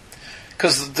 Yeah.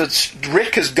 Because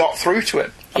Rick has got through to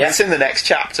him. I mean, it's in the next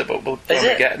chapter, but we'll Is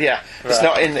it? Yeah. It's Right.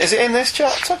 not in... Is it in this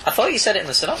chapter? I thought you said it in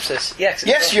the synopsis. Yeah, 'cause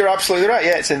Yes, you're absolutely right.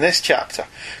 Yeah, it's in this chapter.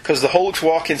 Because the Hulk's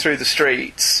walking through the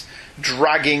streets,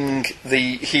 dragging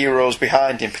the heroes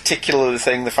behind him, particularly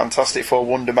the Fantastic Four,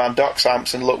 Wonder Man, Doc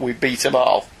Samson, look, we beat them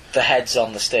all. the heads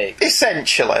on the stake.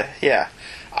 Essentially, yeah.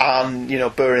 And,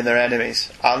 burying their enemies.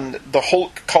 And the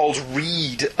Hulk calls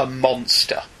Reed a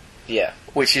monster, Yeah.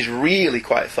 which is really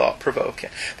quite thought-provoking.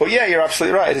 But yeah, you're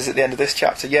absolutely right. It is at the end of this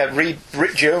chapter. Yeah,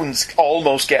 Rick Jones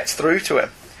almost gets through to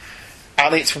him.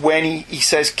 And it's when he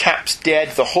says Cap's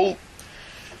dead, the Hulk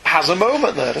has a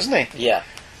moment there, doesn't he? Yeah.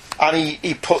 And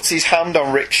he puts his hand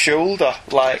on Rick's shoulder,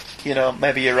 like,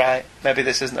 maybe you're right, maybe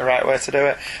this isn't the right way to do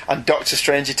it. And Doctor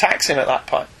Strange attacks him at that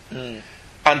point. Mm.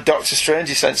 And Doctor Strange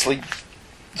essentially,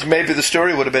 maybe the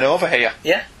story would have been over here.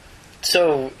 Yeah.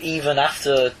 So even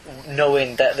after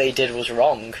knowing that they did was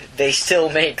wrong, they still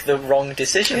make the wrong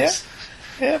decisions.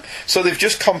 Yeah. So they've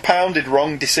just compounded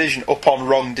wrong decision upon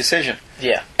wrong decision.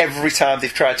 Yeah. Every time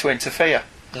they've tried to interfere.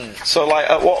 Mm. So,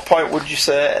 at what point would you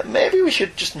say, maybe we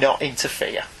should just not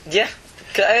interfere? Yeah.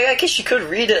 I guess you could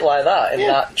read it like that, in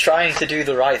Yeah. that trying to do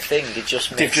the right thing, it just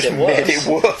They've makes just it worse. made it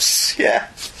worse, yeah.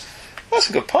 That's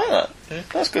a good point, that. Mm.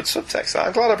 That's good subtext, that.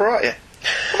 I'm glad I brought you.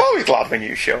 I'm always glad when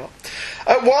you show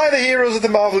up. Why are the heroes of the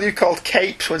Marvel you called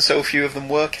capes when so few of them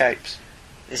were capes?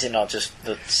 Is it not just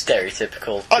the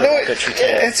stereotypical I know, derogatory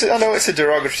term? I know it's a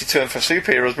derogatory term for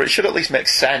superheroes, but it should at least make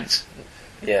sense.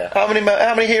 Yeah. How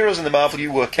many heroes in the Marvel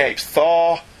you wore capes?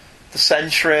 Thor, the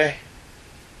Sentry.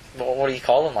 What do you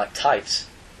call them? Like tights?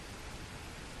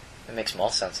 It makes more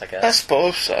sense, I guess. I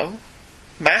suppose so.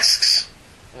 Masks.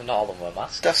 Well, not all of them wear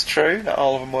masks. That's true. Not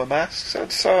all of them were masks.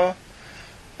 So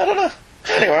I don't know.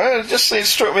 Anyway, it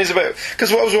struck me as a bit,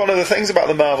 because what was one of the things about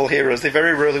the Marvel heroes? They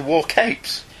very rarely wore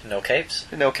capes. No capes.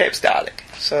 No capes, darling.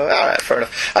 So all right, fair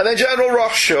enough. And then General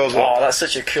Ross shows up. Oh, that's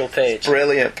such a cool page.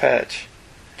 Brilliant page.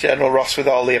 General Ross with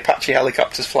all the Apache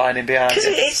helicopters flying in behind Because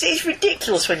him. it's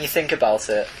ridiculous when you think about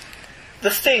it. The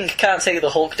Thing can't take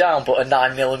the Hulk down, but a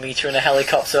 9mm in a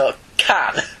helicopter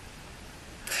can.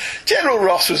 General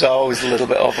Ross was always a little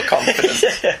bit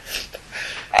overconfident,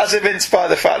 as evinced by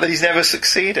the fact that he's never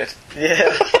succeeded.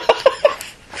 Yeah.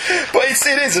 But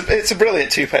it's a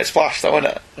brilliant two-page splash, though,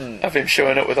 isn't it? Of him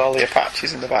showing up with all the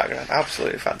Apaches in the background.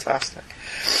 Absolutely fantastic.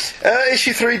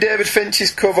 Issue 3, David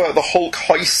Finch's cover. The Hulk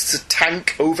hoists a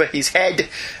tank over his head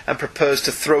and prepares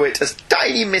to throw it as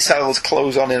tiny missiles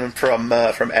close on him from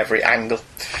every angle.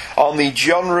 On the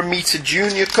John Romita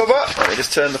Jr. cover, let me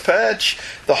just turn the page,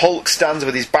 the Hulk stands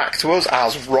with his back to us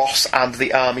as Ross and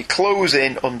the army close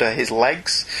in under his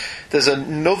legs. There's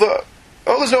another...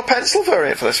 Oh, there's no pencil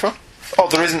variant for this one. Oh,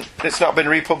 there isn't. It's not been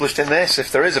republished in this,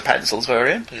 if there is a pencils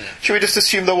variant. Should we just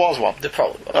assume there was one? There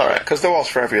probably was. Alright, because there was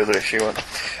for every other issue, wasn't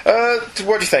there?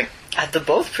 What do you think? They're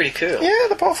both pretty cool. Yeah,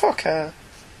 they're both okay.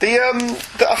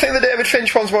 I think the David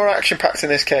Finch one's more action-packed in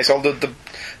this case, although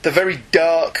the very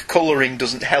dark colouring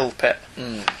doesn't help it.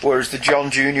 Whereas the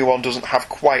John Jr. one doesn't have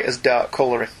quite as dark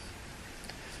colouring.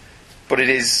 But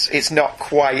it's not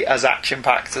quite as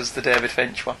action-packed as the David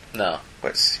Finch one. No.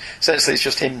 Essentially, it's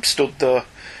just him stood there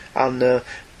and...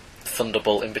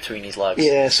 Thunderbolt in between his legs.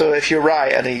 Yeah, so if you're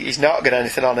right and he's not got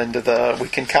anything on under there, we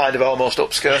can kind of almost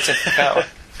upskirt him, can't we?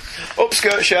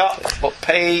 Upskirt shot, but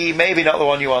maybe not the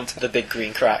one you want. The big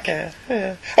green crack. Yeah.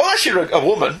 Unless you're a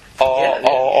woman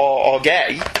or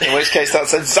gay, in which case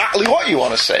that's exactly what you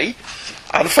want to see.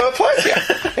 And fair play to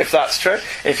you, if that's true.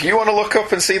 If you want to look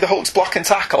up and see the Hulk's block and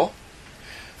tackle,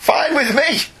 fine with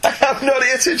me. I'm not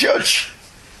here to judge.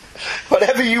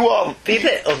 Whatever you want. Be a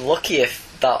bit unlucky if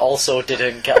that also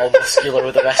didn't get all muscular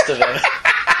with the rest of him.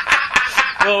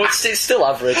 No, it's still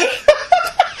average.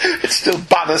 It's still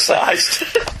banner-sized.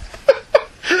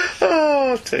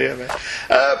 Oh, dear me.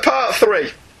 Part 3.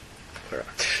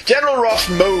 General Ross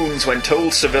moans when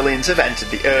told civilians have entered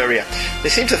the area. They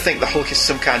seem to think the Hulk is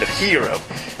some kind of hero.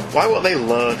 Why won't they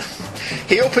learn?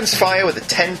 He opens fire with a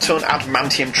 10-ton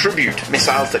adamantium tribute,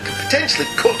 missiles that could potentially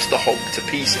cut the Hulk to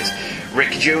pieces.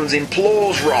 Rick Jones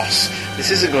implores Ross.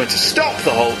 This isn't going to stop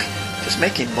the Hulk, just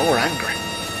make him more angry.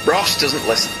 Ross doesn't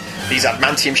listen. These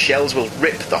adamantium shells will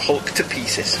rip the Hulk to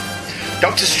pieces.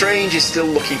 Doctor Strange is still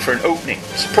looking for an opening.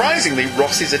 Surprisingly,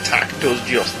 Ross's attack does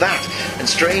just that, and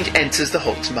Strange enters the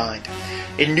Hulk's mind.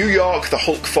 In New York, the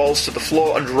Hulk falls to the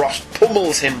floor and Ross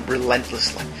pummels him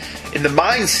relentlessly. In the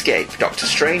Mindscape, Doctor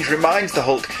Strange reminds the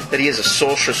Hulk that he is a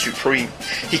sorcerer supreme.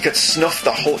 He could snuff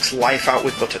the Hulk's life out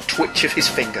with but a twitch of his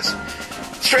fingers.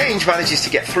 Strange manages to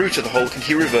get through to the Hulk and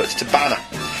he reverts to Banner.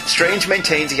 Strange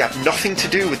maintains he had nothing to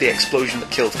do with the explosion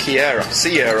that killed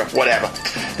Sierra, whatever.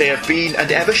 They have been,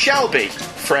 and ever shall be,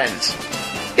 friends.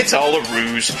 It's all a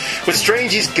ruse. With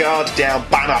Strange's guard down,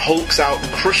 Banner hulks out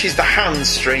and crushes the hands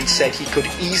Strange said he could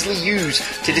easily use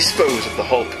to dispose of the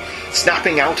Hulk.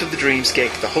 Snapping out of the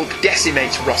dreamscape, the Hulk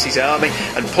decimates Ross's army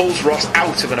and pulls Ross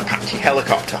out of an Apache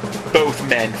helicopter. Both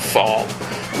men fall.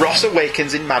 Ross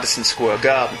awakens in Madison Square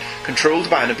Garden, controlled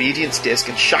by an obedience disc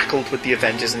and shackled with the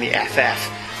Avengers and the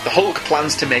FF. The Hulk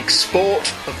plans to make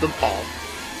sport of them all.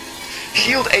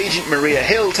 S.H.I.E.L.D. agent Maria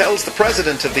Hill tells the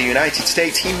President of the United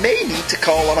States he may need to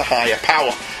call on a higher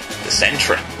power, the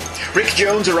Sentry. Rick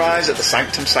Jones arrives at the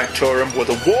Sanctum Sanctorum with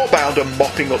a Warbounder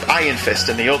mopping up Iron Fist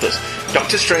and the others.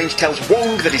 Doctor Strange tells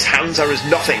Wong that his hands are as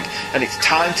nothing and it's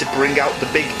time to bring out the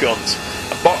big guns.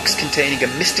 A box containing a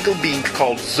mystical being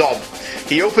called Zob.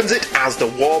 He opens it as the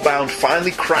Warbound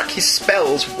finally crack his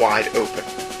spells wide open.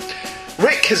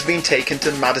 Rick has been taken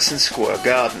to Madison Square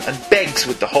Garden and begs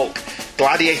with the Hulk.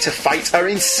 Gladiator fights are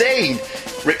insane.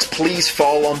 Rick's pleas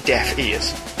fall on deaf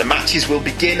ears. The matches will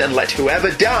begin and let whoever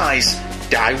dies,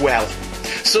 die well.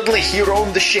 Suddenly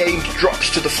Huron the Shamed drops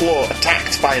to the floor,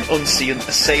 attacked by an unseen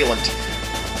assailant.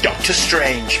 Doctor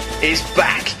Strange is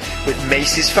back with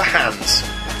maces for hands.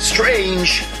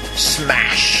 Strange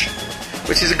smash.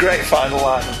 Which is a great final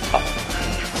line.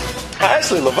 I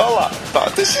actually love all that.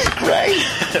 But this is great.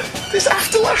 This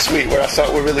after last week where I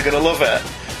thought we're really going to love it.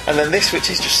 And then this,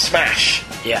 which is just smash.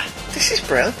 Yeah. This is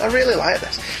brilliant. I really like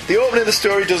this. The opening of the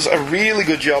story does a really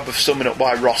good job of summing up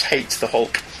why Ross hates the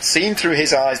Hulk. Seen through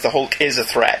his eyes, the Hulk is a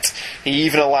threat. He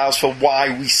even allows for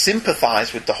why we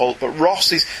sympathise with the Hulk, but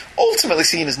Ross is ultimately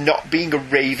seen as not being a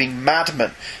raving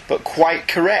madman, but quite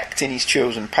correct in his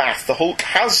chosen path. The Hulk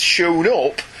has shown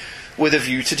up with a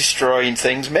view to destroying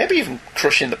things, maybe even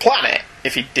crushing the planet,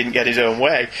 if he didn't get his own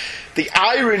way. The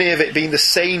irony of it being the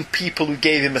same people who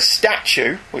gave him a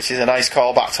statue, which is a nice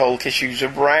callback to Hulk issues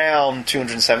around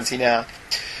 279.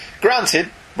 Granted,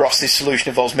 Ross's solution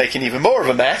involves making even more of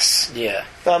a mess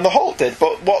than the Hulk did,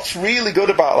 but what's really good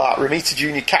about that, Romita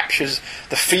Jr. captures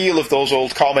the feel of those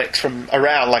old comics from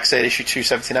around, like I said, issue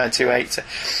 279, 280,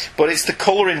 but it's the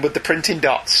colouring with the printing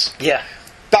dots. Yeah.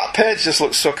 That page just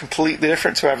looks so completely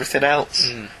different to everything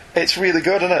else. It's really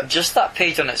good, isn't it? Just that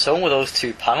page on its own with those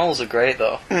two panels are great,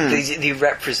 though. They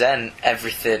represent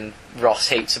everything Ross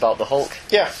hates about the Hulk.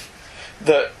 Yeah.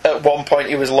 That at one point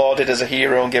he was lauded as a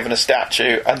hero and given a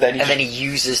statue, and then he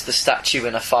uses the statue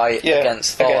in a fight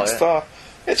against Thor.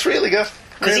 It's really good.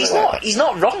 Because really he's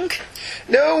not wrong.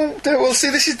 No, well, see,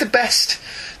 this is the best.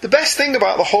 The best thing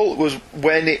about the Hulk was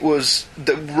when it was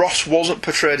that Ross wasn't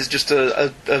portrayed as just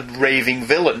a raving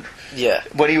villain. Yeah.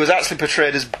 When he was actually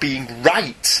portrayed as being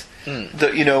right.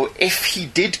 That, you know, if he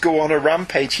did go on a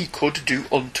rampage, he could do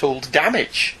untold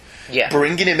damage. Yeah.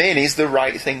 Bringing him in is the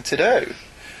right thing to do.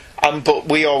 But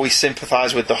we always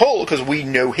sympathise with the Hulk because we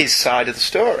know his side of the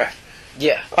story.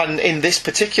 Yeah. And in this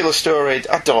particular story,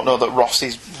 I don't know that Ross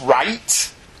is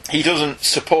right. He doesn't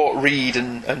support Reed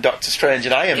and Doctor Strange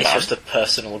and Iron Man. It's just a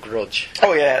personal grudge.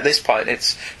 Oh yeah, at this point,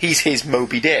 he's his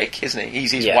Moby Dick, isn't he?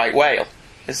 He's his white whale.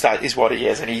 That is what he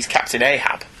is, and he's Captain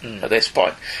Ahab at this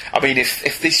point. I mean,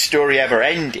 if this story ever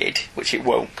ended, which it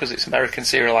won't because it's American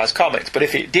serialised comics, but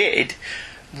if it did,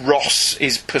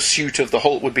 Ross's pursuit of the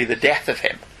Hulk would be the death of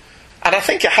him. And I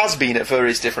think it has been at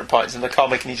various different points in the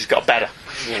comic, and he just got better.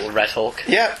 Little Red Hulk.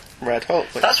 Yeah, Red Hulk.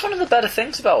 That's one of the better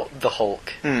things about the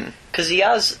Hulk. Because he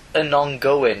has an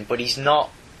ongoing, but he's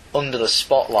not under the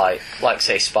spotlight like,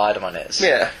 say, Spider-Man is.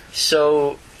 Yeah.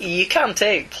 So you can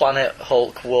take Planet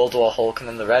Hulk, World War Hulk, and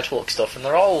then the Red Hulk stuff, and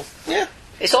they're all... Yeah.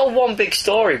 It's all one big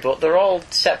story, but they're all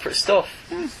separate stuff.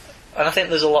 And I think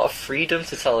there's a lot of freedom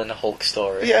to telling a Hulk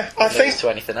story. Yeah, I think to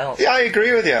anything else. Yeah, I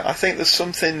agree with you. I think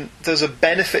there's a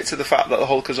benefit to the fact that the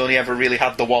Hulk has only ever really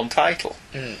had the one title.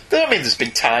 I mean, there's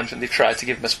been times when they've tried to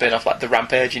give him a spin-off, like the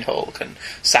Rampaging Hulk and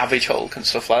Savage Hulk and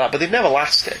stuff like that, but they've never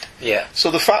lasted. Yeah.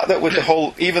 So the fact that with the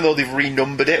Hulk, even though they've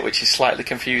renumbered it, which is slightly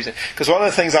confusing, because one of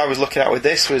the things I was looking at with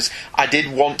this was I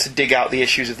did want to dig out the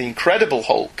issues of the Incredible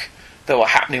Hulk that were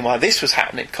happening while this was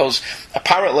happening, because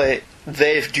apparently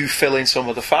they do fill in some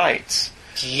of the fights.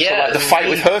 Yeah. So like the fight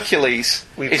with Hercules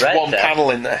is one panel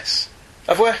in this.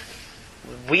 Have we?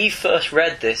 We first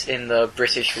read this in the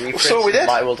British reprints so we did. of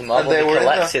Mighty World of Marvel. And they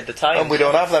collected the time. And we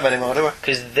don't have them anymore, do we?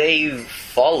 Because they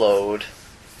followed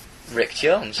Rick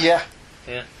Jones. Yeah.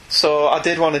 Yeah. So I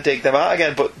did want to dig them out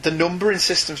again, but the numbering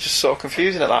system's just so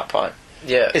confusing at that point.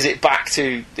 Yeah. Is it back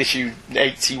to issue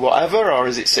 80 whatever, or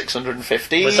is it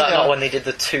 615? Was that not when they did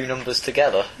the two numbers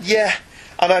together? Yeah.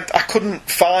 And I couldn't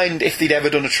find if they'd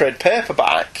ever done a trade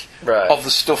paperback of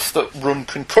the stuff that run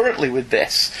concurrently with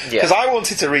this. Because I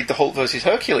wanted to read the Hulk versus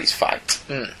Hercules fight.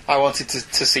 I wanted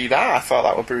to see that. I thought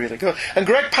that would be really good. And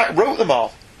Greg Pak wrote them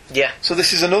all. Yeah. So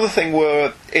this is another thing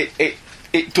where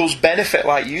it does benefit,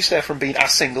 like you say, from being a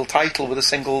single title with a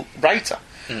single writer.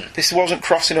 This wasn't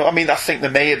crossing up. I mean, I think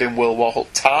there may have been World War Hulk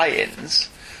tie-ins,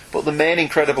 but the main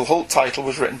Incredible Hulk title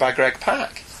was written by Greg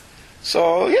Pak.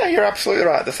 So, yeah, you're absolutely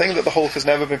right. The thing that the Hulk has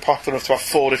never been popular enough to have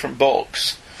 4 different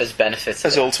books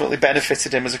has ultimately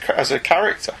benefited him as a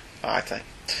character, I think.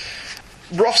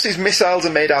 Ross's missiles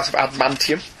are made out of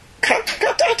adamantium.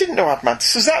 I didn't know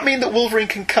adamantium. Does that mean that Wolverine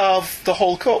can carve the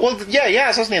Hulk up? Well, yeah, he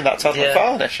has, hasn't he, in that Todd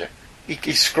McFarlane issue?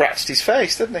 He scratched his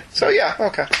face, didn't he? So, yeah,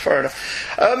 okay, fair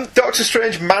enough. Doctor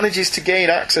Strange manages to gain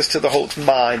access to the Hulk's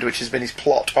mind, which has been his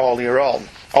plot all along.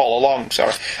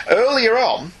 Earlier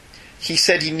on, he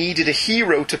said he needed a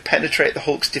hero to penetrate the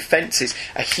Hulk's defences,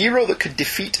 a hero that could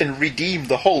defeat and redeem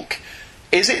the Hulk.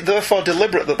 Is it therefore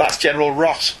deliberate that that's General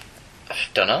Ross? I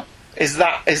don't know. Is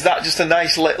that just a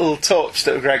nice little touch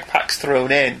that Greg Pak's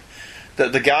thrown in?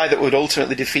 That the guy that would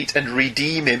ultimately defeat and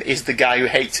redeem him is the guy who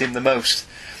hates him the most?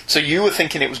 So you were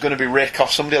thinking it was going to be Rick or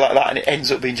somebody like that, and it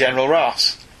ends up being General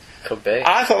Ross? Could be.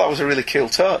 I thought that was a really cool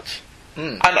touch.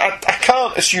 And I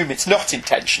can't assume it's not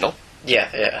intentional.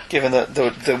 Yeah. Given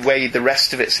the way the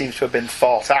rest of it seems to have been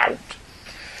thought out.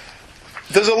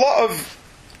 There's a lot of...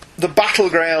 The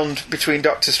battleground between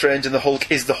Doctor Strange and the Hulk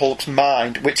is the Hulk's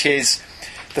mind, which is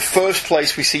the first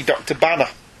place we see Dr. Banner.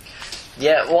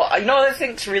 Yeah, well, I know what I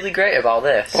think's really great about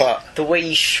this. What? The way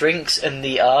he shrinks and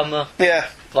the armour. Yeah.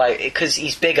 Like, because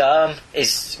his big arm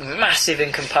is massive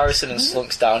in comparison and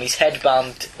slunks down. His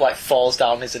headband, falls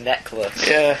down as a necklace.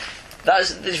 Yeah.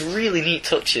 There's really neat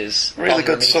touches. Really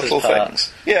good subtle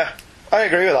things. Yeah, I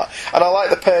agree with that. And I like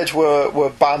the page where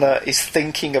Banner is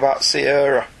thinking about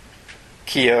Kiera,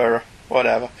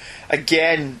 whatever.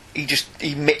 Again,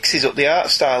 he mixes up the art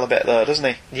style a bit there, doesn't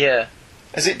he? Yeah.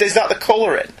 Is that the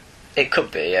colouring? It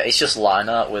could be, yeah. It's just line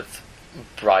art with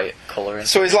bright colouring.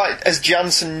 So has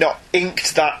Jansen not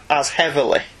inked that as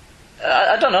heavily?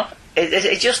 I don't know.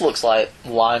 It just looks like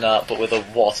line art, but with a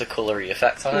watercolour-y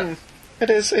effect on it. It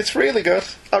is. It's really good.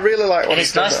 I really like what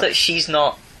he's done. It's nice that she's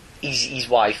not... His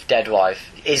wife, dead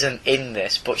wife, isn't in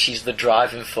this, but she's the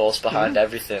driving force behind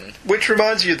everything. Which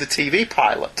reminds you of the TV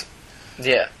pilot.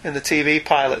 Yeah. In the TV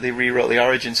pilot, they rewrote the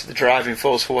origins of the driving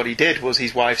force for what he did was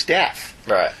his wife's death.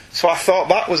 Right. So I thought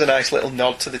that was a nice little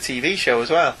nod to the TV show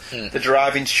as well. The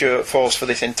driving force for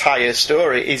this entire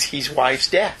story is his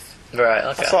wife's death. Right,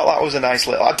 okay. I thought that was a nice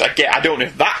little... I don't know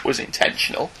if that was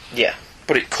intentional. Yeah.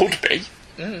 But it could be.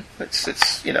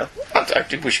 It's you know... I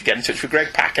think we should get in touch with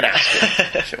Greg Pak and ask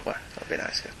him. Sure, that'd be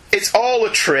nice. It's all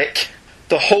a trick.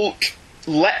 The Hulk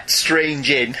let Strange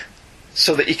in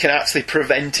so that he can actually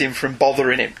prevent him from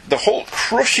bothering him. The Hulk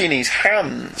crushing his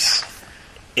hands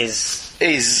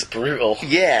is brutal.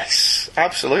 Yes,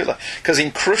 absolutely. Because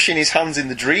in crushing his hands in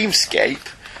the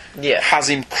dreamscape, has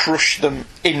him crush them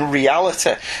in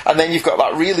reality. And then you've got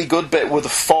that really good bit where the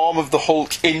form of the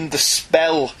Hulk in the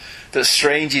spell that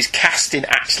Strange is casting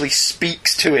actually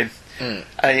speaks to him.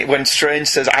 And when Strange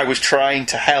says, "I was trying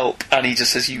to help," and he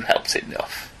just says, "You helped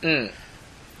enough." I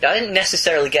didn't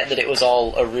necessarily get that it was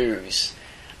all a ruse.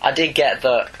 I did get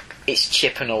that it's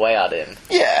chipping away at him.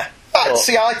 Yeah.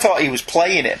 See, I thought he was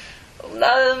playing him.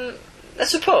 I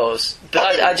suppose.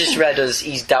 But I just read as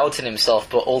he's doubting himself,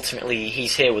 but ultimately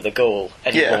he's here with a goal,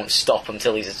 and he won't stop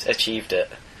until he's achieved it.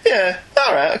 Yeah,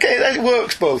 alright, okay, it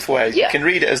works both ways. Yeah. You can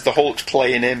read it as the Hulk's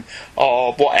playing him,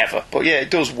 or whatever. But yeah, it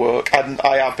does work, and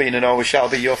I have been and always shall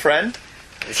be your friend.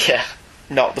 Yeah.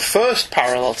 Not the first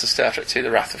parallel to Star Trek II, The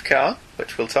Wrath of Khan,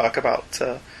 which we'll talk about...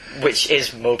 which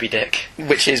is Moby Dick.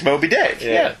 Which is Moby Dick,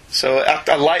 yeah. So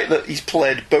I like that he's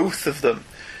played both of them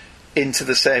into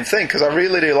the same thing, because I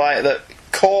really do like that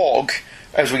Korg,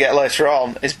 as we get later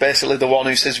on, is basically the one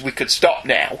who says we could stop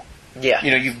now. Yeah.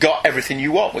 You know, you've got everything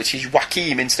you want, which is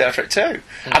Joaquin in Star Trek 2. And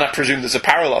I presume there's a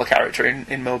parallel character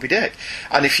in Moby Dick.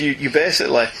 And if you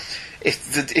basically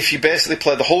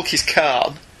play the Hulk is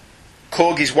Khan,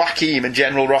 Korg is Joaquin, and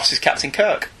General Ross is Captain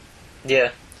Kirk.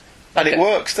 Yeah. And it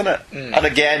works, doesn't it? And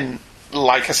again,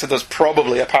 like I said, there's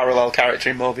probably a parallel character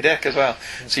in Moby Dick as well.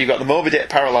 So you've got the Moby Dick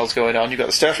parallels going on, you've got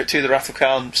the Star Trek II, the Wrath of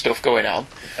Khan stuff going on.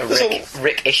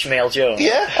 Rick Ishmael Jones.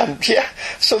 Yeah.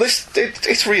 So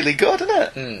it's really good,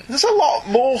 isn't it? There's a lot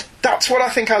more. That's what I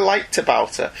think I liked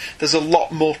about it. There's a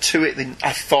lot more to it than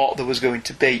I thought there was going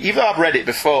to be. Even though I've read it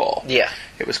before. Yeah.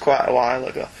 It was quite a while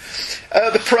ago.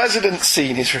 The president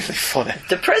scene is really funny.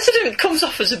 The president comes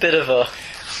off as a bit of a...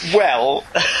 Well,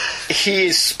 he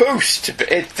is supposed to be.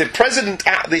 The president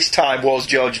at this time was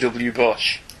George W.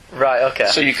 Bush. Right, okay.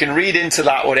 So you can read into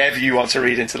that whatever you want to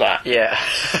read into that. Yeah.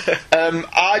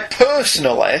 I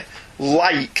personally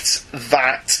liked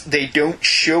that they don't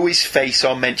show his face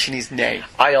or mention his name.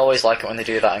 I always like it when they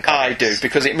do that in comics. I do,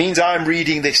 because it means I'm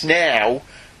reading this now,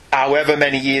 however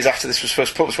many years after this was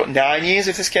first published. What, 9 years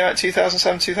if this came out in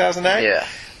 2007, 2008? Yeah.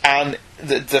 And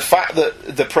the fact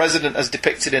that the president as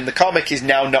depicted in the comic is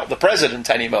now not the president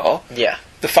anymore. Yeah.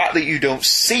 The fact that you don't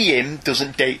see him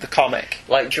doesn't date the comic.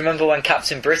 Like, do you remember when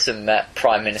Captain Britain met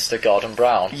Prime Minister Gordon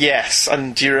Brown? Yes,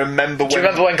 and do you remember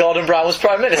when Gordon Brown was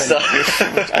Prime Minister?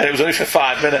 And it was only for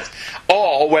 5 minutes.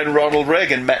 Or when Ronald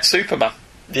Reagan met Superman.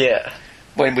 Yeah.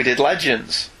 When we did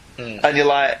Legends. And you're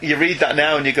like, you read that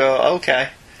now and you go, okay.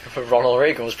 Ronald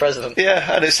Reagan was president.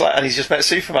 Yeah, and it's like, and he's just met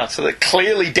Superman, so that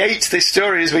clearly dates this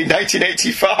story as being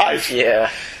 1985. Yeah.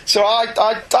 So I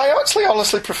actually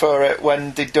honestly prefer it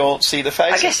when they don't see the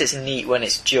face. I guess it's neat when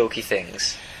it's jokey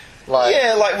things. Like,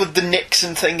 yeah, like with the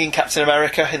Nixon thing in Captain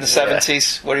America in the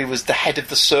 70s, where he was the head of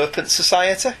the Serpent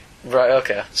Society. Right,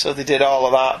 okay. So they did all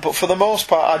of that, but for the most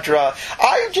part,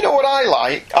 you know what I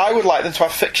like? I would like them to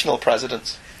have fictional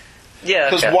presidents.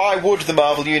 Yeah, because why would the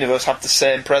Marvel Universe have the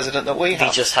same president that we have?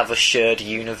 They just have a shared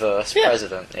universe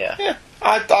president, yeah. Yeah,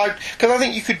 because I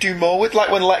think you could do more with,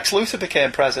 like when Lex Luthor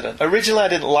became president. Originally I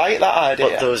didn't like that idea.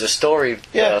 But there was a story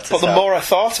but the more I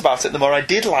thought about it, the more I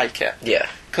did like it. Yeah.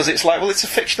 Because it's like, well, it's a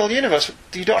fictional universe.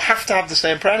 You don't have to have the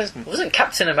same president. Wasn't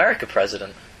Captain America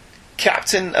president?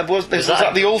 Captain... was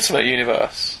that the Ultimate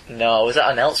Universe? No, was that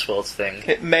an Elseworlds thing?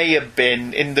 It may have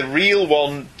been. In the real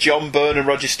one, John Byrne and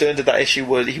Roger Stern did that issue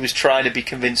where he was trying to be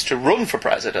convinced to run for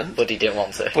president. But he didn't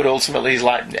want to. But ultimately he's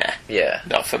like, nah. Yeah.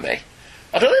 Not for me.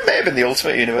 I don't know, it may have been the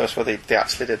Ultimate Universe where they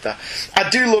actually did that. I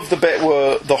do love the bit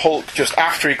where the Hulk, just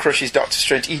after he crushes Doctor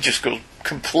Strange, he just goes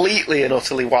completely and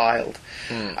utterly wild.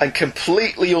 And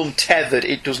completely untethered.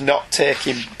 It does not take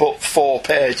him but 4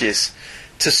 pages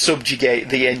to subjugate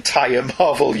the entire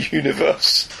Marvel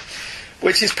Universe.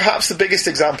 Which is perhaps the biggest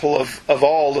example of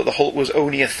all, that the Hulk was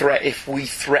only a threat if we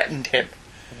threatened him.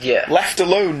 Yeah. Left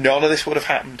alone, none of this would have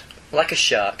happened. Like a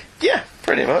shark. Yeah,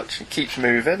 pretty much. It keeps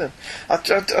moving. And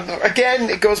again,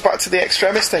 it goes back to the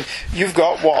Extremis thing. You've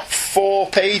got, 4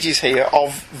 pages here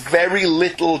of very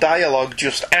little dialogue,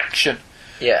 just action.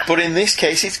 Yeah. But in this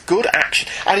case, it's good action.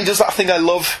 And he does that thing I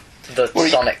love. The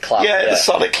sonic clap. Yeah, the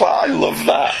sonic clap. I love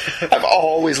that. I've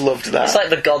always loved that. It's like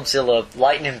the Godzilla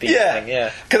lightning beam thing,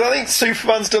 yeah. Because I think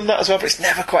Superman's done that as well, but it's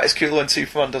never quite as cool when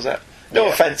Superman does it. No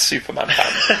offence, Superman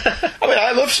fans. I mean,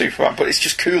 I love Superman, but it's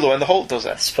just cooler when the Hulk does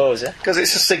it. I suppose, yeah. Because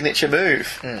it's a signature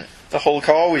move. The Hulk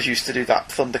always used to do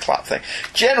that thunderclap thing.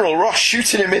 General Ross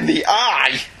shooting him in the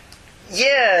eye.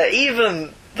 Yeah,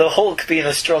 even the Hulk being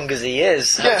as strong as he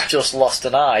is has just lost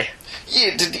an eye.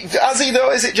 Yeah, has he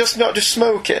though? Is it just not just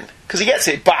smoking? Because he gets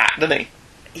it back, doesn't he?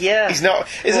 Yeah. He's not.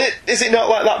 Is it not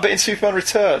like that bit in Superman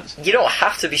Returns? You don't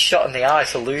have to be shot in the eye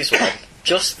to lose one.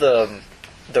 Just the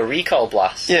recoil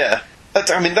blast. Yeah.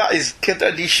 I mean, that is.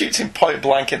 He shoots him point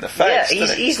blank in the face.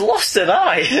 Yeah, he's lost an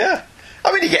eye. Yeah.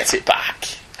 I mean, he gets it back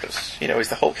because he's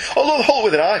the Hulk. Although the Hulk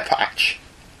with an eye patch,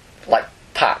 like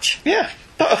patch. Yeah.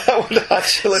 That would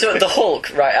actually. So the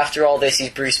Hulk, right after all this, he's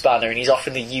Bruce Banner and he's off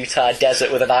in the Utah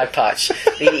desert with an eye patch.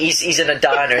 he's in a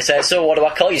diner and says, "So what do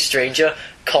I call you, stranger?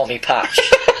 Call me Patch."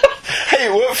 Hey,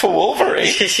 it worked for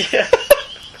Wolverine. Yeah.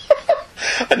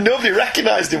 And nobody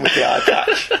recognised him with the eye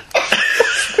patch.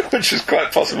 Which was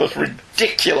quite possible. It was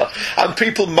ridiculous. And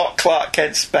people mock Clark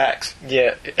Kent's specs.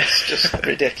 Yeah. It's just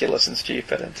ridiculous and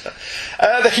stupid, isn't it?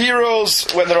 The heroes,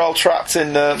 when they're all trapped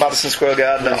in Madison Square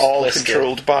Garden, are all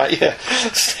controlled by... Yeah,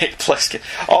 Snake Plissken.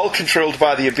 All controlled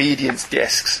by the obedience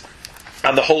discs.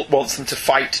 And the Hulk wants them to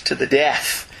fight to the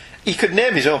death. He could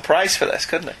name his own price for this,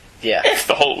 couldn't he? Yeah. If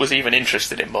the Hulk was even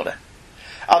interested in money.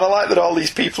 And I like that all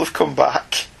these people have come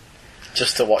back...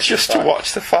 Just to watch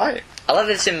the fight. I like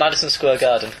that it's in Madison Square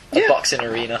Garden, a boxing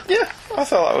arena. Yeah, I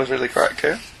thought that was really quite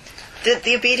cool. Did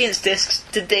the obedience discs,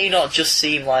 did they not just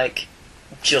seem like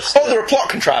just... Oh, they're a plot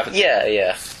contrivance. Yeah,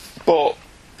 yeah. But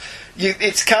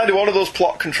it's kind of one of those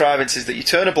plot contrivances that you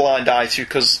turn a blind eye to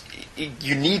because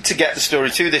you need to get the story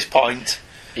to this point.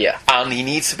 Yeah. And he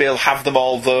needs to be able to have them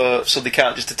all there so they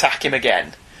can't just attack him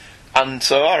again. And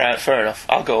so, alright, fair enough,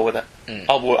 I'll go with it.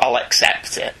 I'll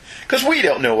accept it. Because we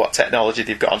don't know what technology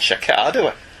they've got on Shakaar, do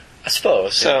we? I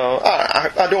suppose. So,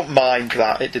 I don't mind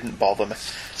that, it didn't bother me.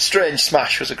 Strange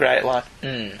Smash was a great line.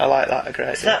 I like that a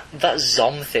great deal. That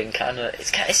Zom thing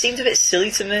it seemed a bit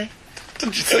silly to me.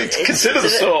 Don't you think? Consider the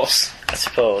source. I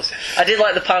suppose. I did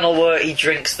like the panel where he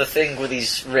drinks the thing with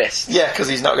his wrist. Yeah, because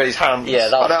he's not got his hands. Yeah,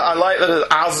 and I like that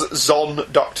as Zon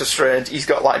Doctor Strange, he's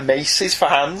got like maces for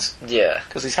hands. Yeah.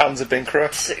 Because his hands have been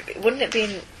corrupt. So, wouldn't it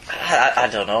be... I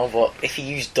don't know, but if he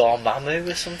used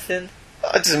Dormammu or something?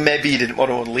 Maybe he didn't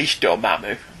want to unleash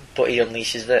Dormammu. But he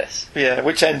unleashes this. Yeah,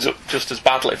 which ends up just as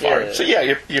badly for him. So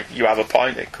yeah, you have a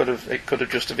point. It could have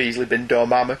just as easily been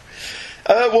Dormammu.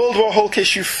 World War Hulk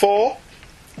issue 4.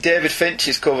 David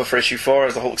Finch's cover for issue 4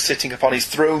 as the Hulk sitting upon his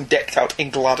throne, decked out in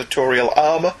gladiatorial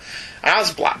armour.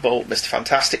 As Black Bolt, Mr.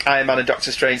 Fantastic, Iron Man and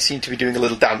Doctor Strange seem to be doing a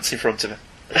little dance in front of him.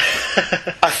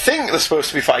 I think they're supposed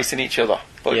to be fighting each other,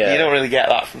 but you don't really get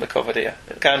that from the cover, do you?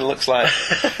 It kind of looks like...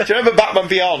 Do you remember Batman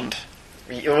Beyond?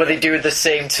 Were they doing the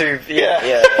same two?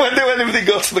 Yeah. when they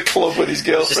go to the club with his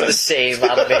girlfriend. Just the same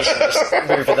animation, just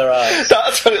moving their eyes.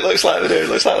 That's what it looks like they're doing. It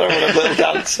looks like they're one of little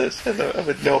dancers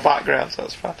with no background, so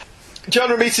that's fun. John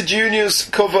Romita Jr.'s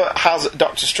cover has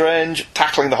Doctor Strange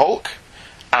tackling the Hulk,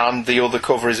 and the other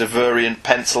cover is a variant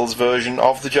pencils version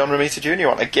of the John Romita Jr.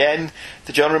 one. Again,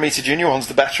 the John Romita Jr. one's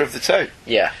the better of the two.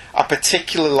 Yeah. I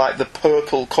particularly like the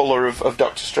purple colour of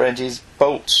Doctor Strange's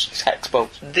bolts, his hex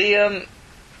bolts.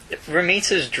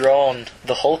 Romita's drawn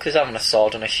the Hulk as having a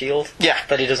sword and a shield. Yeah.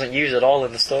 But he doesn't use it all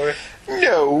in the story.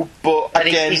 No, but and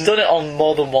again... he's done it on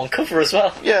more than one cover as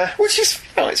well. Yeah, which is...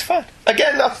 No, it's fine.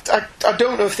 Again, I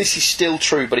don't know if this is still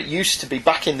true, but it used to be,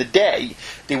 back in the day,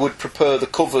 they would prepare the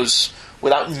covers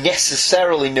without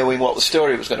necessarily knowing what the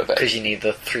story was going to be. Because you need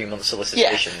the 3-month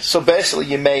solicitations. Yeah, so basically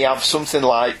you may have something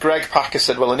like... Greg Packer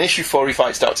said, well, in issue 4 he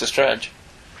fights Doctor Strange.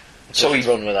 So he's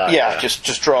run with that. Yeah,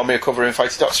 just draw me a cover and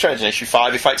fights Doctor Strange. In issue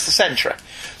 5 he fights the Sentry.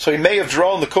 So he may have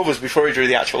drawn the covers before he drew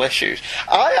the actual issues.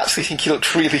 I actually think he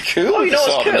looked really cool with the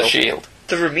sword and the shield.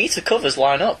 The Romita covers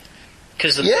line up.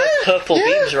 Because the purple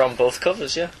beams are on both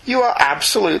covers, yeah. You are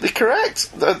absolutely correct.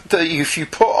 If you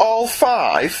put all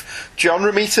 5 John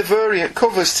Romita variant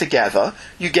covers together,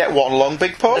 you get one long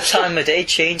big poster. The time of day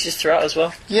changes throughout as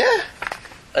well. Yeah.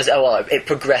 It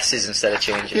progresses instead of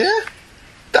changing. Yeah.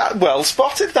 Well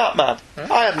spotted, that man.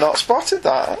 I had not spotted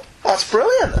that. That's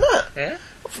brilliant, isn't it? Yeah.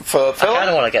 For I kind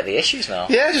of want to get the issues now.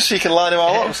 Yeah, just so you can line them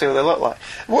all up and see what they look like.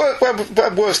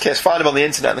 Worst case, find them on the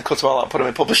internet and then cut them all out and put them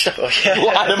in Publisher.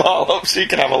 Line them all up so you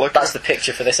can have a look. That's the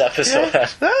picture for this episode. Yeah.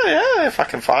 Yeah, if I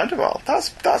can find them all.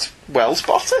 That's well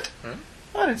spotted.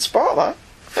 I didn't spot that.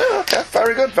 Yeah, okay,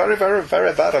 very good,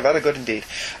 very good indeed.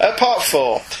 Part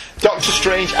 4. Doctor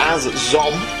Strange as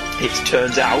Zom, it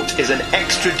turns out, is an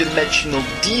extra-dimensional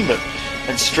demon,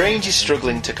 and Strange is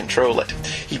struggling to control it.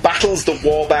 He battles the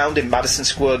Warbound in Madison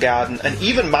Square Garden and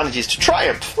even manages to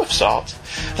triumph, of sorts.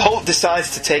 The Hulk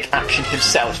decides to take action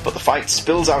himself, but the fight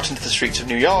spills out into the streets of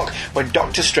New York when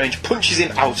Doctor Strange punches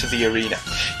him out of the arena.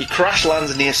 He crash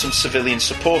lands near some civilian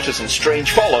supporters and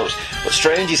Strange follows, but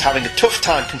Strange is having a tough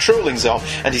time controlling Zom,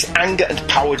 and his anger and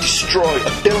power destroy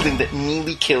a building that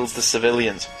nearly kills the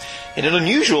civilians. In an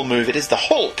unusual move, it is the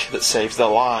Hulk that saves their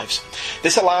lives.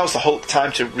 This allows the Hulk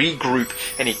time to regroup,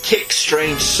 and he kicks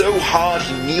Strange so hard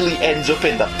he nearly ends up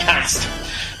in the past.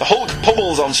 The Hulk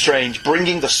pummels on Strange,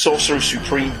 bringing the Sorcerer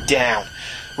Supreme down.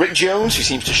 Rick Jones, who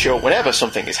seems to show up whenever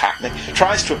something is happening,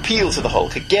 tries to appeal to the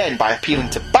Hulk again by appealing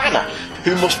to Banner,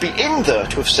 who must be in there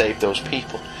to have saved those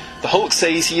people. The Hulk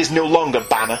says he is no longer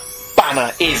Banner.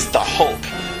 Banner is the Hulk.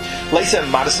 Later,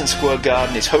 Madison Square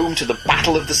Garden is home to the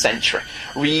Battle of the Century.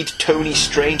 Reed, Tony,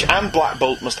 Strange and Black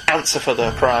Bolt must answer for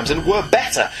their crimes, and were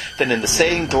better than in the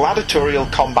same gladiatorial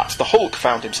combat the Hulk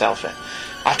found himself in.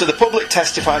 After the public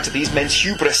testify to these men's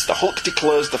hubris, the Hulk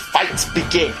declares the fights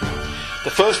begin. The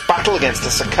first battle against the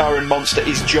Sakaran monster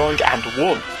is joined and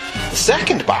won. The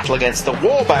second battle against the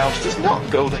Warbound does not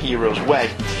go the hero's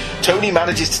way. Tony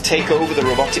manages to take over the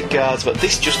robotic guards, but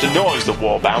this just annoys the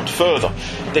Warbound further.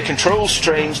 They control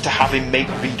Strange to have him make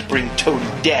Reed bring Tony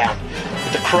down.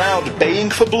 With the crowd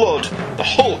baying for blood, the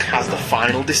Hulk has the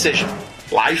final decision: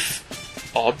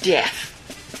 life or death.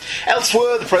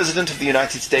 Elsewhere, the President of the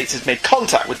United States has made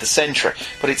contact with the Sentry,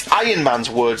 but it's Iron Man's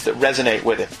words that resonate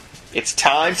with him. It's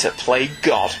time to play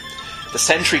God. The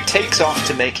Sentry takes off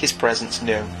to make his presence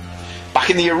known. Back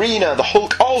in the arena, the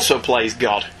Hulk also plays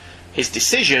God. His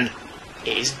decision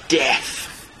is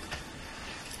death.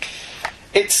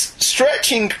 It's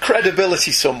stretching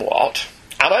credibility somewhat,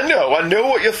 and I know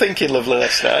what you're thinking, lovely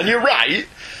listener, and you're right,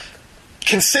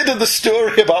 consider the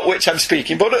story about which I'm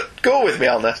speaking, but go with me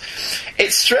on this.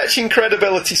 It's stretching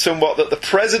credibility somewhat that the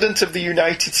President of the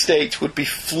United States would be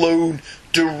flown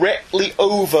directly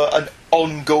over an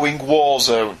ongoing war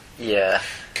zone. Yeah.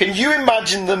 Can you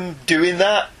imagine them doing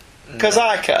that? Because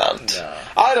I can't. No.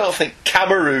 I don't think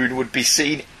Cameroon would be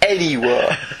seen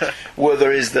anywhere where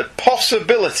there is the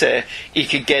possibility he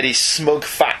could get his smug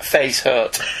fat face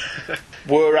hurt.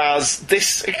 Whereas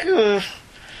this...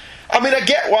 I mean, I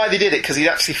get why they did it, because he's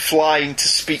actually flying to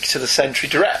speak to the Sentry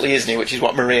directly, isn't he? Which is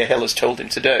what Maria Hill has told him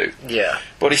to do. Yeah.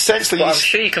 But essentially... But I'm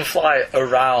sure you can fly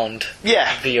around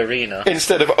the arena.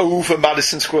 Instead of over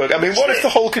Madison Square. I mean, what if the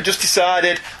Hulk had just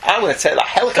decided, I'm going to take that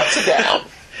helicopter down?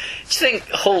 Do you think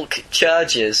Hulk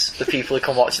charges the people who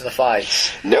come watching the fights?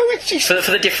 No, it's just...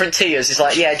 For the different tiers, it's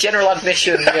like, yeah, general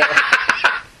admission,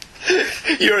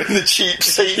 You're in the cheap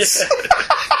seats.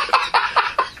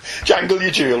 Jangle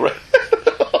your jewellery.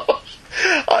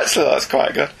 Actually, that's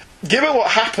quite good. Given what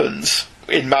happens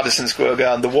in Madison Square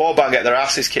Garden, the Warband get their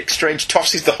asses kicked. Strange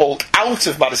tosses the Hulk out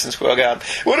of Madison Square Garden.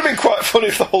 It would have been quite funny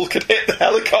if the Hulk had hit the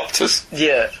helicopters.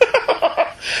 Yeah.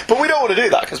 But we don't want to do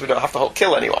that because we don't have the Hulk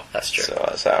kill anyone. That's true. So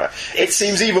that's alright. It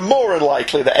seems even more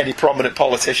unlikely that any prominent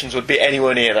politicians would be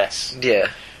anywhere near this. Yeah.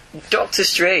 Doctor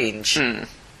Strange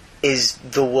is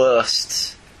the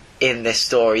worst in this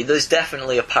story. There's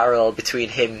definitely a parallel between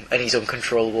him and his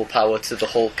uncontrollable power to the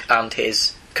Hulk and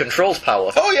his controlled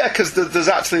power. Oh yeah, because there's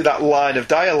actually that line of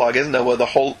dialogue, isn't there, where the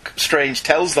Hulk, Strange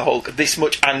tells the Hulk, this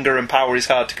much anger and power is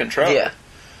hard to control. Yeah,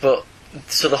 but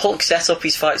so the Hulk set up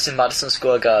his fights in Madison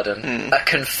Square Garden, a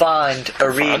confined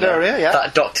arena area,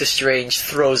 that Doctor Strange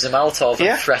throws them out of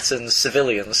and threatens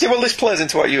civilians. Yeah, well, this plays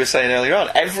into what you were saying earlier on.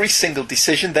 Every single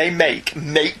decision they make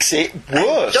makes it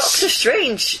worse. Doctor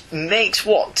Strange makes, 2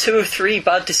 or 3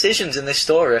 bad decisions in this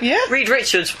story. Yeah. Reed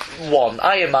Richards, 1.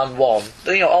 Iron Man, 1.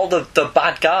 You know, all the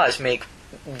bad guys make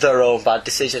their own bad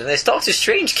decision in this. Doctor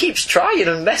Strange keeps trying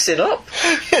and messing up.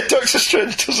 Yeah, Doctor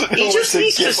Strange doesn't know. He just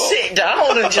needs to sit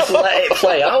down and just let it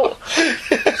play out.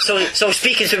 So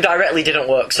speaking to him directly didn't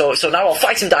work, so now I'll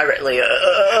fight him directly.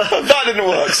 That didn't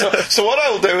work. So what I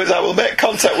will do is I will make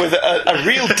contact with a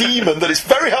real demon that is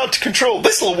very hard to control.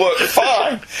 This will work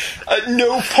fine. At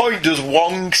no point does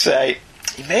Wong say,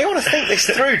 you may want to think this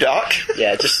through, Doc.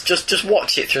 Yeah, just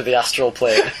watch it through the astral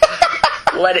plane.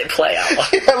 Let it play out.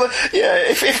 Yeah,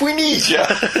 if we need you,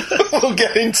 we'll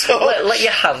get in touch. Let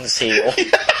your hands heal. Yeah,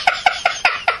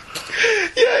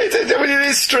 I mean, it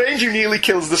is Strange who nearly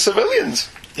kills the civilians.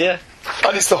 Yeah.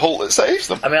 And it's the Hulk that saves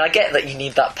them. I mean, I get that you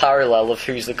need that parallel of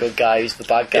who's the good guy, who's the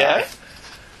bad guy. Yeah.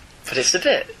 But it's a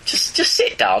bit... Just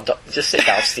sit down,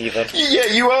 Stephen. Yeah,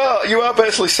 you are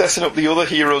basically setting up the other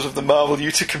heroes of the Marvel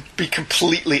U to be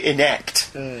completely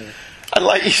inept. And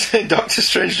like you said, Doctor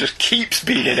Strange just keeps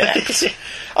being inept.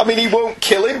 I mean, he won't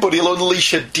kill him, but he'll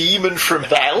unleash a demon from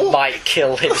hell. Might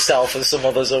kill himself and some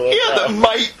others over. Yeah, that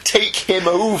might take him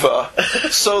over.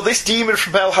 So this demon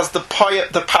from hell has the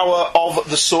power of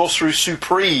the Sorcerer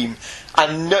Supreme.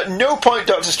 And no point,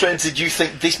 Doctor Strange, did you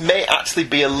think this may actually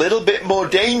be a little bit more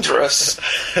dangerous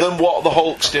than what the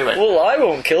Hulk's doing? Well, I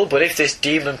won't kill, but if this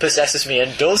demon possesses me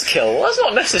and does kill, well, that's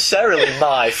not necessarily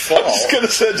my fault. I was going to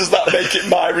say, does that make it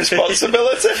my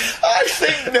responsibility? I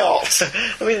think not.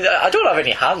 I mean, I don't have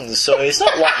any hands, so it's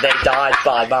not like they died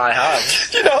by my hand.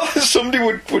 You know, somebody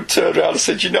would turn around and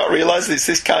say, do you not realise it's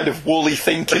this kind of woolly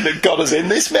thinking that got us in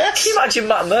this mess? Can you imagine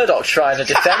Matt Murdock trying to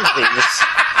defend these?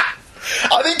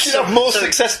 I think you'd have more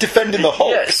success defending the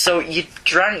Hulk. Yeah, so you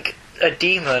drank a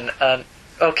demon and...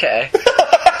 Okay.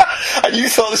 And you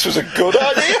thought this was a good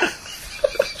idea?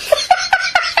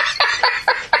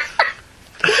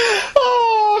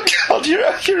 Oh, God,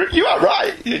 you are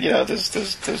right. You know,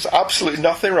 there's absolutely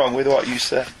nothing wrong with what you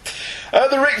said.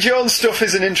 The Rick Jones stuff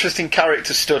is an interesting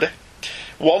character study.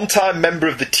 One-time member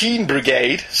of the Teen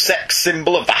Brigade, sex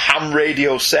symbol of the ham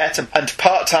radio set, and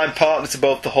part-time partner to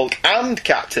both the Hulk and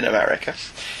Captain America.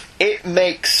 It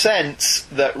makes sense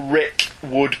that Rick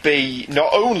would be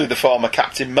not only the former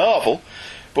Captain Marvel,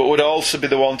 but would also be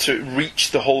the one to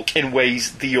reach the Hulk in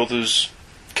ways the others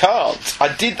can't.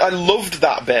 I loved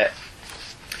that bit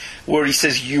where he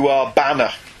says, "You are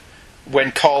Banner,"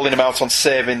 when calling him out on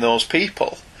saving those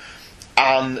people.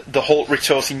 And the Hulk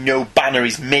retorting, "No, Banner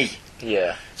is me."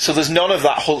 Yeah. So there's none of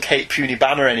that Hulk hate puny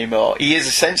Banner anymore. He has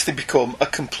essentially become a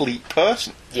complete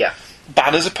person. Yeah.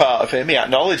 Banner's a part of him, he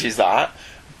acknowledges that,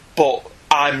 but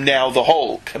I'm now the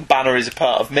Hulk, and Banner is a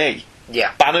part of me.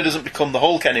 Yeah. Banner doesn't become the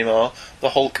Hulk anymore, the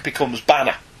Hulk becomes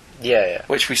Banner. Yeah.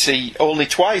 Which we see only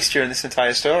twice during this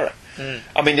entire story.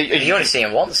 I mean... You only see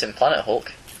him once in Planet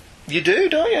Hulk. You do,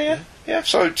 don't you? Yeah. Yeah,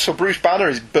 so Bruce Banner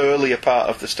is barely a part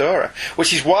of the story,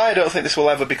 which is why I don't think this will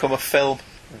ever become a film,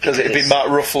 because it'd be Mark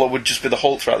Ruffalo would just be the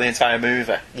Hulk throughout the entire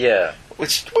movie. Yeah.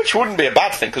 Which wouldn't be a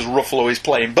bad thing, because Ruffalo is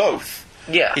playing both.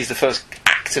 Yeah. He's the first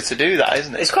actor to do that,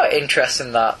 isn't he? It's quite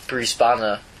interesting that Bruce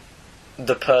Banner,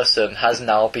 the person, has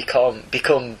now become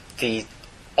the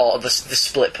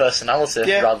split personality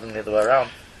rather than the other way around.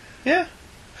 Yeah.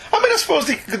 I mean, I suppose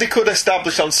they could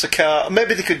establish on Sakaar,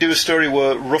 maybe they could do a story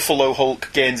where Ruffalo Hulk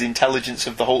gains intelligence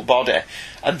of the Hulk body,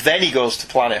 and then he goes to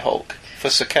Planet Hulk for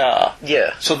Sakaar.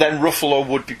 Yeah. So then Ruffalo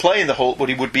would be playing the Hulk, but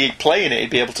he would be playing it, he'd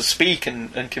be able to speak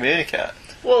and communicate.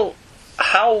 Well,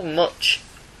 how much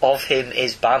of him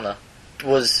is Banner?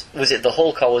 Was it the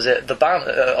Hulk, or was it the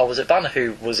Banner, or was it Banner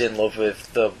who was in love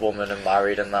with the woman and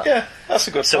married and that? Yeah, that's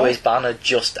a good So point. is Banner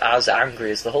just as angry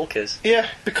as the Hulk is? Yeah,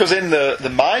 because in the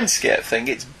Mindscape thing,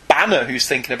 it's Banner who's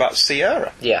thinking about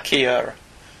Kiara,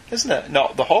 isn't it?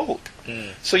 Not the Hulk.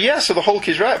 So the Hulk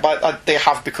is right, but they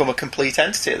have become a complete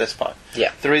entity at this point.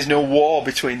 Yeah. There is no war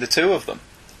between the two of them.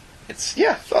 That's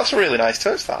a really nice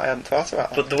touch that I hadn't thought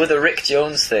about. But with the Rick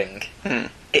Jones thing,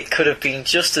 it could have been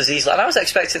just as easy. And I was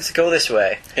expecting it to go this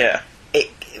way. Yeah.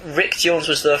 Rick Jones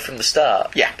was there from the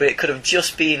start. Yeah. But it could have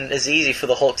just been as easy for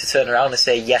the Hulk to turn around and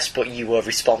say, yes, but you were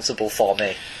responsible for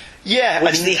me. Yeah.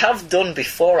 Which they have done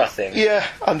before, I think. Yeah,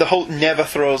 and the Hulk never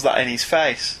throws that in his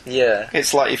face. Yeah.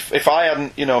 It's like, if I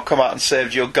hadn't, come out and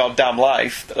saved your goddamn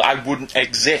life, I wouldn't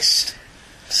exist.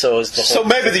 So as the Hulk, so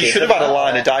maybe they should have had a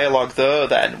line of dialogue there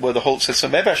then, where the Hulk said, so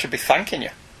maybe I should be thanking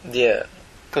you. Yeah.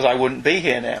 Because I wouldn't be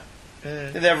here now.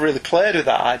 They never really played with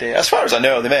that idea. As far as I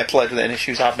know, they may have played with it in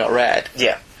issues I've not read.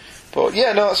 Yeah. But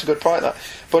yeah, no, that's a good point, that.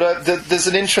 But there's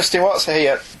an interesting what's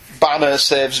here. Banner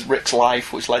saves Rick's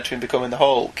life, which led to him becoming the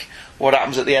Hulk. What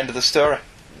happens at the end of the story?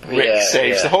 Rick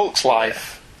saves the Hulk's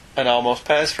life and almost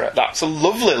pays for it. That's a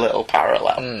lovely little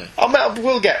parallel. I'll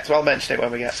mention it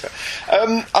when we get to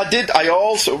it. I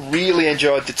also really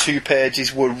enjoyed the 2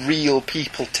 pages where real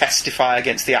people testify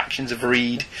against the actions of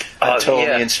Reed and Tony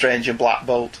and Strange and Black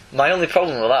Bolt. My only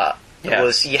problem with that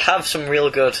was you have some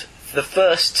real good. The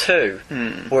first 2,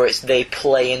 where they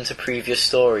play into previous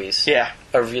stories,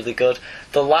 are really good.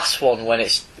 The last one, when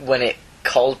it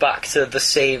called back to the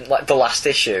same, like the last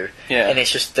issue, and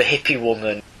it's just the hippie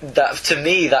woman. That, to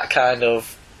me, that kind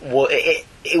of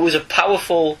it was a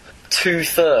powerful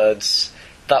 2/3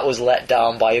 that was let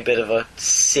down by a bit of a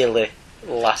silly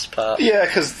last part. Yeah,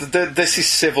 because this is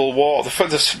Civil War.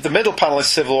 The middle panel is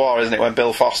Civil War, isn't it? When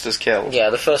Bill Foster's killed.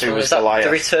 Yeah, the first one was that Goliath.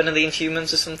 the Return of the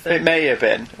Inhumans or something. It may have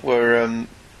been where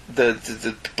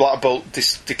the Black Bolt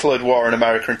declared war on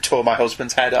America and tore my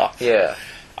husband's head off. Yeah.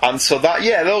 And so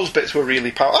those bits were really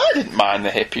powerful. I didn't mind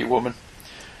the hippie woman.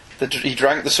 He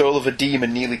drank the soul of a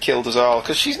demon, nearly killed us all,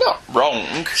 because she's not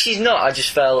wrong. She's not, I just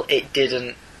felt it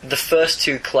didn't... The first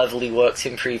 2 cleverly worked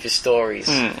in previous stories,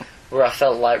 where I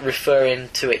felt like referring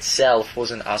to itself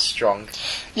wasn't as strong.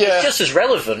 Yeah. It's just as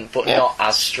relevant, but not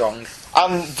as strong.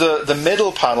 And the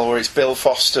middle panel, where it's Bill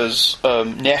Foster's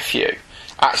nephew,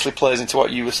 actually plays into what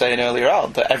you were saying earlier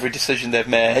on, that every decision they've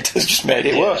made has just made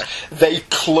it worse. They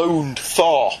cloned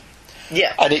Thor.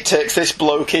 Yeah. And it takes this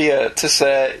bloke here to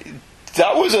say,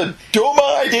 that was a dumb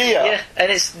idea. Yeah,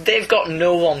 and they've got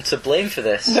no one to blame for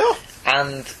this. No.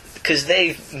 And because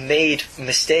they've made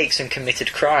mistakes and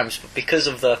committed crimes, but because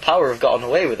of their power have gotten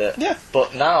away with it. Yeah.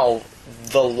 But now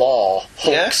the law,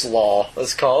 Hulk's law,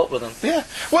 has caught up with them. Yeah.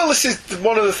 Well, this is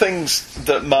one of the things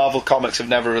that Marvel Comics have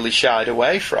never really shied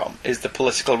away from, is the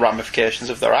political ramifications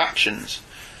of their actions.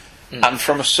 And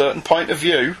from a certain point of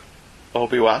view,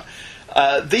 Obi-Wan,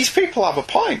 these people have a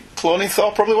point. Cloning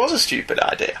Thor probably was a stupid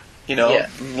idea.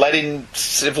 Letting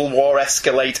Civil War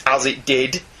escalate as it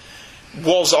did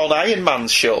was on Iron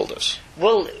Man's shoulders.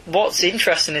 Well, what's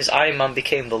interesting is Iron Man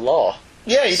became the law.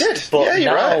 Yeah, he did. But yeah,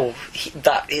 you're now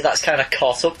right. that's kind of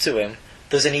caught up to him.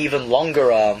 There's an even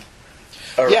longer arm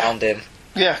around him.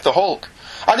 Yeah, the Hulk.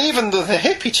 And even the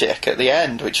hippie chick at the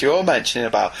end, which you're mentioning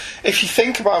about, if you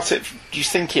think about it, you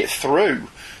think it through,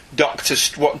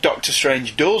 what Doctor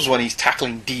Strange does when he's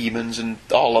tackling demons and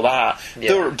all of that,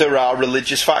 there are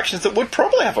religious factions that would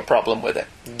probably have a problem with it.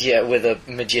 Yeah, with a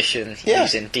magician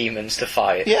using demons to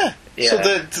fight. Yeah. So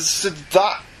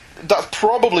that's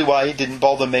probably why it didn't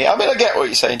bother me. I mean, I get what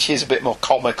you're saying. She's a bit more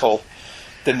comical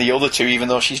than the other 2, even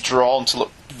though she's drawn to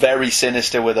look very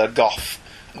sinister with her goth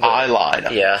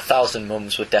eyeliner. Yeah, 1,000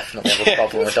 mums would definitely have a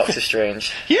problem with Doctor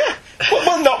Strange. Yeah.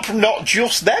 Well, not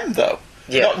just them, though.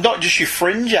 Yeah. Not just your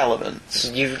fringe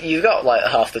elements. You've got like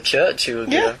half the church who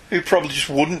would who probably just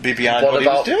wouldn't be behind what he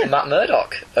was doing. What about Matt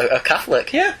Murdock, a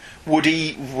Catholic? Yeah. Would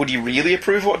he really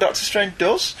approve what Doctor Strange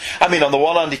does? I mean, on the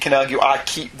one hand, he can argue, I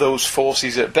keep those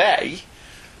forces at bay,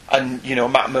 And, you know,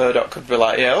 Matt Murdock could be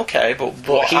like, yeah, okay, but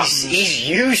what happens? He's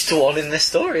used one in this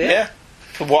story, Yeah.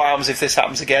 But what happens if this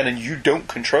happens again and you don't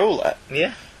control it?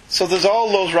 Yeah. So there's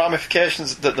all those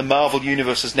ramifications that the Marvel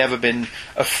Universe has never been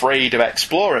afraid of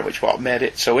exploring, which is what made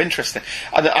it so interesting.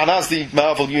 And as the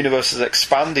Marvel Universe has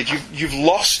expanded, you've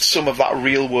lost some of that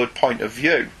real-world point of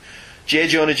view. J.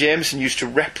 Jonah Jameson used to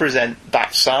represent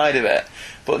that side of it,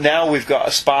 but now we've got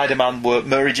a Spider-Man where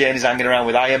Mary Jane is hanging around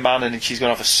with Iron Man and she's going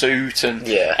to have a suit, and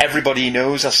everybody he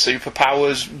knows has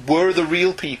superpowers. We're the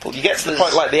real people. You get to the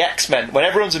point like the X-Men, when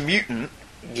everyone's a mutant.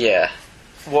 Yeah.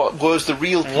 Where's the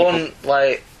real people?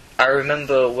 I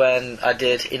remember when I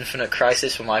did Infinite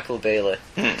Crisis for Michael Bailey,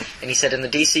 and he said in the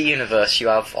DC universe you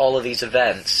have all of these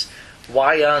events.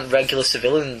 Why aren't regular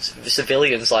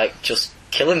civilians like just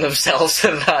killing themselves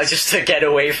and that just to get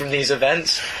away from these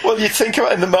events? Well, you'd think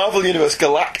about in the Marvel universe,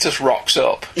 Galactus rocks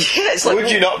up. Yeah, it's like,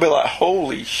 would you not be like,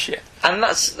 holy shit? And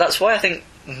that's why I think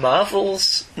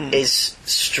Marvel's is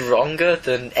stronger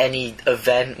than any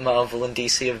event Marvel and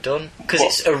DC have done, because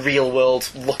it's a real world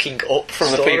looking up from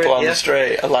story, the people on the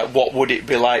street. Like, what would it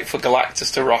be like for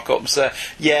Galactus to rock up and say,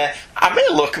 yeah, I may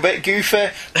look a bit goofy,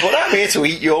 but I'm here to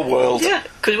eat your world. Yeah,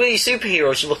 because when you're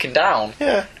superheroes, you're looking down.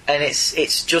 Yeah. And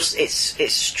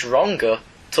it's stronger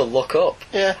to look up.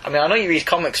 Yeah. I mean, I know you read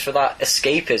comics for that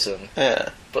escapism. Yeah.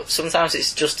 But sometimes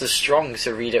it's just as strong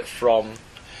to read it from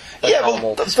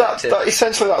well,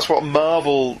 essentially that's what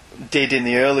Marvel did in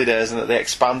the early days and that they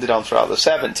expanded on throughout the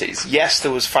 70s. Yes,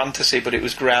 there was fantasy, but it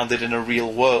was grounded in a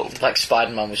real world. Like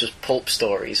Spider-Man was just pulp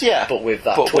stories, but with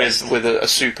that twist. with a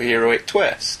superheroic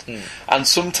twist. And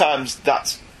sometimes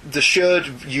the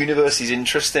shared universe is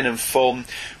interesting and fun,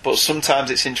 but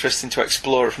sometimes it's interesting to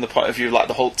explore it from the point of view of like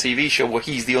the Hulk TV show, where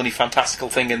he's the only fantastical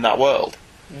thing in that world.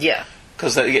 Yeah.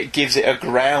 Because it gives it a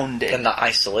grounding. And that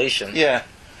isolation. Yeah.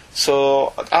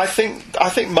 So I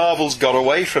think Marvel's got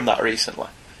away from that recently.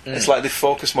 It's like they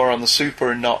focus more on the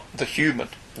super and not the human.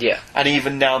 Yeah. And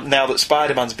even now that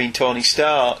Spider-Man's been Tony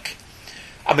Stark,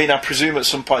 I mean, I presume at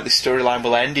some point the storyline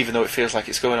will end, even though it feels like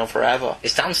it's going on forever.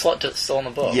 Is Dan Slott still on the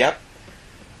book? Yep.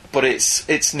 But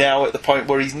it's now at the point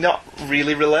where he's not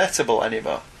really relatable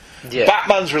anymore. Yeah.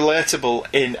 Batman's relatable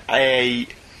in a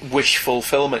wish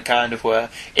fulfillment kind of way,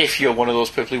 if you're one of those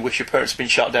people who wish your parents had been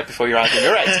shot dead before your eyes in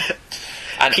your head.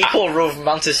 And people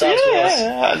romanticize this.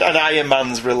 And Iron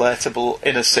Man's relatable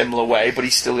in a similar way, but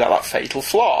he's still got that fatal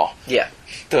flaw. Yeah.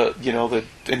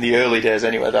 In the early days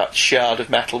anyway, that shard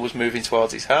of metal was moving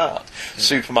towards his heart.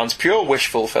 Superman's pure wish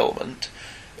fulfillment,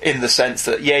 in the sense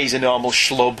that, he's a normal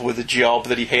schlub with a job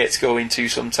that he hates going to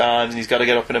sometimes, and he's got to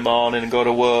get up in the morning and go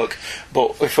to work.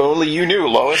 But if only you knew,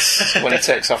 Lois, when he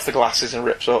takes off the glasses and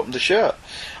rips open the shirt.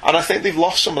 And I think they've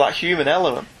lost some of that human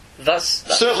element. That's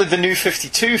certainly the New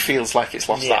 52 feels like it's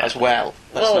lost that as well.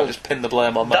 Let's not just pin the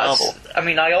blame on Marvel.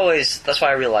 That's why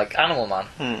I really like Animal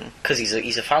Man, because he's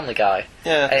a family guy.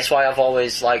 Yeah. And it's why I've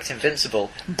always liked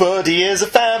Invincible. Buddy is a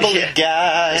family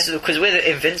guy. Because with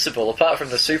Invincible, apart from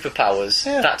the superpowers,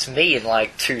 that's me in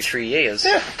like 2-3 years.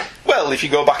 Yeah. Well, if you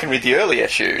go back and read the early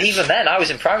issues. Even then, I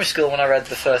was in primary school when I read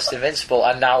the first Invincible,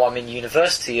 and now I'm in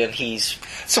university and he's...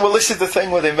 So, well, this is the thing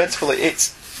with Invincible,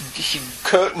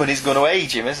 Kirkman is going to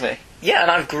age him, isn't he? Yeah,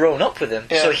 and I've grown up with him,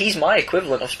 so he's my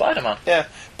equivalent of Spider-Man. Yeah,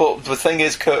 but the thing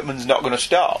is, Kirkman's not going to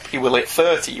stop. He will hit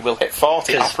 30, he will hit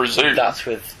 40, I presume. That's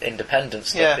with independent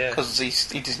stuff, yeah. Because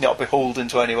he's not beholden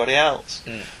to anybody else.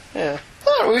 Yeah.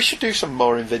 Oh, we should do some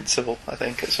more Invincible, I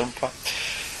think, at some point.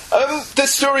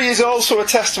 This story is also a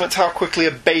testament to how quickly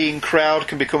a baying crowd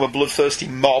can become a bloodthirsty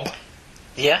mob.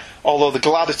 Yeah. Although the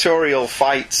gladiatorial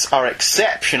fights are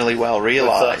exceptionally well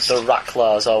realised. The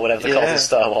Rattlers, or whatever they call it in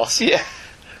Star Wars. Yeah.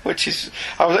 Which is...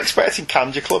 I was expecting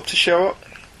Kanja Club to show up.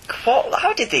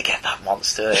 How did they get that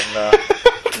monster in there?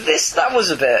 That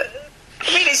was a bit...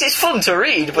 I mean, it's fun to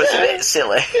read, but it's a bit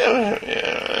silly.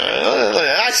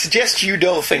 I suggest you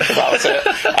don't think about it,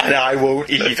 and I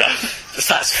won't either.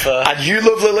 That's fair. And you,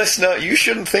 lovely listener, you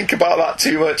shouldn't think about that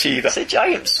too much either. It's a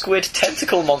giant squid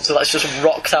tentacle monster that's just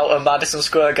rocked out of Madison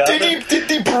Square Garden. Did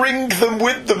they bring them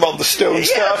with them on the Stone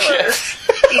Starship?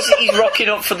 He's rocking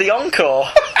up for the encore.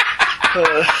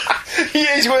 He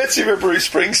is waiting for Bruce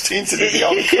Springsteen to do the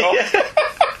encore.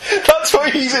 That's why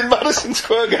he's in Madison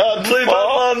Square Garden. Blue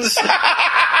Batmans.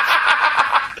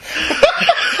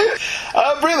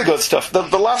 Really good stuff. The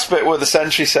last bit where the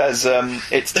Sentry says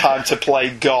it's time to play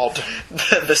God.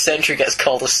 The Sentry gets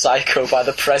called a psycho by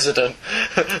the President.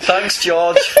 Thanks,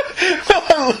 George.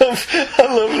 I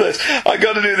love this. I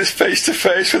got to do this face to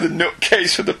face with a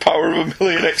nutcase with the power of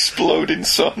 1,000,000 exploding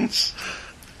suns.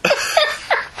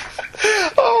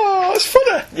 Oh, it's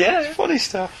funny. Yeah. It's funny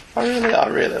stuff. I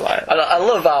really like it. I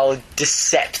love how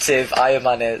deceptive Iron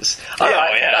Man is.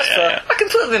 I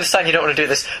completely understand you don't want to do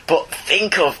this, but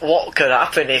think of what could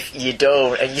happen if you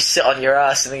don't, and you sit on your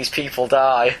ass and these people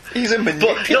die. He's a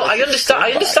manipulative. But no, I understand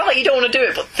that you don't want to do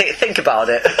it, but think about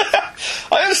it.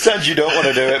 I understand you don't want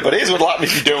to do it, but here's what will happen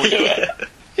if you don't do it.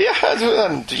 Yeah,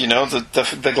 and you know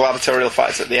the gladiatorial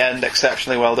fights at the end,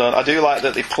 exceptionally well done. I do like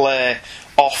that they play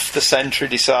off the Sentry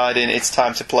deciding it's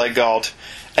time to play God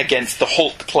against the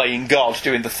Hulk playing God,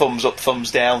 doing the thumbs up,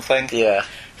 thumbs down thing. Yeah.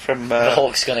 From the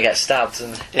Hulk's going to get stabbed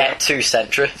and to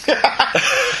Sentry.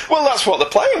 Well, that's what they're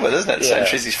playing with, isn't it? The Yeah.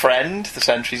 Sentry's his friend. The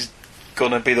Sentry's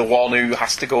going to be the one who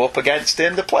has to go up against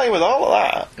him. They're playing with all of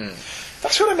that.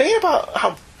 That's what I mean about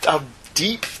how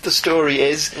deep the story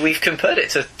is. We've compared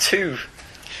it to two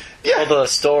other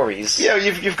stories. Yeah,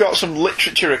 you've got some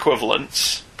literature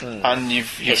equivalents. And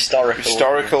you've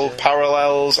historical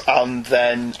parallels, and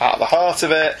then at the heart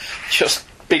of it, just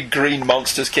big green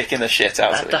monsters kicking the shit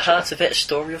out of it. At the heart of it, a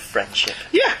story of friendship.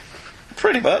 Yeah,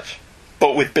 pretty much.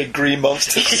 But with big green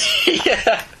monsters.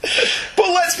 Yeah. But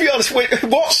let's be honest,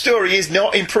 what story is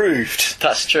not improved?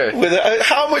 That's true. With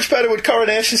how much better would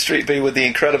Coronation Street be with the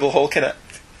Incredible Hulk in it?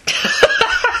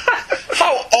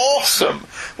 How awesome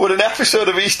would an episode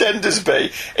of EastEnders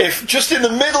be if just in the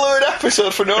middle of an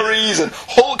episode for no reason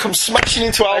Hulk comes smashing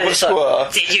into Albert Square?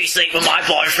 Did you sleep with my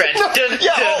boyfriend?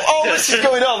 All this is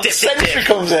going on. The Sentry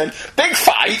comes in, big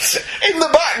fight in the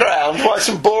background while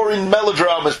some boring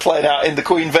melodrama's playing out in the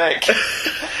Queen Vic.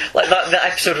 Like that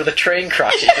episode of the train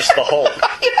crash, it's just the Hulk.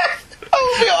 That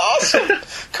would be awesome.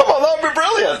 Come on, that would be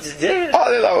brilliant. Yeah. I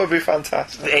think that would be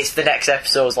fantastic. It's the next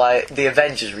episode's like the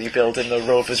Avengers rebuilding the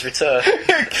Rover's Return.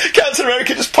 Captain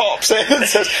America just pops in and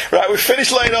says, right, we've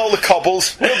finished laying all the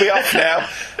cobbles, we'll be off now.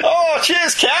 Oh,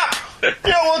 cheers, Cap. You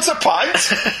don't want a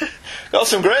pint? Got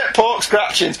some great pork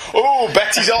scratchings. Oh,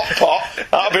 Betty's hot pot.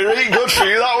 That'd be really good for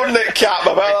you, that wouldn't it, Cap?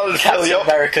 I bet that'd fill you Captain up.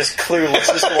 America's clueless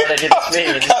as to what any of this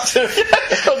means. Captain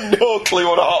got no clue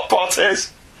what a hot pot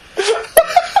is.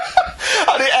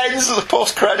 And it ends as a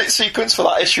post-credit sequence for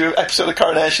that episode of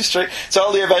Coronation Street. So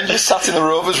all the Avengers sat in the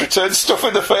Rover's Return,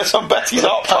 stuffing their face on Betty's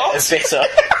hot pot. Bitter.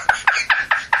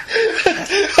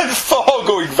 And Thor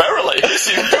going, verily, this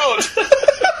is good.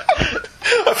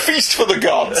 A feast for the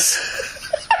gods.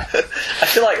 I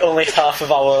feel like only half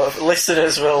of our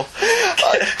listeners will.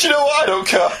 Do you know what? I don't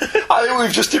care. I think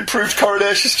we've just improved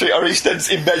Coronation Street or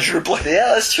EastEnders immeasurably.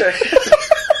 Yeah, that's true.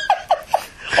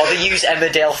 Or they use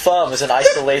Emmerdale Farm as an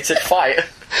isolated fight.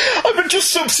 I mean,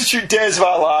 just substitute Days of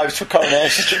Our Lives for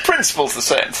Coronation Street. Principle's the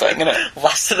same thing, isn't it?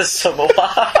 Last of the Summer.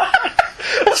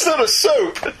 That's not a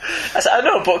soap. I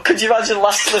know, but could you imagine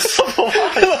Last of the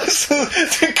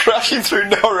Summer? Crashing through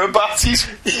Nora Batty's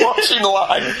watching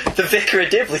line. The Vicar of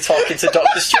Dibley talking to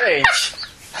Doctor Strange.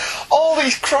 All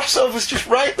these crossovers just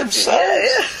write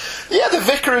themselves. Yeah, the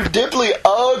Vicar of Dibley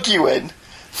arguing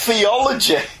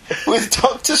theology with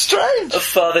Doctor Strange.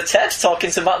 Father Ted talking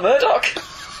to Matt Murdock.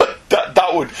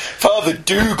 That would Father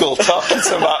Dougal talking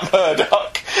to Matt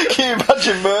Murdock. Can you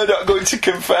imagine Murdock going to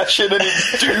confession and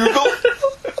it's Dougal?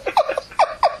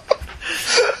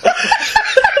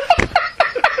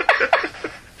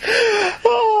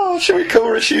 Oh, shall we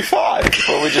cover issue 5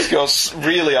 before we just go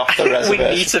really off the reservation?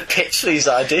 We need to pitch these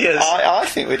ideas. I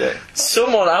think we do.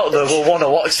 Someone out there will want to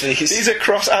watch these. These are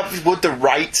would the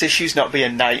rights issues not be a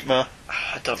nightmare?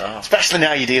 I don't know. Especially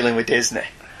now you're dealing with Disney.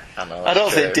 I know. I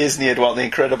don't think Disney would want the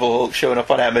Incredible Hulk showing up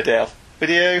on Emmerdale. Would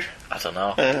you? I don't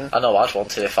know. I know I'd want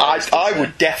to if I was I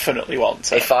would definitely want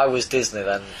to. If I was Disney,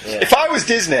 then yeah. If I was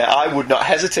Disney, I would not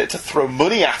hesitate to throw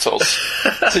money at us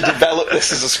to develop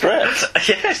this as a script.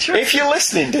 Yeah, true. If you're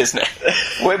listening, Disney,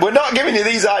 we're not giving you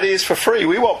these ideas for free.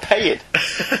 We want paying.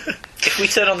 If we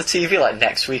turn on the TV like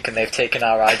next week and they've taken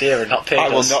our idea and not paid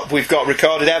us, not. We've got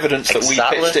recorded evidence that we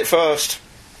pitched it first.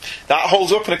 That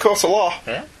holds up in a court of law.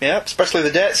 Yeah, especially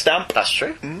the date stamp. That's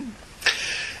true.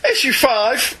 Issue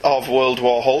 5 of World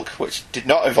War Hulk, which did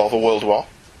not involve a world war,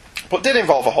 but did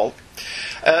involve a Hulk.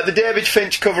 The David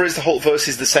Finch cover is the Hulk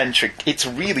versus the Sentry. It's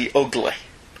really ugly.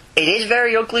 It is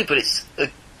very ugly, but it's a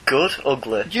good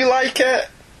ugly. Do you like it?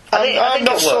 I think I'm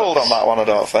not sold on that one, I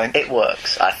don't think. It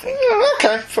works, I think.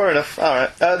 Okay, fair enough.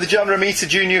 Alright. The John Romita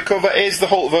Jr. cover is the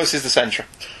Hulk versus the Sentry.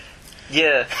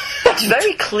 Yeah. It's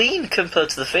very clean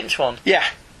compared to the Finch one. Yeah.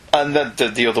 And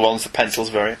the other one's the pencils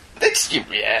variant.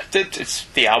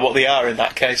 They are what they are in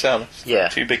that case, aren't they? Yeah.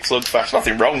 Two big slugfests.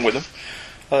 Nothing wrong with them.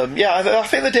 I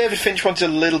think the David Finch one's a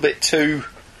little bit too...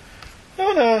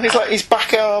 Oh no, he's like his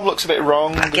back arm looks a bit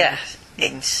wrong. I guess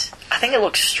I think it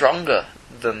looks stronger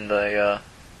than the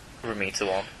Romita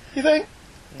one. You think?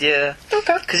 Yeah.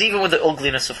 Okay. Because even with the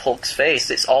ugliness of Hulk's face,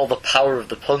 it's all the power of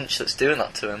the punch that's doing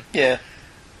that to him. Yeah.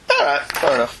 Alright,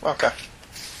 fair enough. Okay.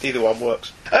 Either one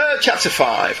works. Chapter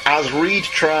 5. As Reed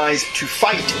tries to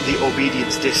fight the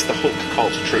obedience disc, the Hulk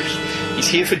calls a truce. He's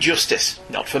here for justice,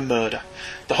 not for murder.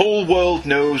 The whole world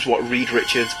knows what Reed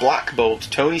Richards, Black Bolt,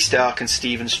 Tony Stark and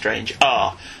Stephen Strange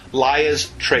are.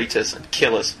 Liars, traitors and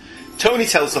killers. Tony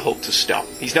tells the Hulk to stop.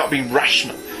 He's not being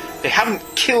rational. They haven't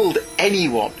killed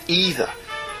anyone either.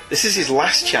 This is his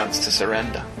last chance to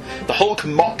surrender. The Hulk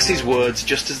mocks his words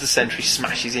just as the Sentry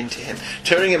smashes into him,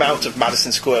 turning him out of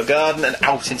Madison Square Garden and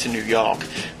out into New York.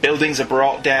 Buildings are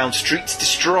brought down, streets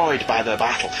destroyed by their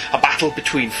battle, a battle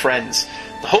between friends.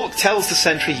 The Hulk tells the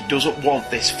Sentry he doesn't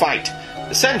want this fight.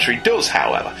 The Sentry does,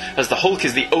 however, as the Hulk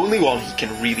is the only one he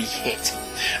can really hit.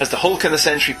 As the Hulk and the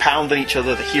Sentry pound on each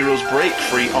other, the heroes break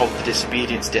free of the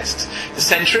disobedience discs. The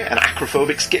Sentry, an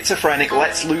acrophobic schizophrenic,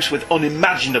 lets loose with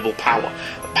unimaginable power,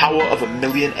 the power of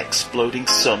 1,000,000 exploding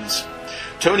suns.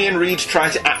 Tony and Reed try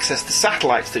to access the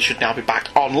satellites that should now be back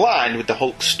online with the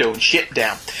Hulk's stone ship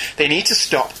down. They need to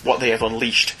stop what they have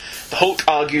unleashed. The Hulk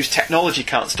argues technology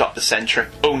can't stop the Sentry,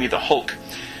 only the Hulk.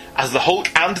 As the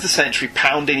Hulk and the Sentry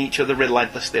pound in each other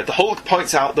relentlessly, the Hulk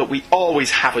points out that we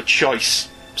always have a choice.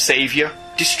 Saviour,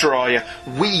 destroyer,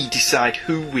 we decide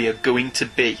who we are going to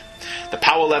be. The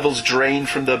power levels drain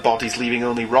from their bodies, leaving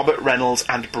only Robert Reynolds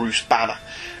and Bruce Banner.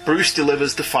 Bruce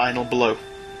delivers the final blow.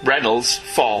 Reynolds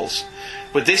falls.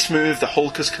 With this move, the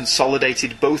Hulk has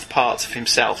consolidated both parts of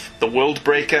himself, the World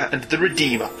Breaker and the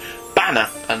Redeemer, Banner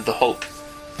and the Hulk.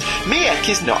 Miek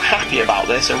is not happy about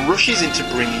this and rushes into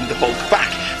bringing the Hulk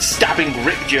back, stabbing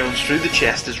Rick Jones through the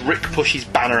chest as Rick pushes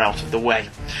Banner out of the way.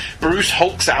 Bruce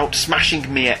hulks out, smashing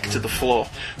Miek to the floor.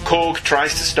 Korg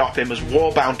tries to stop him as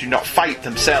Warbound do not fight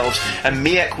themselves, and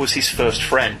Miek was his first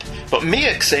friend. But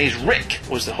Miek says Rick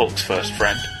was the Hulk's first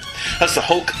friend. As the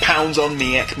Hulk pounds on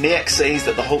Miek, Miek says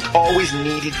that the Hulk always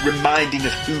needed reminding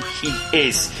of who he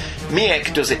is.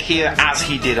 Miek does it here as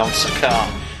he did on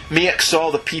Sakaar. Miek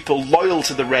saw the people loyal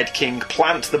to the Red King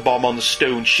plant the bomb on the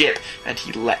stone ship, and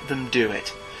he let them do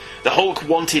it. The Hulk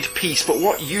wanted peace, but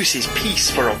what use is peace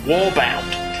for a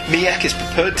Warbound? Miek is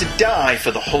prepared to die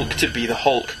for the Hulk to be the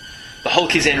Hulk. The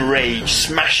Hulk is enraged,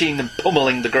 smashing and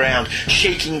pummeling the ground,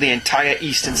 shaking the entire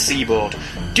eastern seaboard.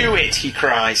 "Do it," he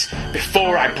cries,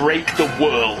 "before I break the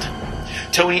world."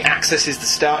 Tony accesses the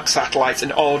Stark satellites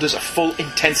and orders a full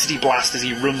intensity blast as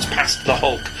he runs past the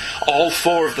Hulk. All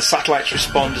 4 of the satellites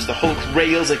respond as the Hulk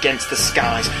rails against the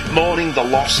skies, mourning the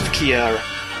loss of Kiera.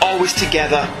 Always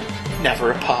together,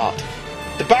 never apart.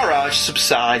 The barrage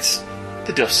subsides,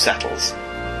 the dust settles.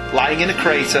 Lying in a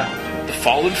crater, the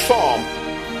fallen form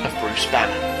of Bruce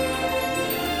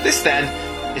Banner. This then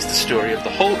is the story of the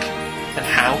Hulk and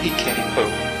how he came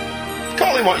home.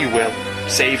 Call him what you will,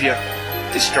 saviour,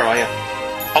 destroyer.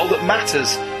 All that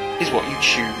matters is what you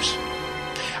choose.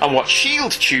 And what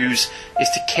S.H.I.E.L.D. choose is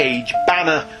to cage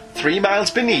Banner 3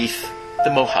 miles beneath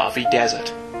the Mojave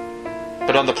Desert.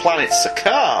 But on the planet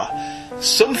Sakaar,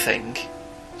 something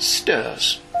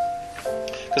stirs.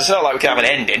 Because it's not like we can have an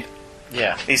ending.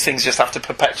 Yeah. These things just have to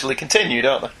perpetually continue,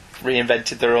 don't they?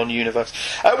 Reinvented their own universe.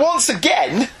 Once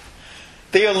again,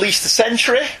 they unleash the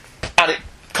Sentry, and it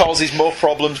causes more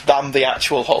problems than the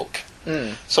actual Hulk.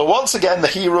 So once again, the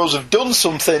heroes have done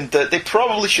something that they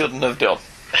probably shouldn't have done.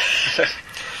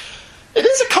 It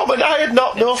is a common... I had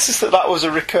not noticed that was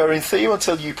a recurring theme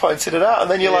until you pointed it out,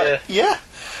 and then you're like, yeah.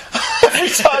 Every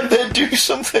time they do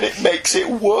something, it makes it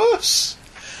worse.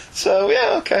 So,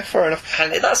 yeah, okay, fair enough.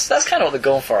 And that's kind of what they're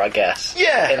going for, I guess.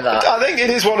 Yeah, in that. I think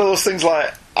it is one of those things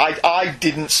like, I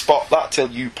didn't spot that till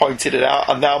you pointed it out,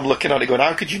 and now I'm looking at it going,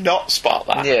 how could you not spot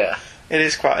that? Yeah. It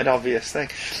is quite an obvious thing.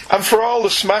 And for all the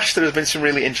smash, there has been some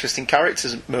really interesting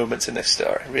characters moments in this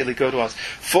story. Really good ones.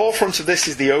 Forefront of this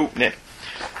is the opening,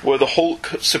 where the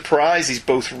Hulk surprises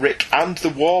both Rick and the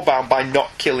Warbound by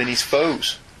not killing his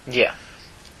foes. Yeah.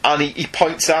 And he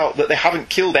points out that they haven't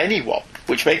killed anyone,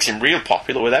 which makes him real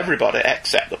popular with everybody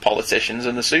except the politicians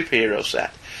and the superhero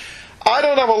set. I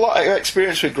don't have a lot of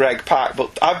experience with Greg Pak,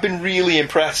 but I've been really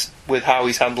impressed with how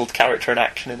he's handled character and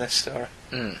action in this story.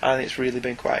 And it's really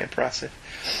been quite impressive.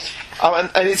 And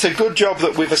it's a good job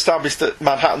that we've established that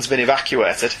Manhattan's been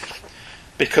evacuated,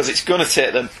 because it's going to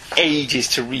take them ages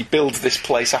to rebuild this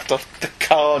place after the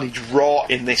carnage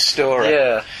wrought in this story.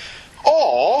 Yeah.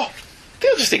 Or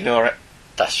they'll just ignore it.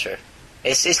 That's true.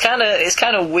 It's kind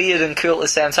of weird and cool at the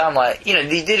same time. Like, you know,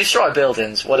 they destroy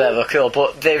buildings, whatever, cool,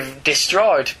 but they've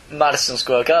destroyed Madison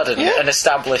Square Garden, an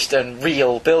established and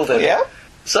real building. Yeah.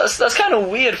 So that's kind of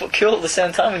weird but cool at the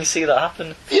same time when you see that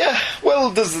happen. Yeah,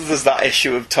 well, there's that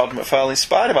issue of Todd McFarlane's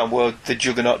Spider-Man where the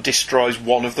Juggernaut destroys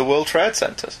one of the World Trade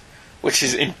Centres, which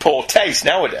is in poor taste I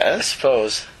nowadays.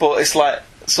 suppose. But it's like,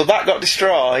 so that got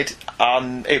destroyed,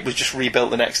 and it was just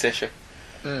rebuilt the next issue.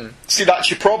 See, that's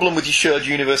your problem with your shared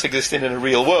universe existing in a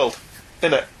real world,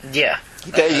 isn't it? Yeah.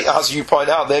 They, as you point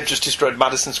out, they've just destroyed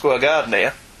Madison Square Garden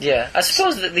here. Yeah, I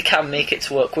suppose that they can make it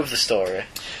to work with the story.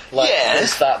 Like, Yeah.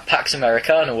 there's that Pax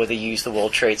Americana where they use the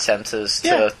World Trade Centres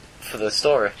for the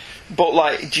story. But,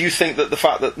 like, do you think that the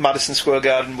fact that Madison Square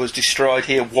Garden was destroyed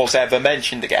here was ever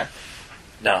mentioned again?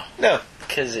 No. No.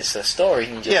 Because it's a story,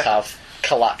 and you just Yeah. have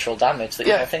collateral damage that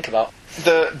you Yeah. don't think about.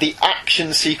 The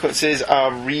action sequences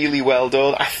are really well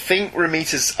done. I think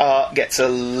Romita's art gets a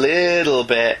little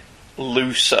bit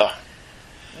looser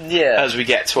Yeah. as we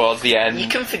get towards the end. You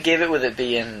can forgive it with it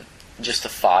being just a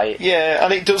fight. Yeah,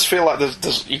 and it does feel like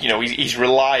there's he's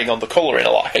relying on the colouring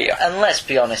a lot here. And let's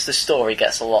be honest, the story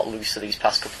gets a lot looser these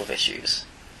past couple of issues.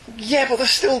 Yeah, but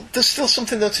there's still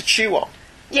something there to chew on.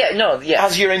 Yeah, no, yeah.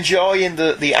 As you're enjoying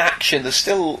the action, there's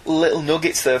still little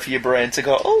nuggets there for your brain to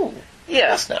go, oh, Yeah.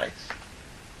 that's nice.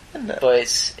 Isn't it? But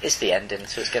it's the ending,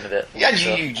 so it's getting a bit Yeah, and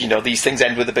looser. you know, these things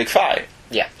end with a big fight.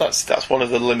 Yeah. That's one of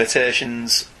the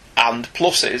limitations and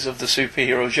pluses of the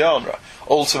superhero genre.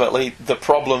 Ultimately, the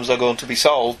problems are going to be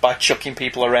solved by chucking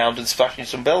people around and smashing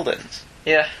some buildings.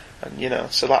 Yeah. And, you know,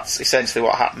 so that's essentially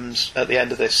what happens at the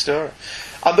end of this story.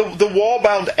 And the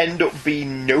Warbound end up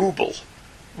being noble,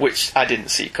 which I didn't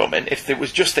see coming. If it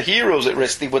was just the heroes at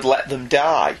risk, they would let them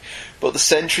die. But the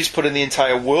Sentry's putting the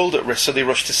entire world at risk, so they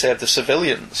rush to save the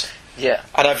civilians. Yeah.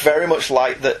 And I very much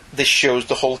like that this shows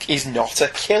the Hulk is not a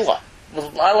killer.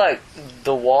 Well, I like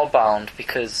the Warbound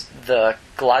because they're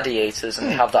gladiators and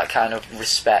they have that kind of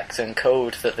respect and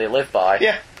code that they live by.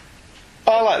 Yeah.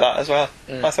 I like that as well.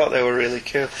 I thought they were really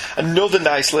cool. Another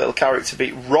nice little character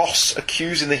beat, Ross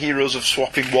accusing the heroes of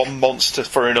swapping one monster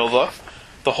for another.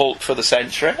 The Hulk for the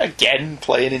Sentry. Again,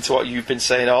 playing into what you've been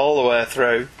saying all the way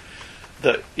through.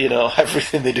 That, you know,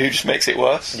 everything they do just makes it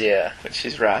worse. Yeah. Which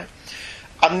is right.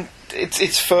 And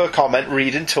it's fair comment,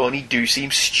 Reed and Tony do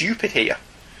seem stupid here.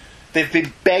 They've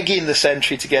been begging the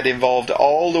Sentry to get involved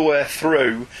all the way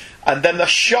through, and then they're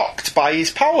shocked by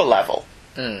his power level.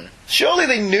 Surely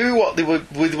they knew what they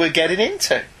were getting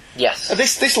into. Yes. And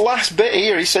this last bit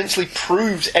here essentially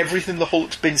proves everything the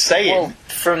Hulk's been saying. Well,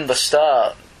 from the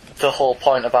start, the whole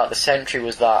point about the Sentry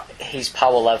was that his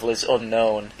power level is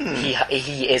unknown.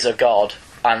 He is a god,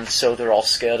 and so they're all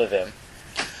scared of him.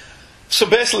 So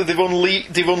basically,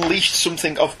 they've unleashed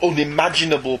something of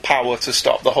unimaginable power to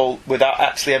stop the Hulk without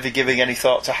actually ever giving any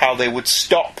thought to how they would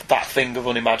stop that thing of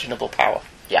unimaginable power.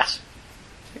 Yes.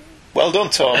 Well done,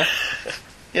 Tony.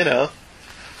 You know,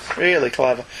 really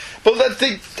clever. But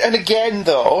and again,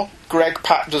 though, Greg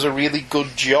Pak does a really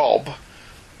good job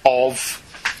of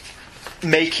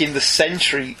making the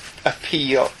Sentry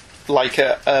appear like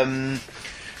a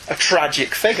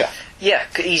tragic figure. Yeah,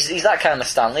 he's that kind of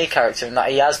Stan Lee character in that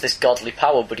he has this godly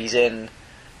power, but he's in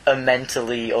a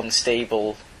mentally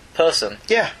unstable person.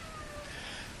 Yeah.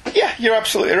 Yeah, you're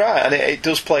absolutely right, and it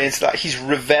does play into that. He's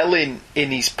reveling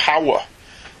in his power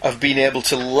of being able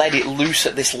to let it loose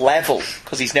at this level,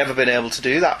 because he's never been able to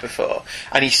do that before.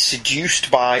 And he's seduced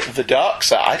by the dark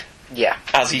side Yeah.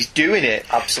 as he's doing it.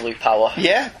 Absolute power.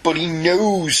 Yeah, but he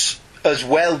knows as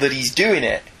well that he's doing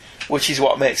it, which is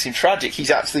what makes him tragic.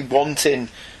 He's actually wanting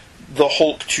the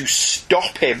Hulk to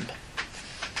stop him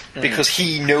because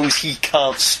he knows he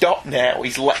can't stop now.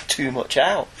 He's let too much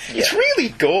out. Yeah. It's really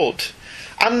good.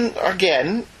 And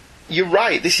again, you're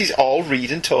right, this is all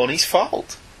Reed and Tony's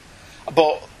fault.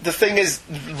 But the thing is,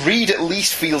 Reed at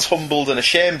least feels humbled and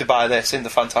ashamed by this in the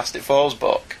Fantastic Four's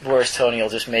book. Whereas Tony will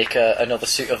just make another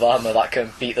suit of armour that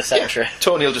can beat the Sentry.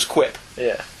 Tony will just quip.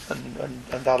 Yeah. And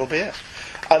that'll be it.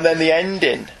 And then the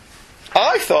ending.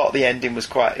 I thought the ending was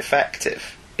quite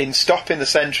effective. In stopping the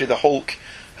Sentry, the Hulk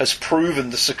has proven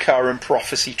the Sakaran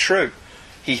prophecy true.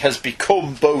 He has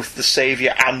become both the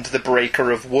saviour and the breaker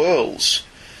of worlds.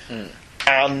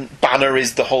 And Banner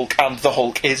is the Hulk, and the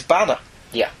Hulk is Banner.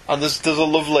 Yeah. And there's a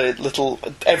lovely little...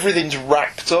 Everything's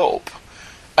wrapped up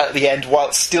at the end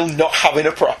while still not having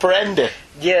a proper ending.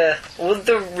 Yeah. Well,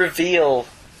 the reveal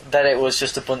that it was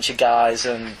just a bunch of guys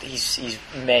and his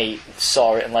mate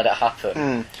saw it and let it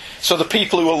happen. So the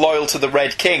people who are loyal to the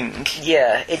Red King...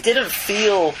 Yeah, it didn't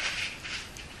feel...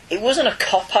 It wasn't a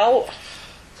cop-out.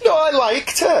 No, I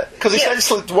liked it. Because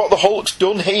essentially what the Hulk's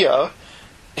done here,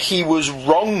 he was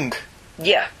wrong.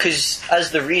 Yeah, because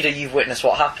as the reader, you've witnessed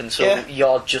what happened, so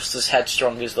you're just as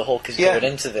headstrong as the Hulk is going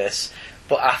into this.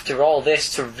 But after all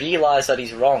this, to realise that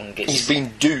he's wrong, He's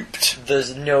been duped.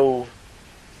 there's no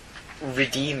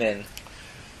redeeming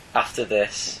after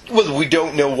this. Well, we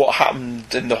don't know what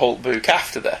happened in the Hulk book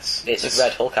after this. It's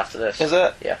Red Hulk after this. Is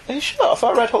it? Yeah. Are you sure? I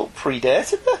thought Red Hulk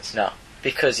predated this. No,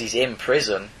 because he's in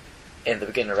prison in the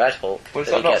beginning of Red Hulk. Was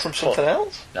he that not gets from put- something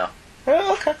else? No.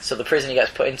 Oh, okay. So the prison he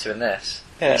gets put into in this,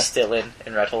 Yeah. he's still in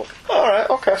Red Hulk. Alright,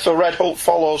 okay, so Red Hulk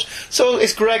follows. So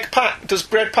is Greg Pak, does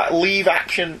Greg Pak leave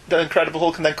Action, The Incredible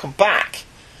Hulk, and then come back?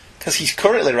 Because he's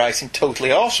currently writing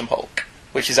Totally Awesome Hulk,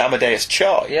 which is Amadeus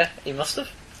Cho. Yeah, he must have.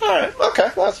 Alright, okay,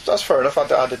 that's fair enough.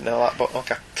 I didn't know that, but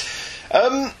okay.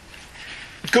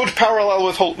 Good parallel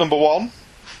with Hulk #1,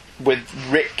 with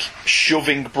Rick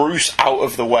shoving Bruce out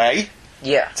of the way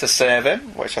Yeah. to save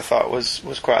him, which I thought was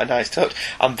quite a nice touch.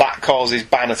 And that causes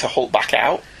Banner to Hulk back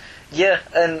out. Yeah,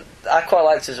 and I quite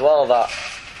liked as well that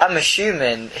I'm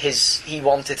assuming he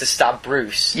wanted to stab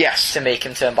Bruce. Yes. To make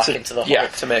him turn back into the Hulk. Yeah,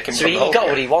 to make him So from he the Hulk, got yeah.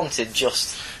 what he wanted,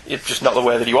 just... It's just not the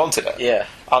way that he wanted it. Yeah.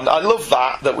 And I love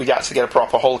that we actually get a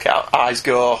proper Hulk out. Eyes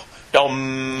go,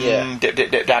 Yeah. dip,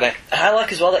 dip, dip, daddy. And I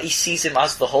like as well that he sees him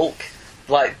as the Hulk.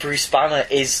 Like, Bruce Banner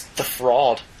is the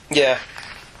fraud. Yeah.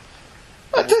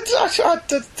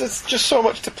 There's just so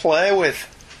much to play with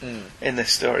in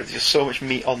this story. There's just so much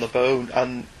meat on the bone.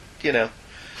 And, you know,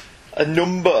 a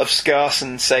number of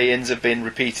Scarson sayings have been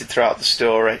repeated throughout the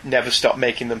story. Never stop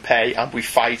making them pay, and we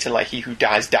fight, and like he who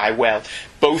dies, die well.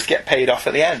 Both get paid off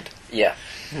at the end. Yeah.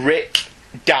 Rick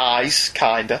dies,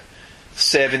 kinda,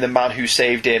 saving the man who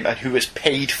saved him and who has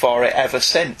paid for it ever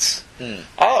since.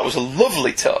 Oh, that was a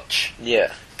lovely touch.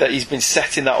 Yeah. That he's been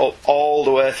setting that up all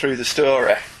the way through the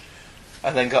story,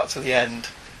 and then got to the end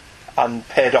and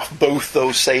paid off both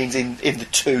those sayings in the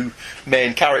two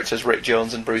main characters, Rick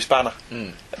Jones and Bruce Banner.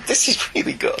 This is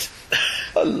really good.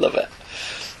 I love it.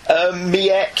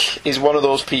 Miek is one of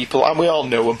those people, and we all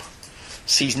know him,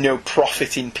 sees no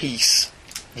profit in peace.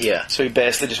 Yeah. So he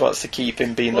basically just wants to keep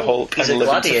him being the Hulk He's and a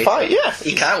living gladiator. to fight. Yeah,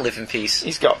 He can't live in peace.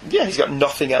 He's got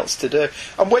nothing else to do.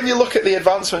 And when you look at the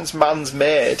advancements man's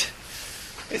made,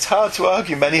 it's hard to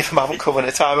argue many of them haven't come in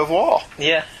a time of war.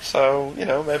 Yeah. So, you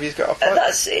know, maybe he's got a point.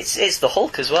 It's the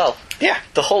Hulk as well. Yeah.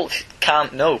 The Hulk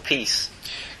can't know peace,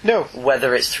 No,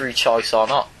 whether it's through choice or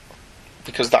not.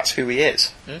 because that's who he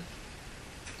is.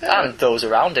 And those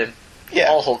around him. Yeah.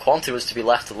 All Hulk wanted was to be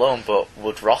left alone, but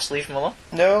would Ross leave him alone?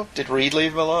 No, did Reed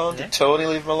leave him alone? Yeah. Did Tony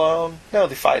leave him alone? No,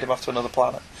 they fired him off to another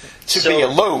planet. To So- be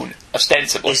alone,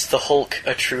 ostensibly. Is the Hulk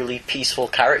a truly peaceful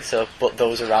character, but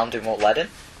those around him won't let him?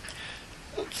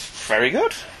 Very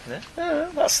good. Yeah. Yeah,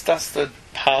 that's the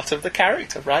heart of the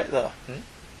character right there.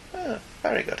 Yeah,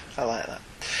 very good. I like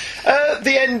that.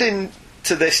 The ending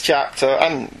to this chapter,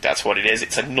 and that's what it is,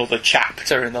 it's another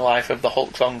chapter in the life of the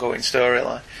Hulk's ongoing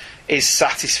storyline, is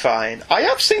satisfying. I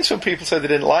have seen some people say they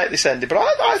didn't like this ending, but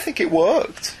I think it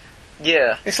worked.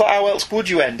 Yeah. It's like, how else would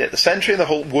you end it? The Sentry and the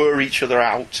Hulk were each other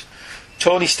out.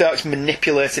 Tony Stark's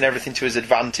manipulating everything to his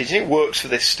advantage, and it works for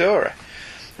this story.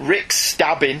 Rick's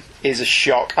stabbing is a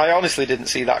shock. I honestly didn't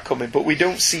see that coming, but we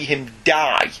don't see him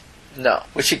die, No.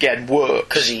 which again works.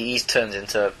 Because he turns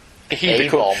into He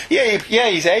A-bomb.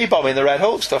 he's A-bomb in the Red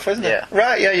Hulk stuff, isn't Yeah. he?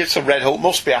 Right, yeah, so Red Hulk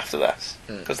must be after this.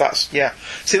 Because that's, yeah.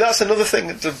 See, that's another thing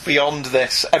that's beyond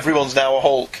this. Everyone's now a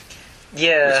Hulk.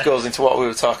 Yeah. Which goes into what we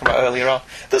were talking about earlier on.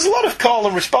 There's a lot of call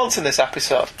and response in this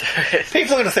episode.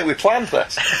 People are going to think we planned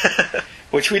this.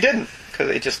 Which we didn't, because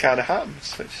it just kind of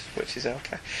happens, which is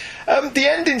okay. The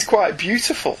ending's quite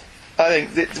beautiful. I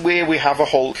think that where we have a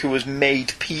Hulk who has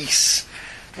made peace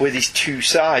with his two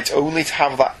sides, only to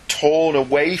have that torn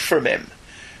away from him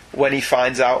when he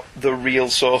finds out the real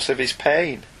source of his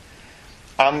pain.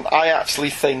 And I actually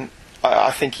think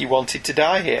he wanted to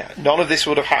die here. None of this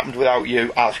would have happened without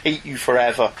you. I'll hate you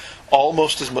forever,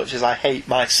 almost as much as I hate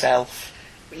myself.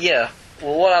 Yeah.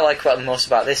 Well, what I like most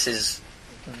about this is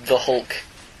the Hulk.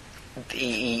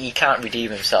 He can't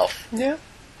redeem himself, Yeah.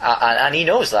 and he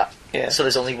knows that. Yeah. So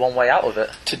there's only one way out of it.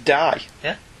 To die.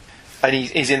 Yeah. And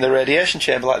he's in the radiation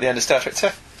chamber like the end of Star Trek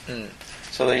 2.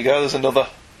 So there you go, there's another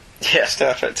Yeah.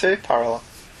 Star Trek 2 parallel.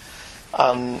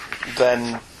 And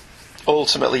then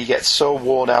ultimately he gets so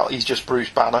worn out he's just Bruce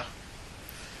Banner.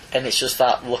 And it's just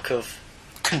that look of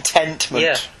Contentment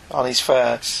Yeah. on his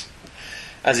face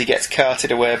as he gets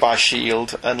carted away by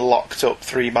S.H.I.E.L.D. and locked up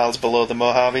 3 miles below the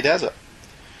Mojave Desert,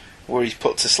 where he's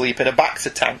put to sleep in a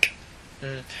Bacta tank.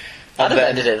 I'd have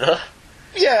ended it though.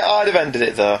 Yeah, I'd have ended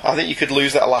it though. I think you could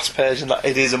lose that last page and that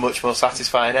it is a much more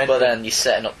satisfying ending. But then you're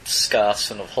setting up Scar,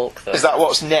 Son of Hulk though. Is that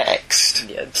what's next?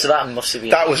 Yeah. So that must have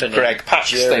been That was happening Greg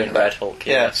Pak's during thing. Red Hulk.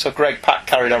 Yeah, so Greg Pak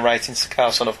carried on writing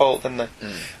Scar, Son of Hulk, didn't they?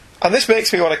 And this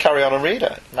makes me want to carry on and read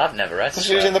it. I've never read. Because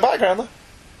who's in the background there?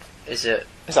 Is it?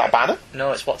 Is that Banner?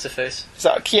 No, it's what's her face. Is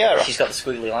that Kiera? She's got the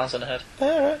squiggly lines on her head.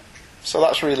 Alright. So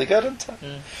that's really good, isn't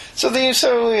it? So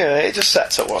it just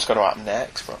sets up what's going to happen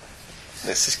next. But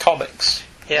this is comics,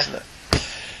 isn't it?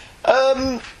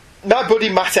 My buddy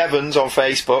Matt Evans on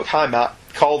Facebook, hi Matt,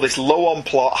 called this low on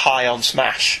plot, high on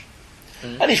smash.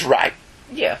 And he's right.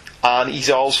 Yeah. And he's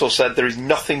also said there is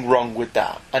nothing wrong with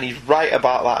that. And he's right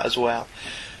about that as well.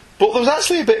 But there's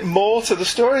actually a bit more to the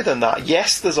story than that.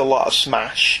 Yes, there's a lot of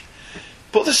smash.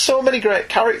 But there's so many great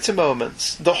character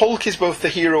moments. The Hulk is both the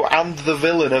hero and the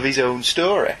villain of his own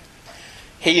story.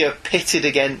 Here, pitted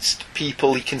against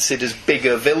people he considers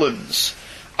bigger villains.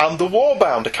 And the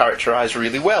Warbound are characterised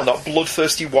really well. Not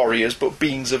bloodthirsty warriors, but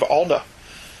beings of honour.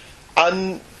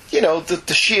 And,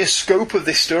 the sheer scope of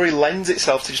this story lends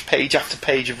itself to just page after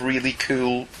page of really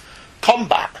cool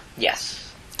combat.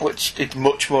 Yes. Which is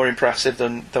much more impressive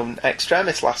than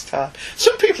Extremis last time.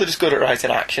 Some people are just good at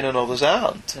writing action and others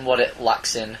aren't. And what it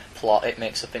lacks in plot, it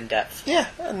makes up in depth. Yeah,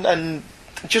 and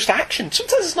just action.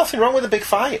 Sometimes there's nothing wrong with a big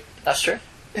fight. That's true.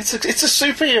 It's a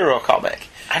superhero comic.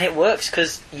 And it works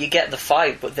because you get the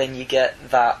fight, but then you get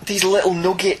that... These little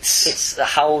nuggets. It's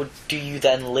how do you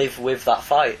then live with that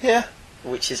fight? Yeah.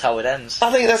 Which is how it ends.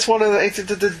 I think that's one of the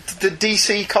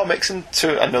DC comics, and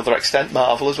to another extent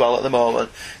Marvel as well at the moment.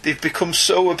 They've become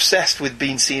so obsessed with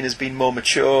being seen as being more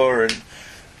mature and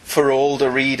for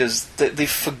older readers that they've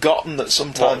forgotten that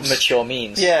sometimes... What mature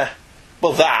means. Yeah.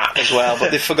 Well, that as well,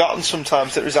 but they've forgotten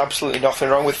sometimes that there is absolutely nothing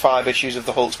wrong with 5 issues of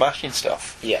the Hulk smashing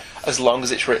stuff. Yeah. As long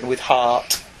as it's written with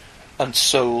heart and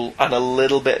soul and a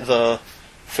little bit there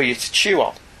for you to chew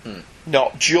on.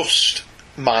 Not just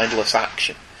mindless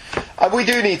action. And we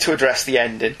do need to address the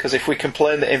ending, because if we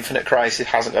complain that Infinite Crisis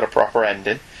hasn't got a proper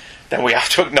ending, then we have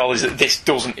to acknowledge that this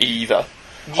doesn't either.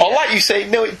 Yeah. Or like you say,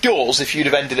 no, it does if you'd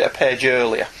have ended it a page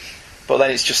earlier. But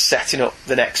then it's just setting up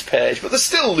the next page. But there's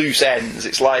still loose ends.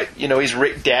 It's like, is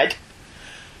Rick dead?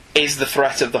 Is the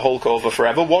threat of the Hulk over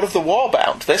forever? What of the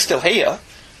Warbound? They're still here.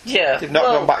 Yeah. They've not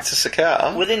gone back to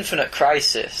Sakaar. With Infinite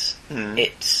Crisis,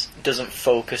 it doesn't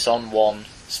focus on one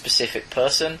specific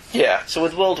person. Yeah. So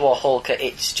with World War Hulk,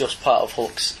 it's just part of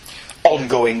Hulk's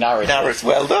ongoing narrative.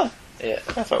 Well done. Yeah.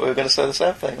 I thought we were going to say the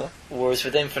same thing then. Whereas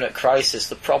with Infinite Crisis,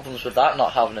 the problems with that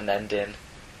not having an ending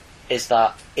is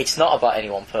that it's not about any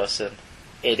one person.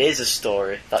 It is a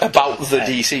story that about the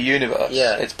end. DC universe.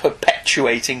 Yeah. It's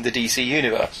perpetuating the DC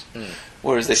universe.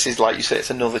 Whereas this is, like you say, it's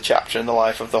another chapter in the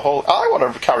life of the Hulk. I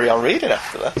want to carry on reading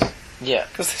after this. Yeah.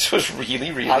 Because this was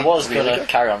really, really I was really going to good.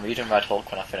 carry on reading Red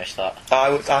Hulk when I finished that.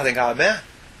 I think I may.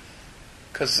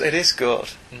 Because it is good.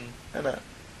 Isn't it?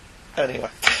 Anyway.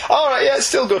 Alright, yeah, it's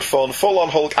still good fun. Full-on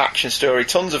Hulk action story,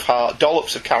 tons of heart,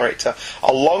 dollops of character.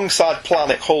 Alongside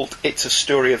Planet Hulk, it's a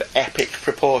story of epic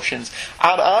proportions.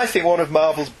 And I think one of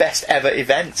Marvel's best ever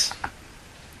events.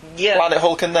 Yeah. Planet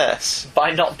Hulk and this.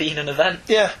 By not being an event.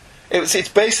 Yeah. It's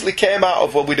basically came out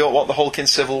of, well, we don't want the Hulk in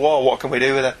Civil War, what can we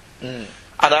do with it?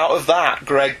 And out of that,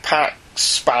 Greg Pak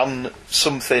span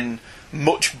something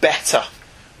much better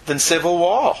than Civil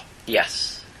War.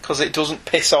 Yes. Because it doesn't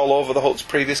piss all over the Hulk's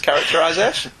previous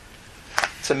characterisation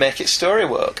to make its story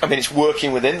work. I mean, it's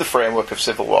working within the framework of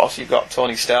Civil War, so you've got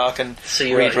Tony Stark and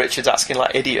Reed Richards asking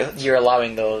like idiots. You're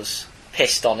allowing those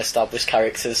pissed on established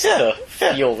characters to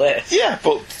fuel this. Yeah,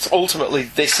 but ultimately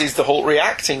this is the Hulk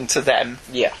reacting to them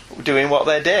doing what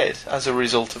they did as a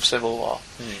result of Civil War.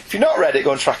 If you've not read it,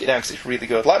 go and track it down because it's really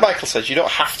good. Like Michael says, you don't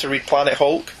have to read Planet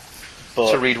Hulk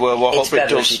to read World War Hulk,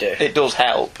 but it does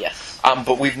help. Yes.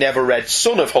 But we've never read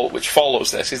Son of Hulk, which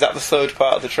follows this. Is that the third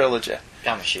part of the trilogy?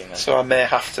 I'm assuming. So I may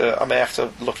have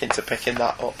to look into picking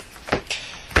that up.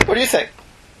 What do you think?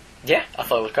 Yeah, I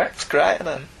thought it was great. It's great, isn't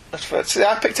it? See,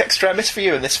 I picked Extremis for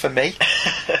you and this for me.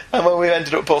 And when we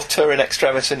ended up both touring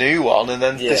Extremis a new one, and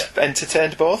then this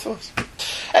entertained both of us.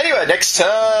 Anyway, next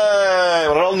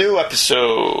time on an all-new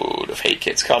episode of Hey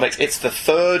Kids Comics. It's the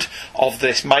third of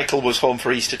this Michael Was Home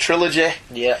for Easter trilogy.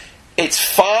 Yeah. It's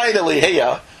finally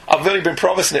here. I've only been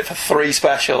promising it for 3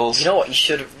 specials. You know what? You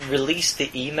should release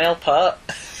the email part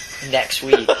next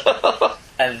week,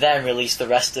 and then release the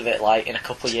rest of it like in a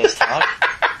couple of years' time.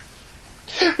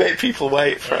 Make people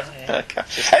wait for it. Yeah. Okay.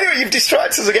 Anyway, you've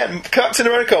distracted us again. Captain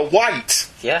America White.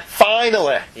 Yeah.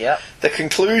 Finally. Yeah. The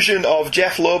conclusion of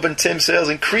Jeff Loeb and Tim Sale's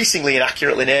increasingly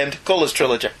inaccurately named Colours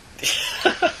trilogy.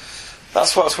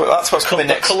 That's what's coming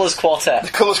next. The Colours Quartet.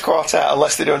 The Colours Quartet,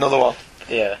 unless they do another one.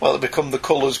 Yeah. Well, it'll become the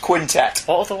Colours Quintet.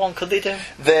 What other one could they do?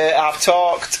 They have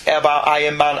talked about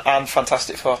Iron Man and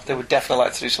Fantastic Four. They would definitely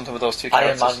like to do something with those 2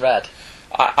 characters. Iron Man Red.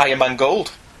 Iron Man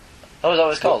Gold. Oh, is that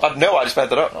what it's called? No, I just made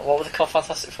that up. What were they called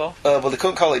Fantastic Four? Well, they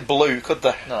couldn't call it Blue, could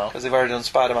they? No. Because they've already done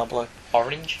Spider-Man Blue.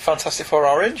 Orange? Fantastic Four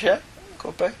Orange, yeah.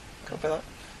 Could be that.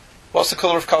 What's the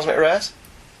colour of cosmic rays?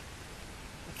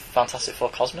 Fantastic Four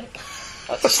Cosmic.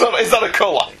 Is that a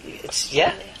colour? It's,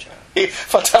 yeah.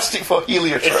 Fantastic Four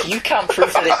heliotrope. If you can't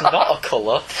prove that it's not a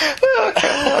colour...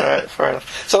 Okay, alright, fair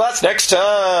enough. So that's next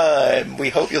time. We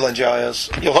hope you'll enjoy us.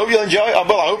 Well, I hope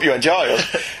you enjoy us.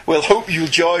 We'll hope you'll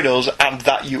join us and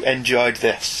that you enjoyed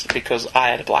this, because I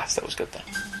had a blast. That was good though.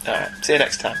 Alright, see you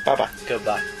next time. Bye-bye.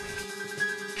 Goodbye.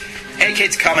 Hey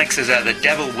Kids Comics is a The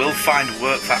Devil Will Find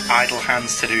Work for Idle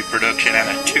Hands to Do production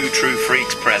and a Two True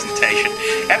Freaks presentation.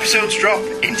 Episodes drop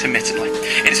intermittently.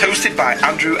 It is hosted by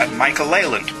Andrew and Michael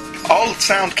Leyland. All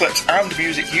sound clips and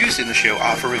music used in the show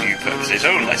are for review purposes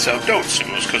only, so don't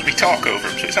sue us because we talk over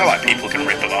them, so it's not like people can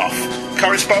rip them off.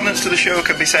 Correspondence to the show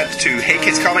can be sent to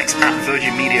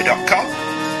heykidscomics@virginmedia.com.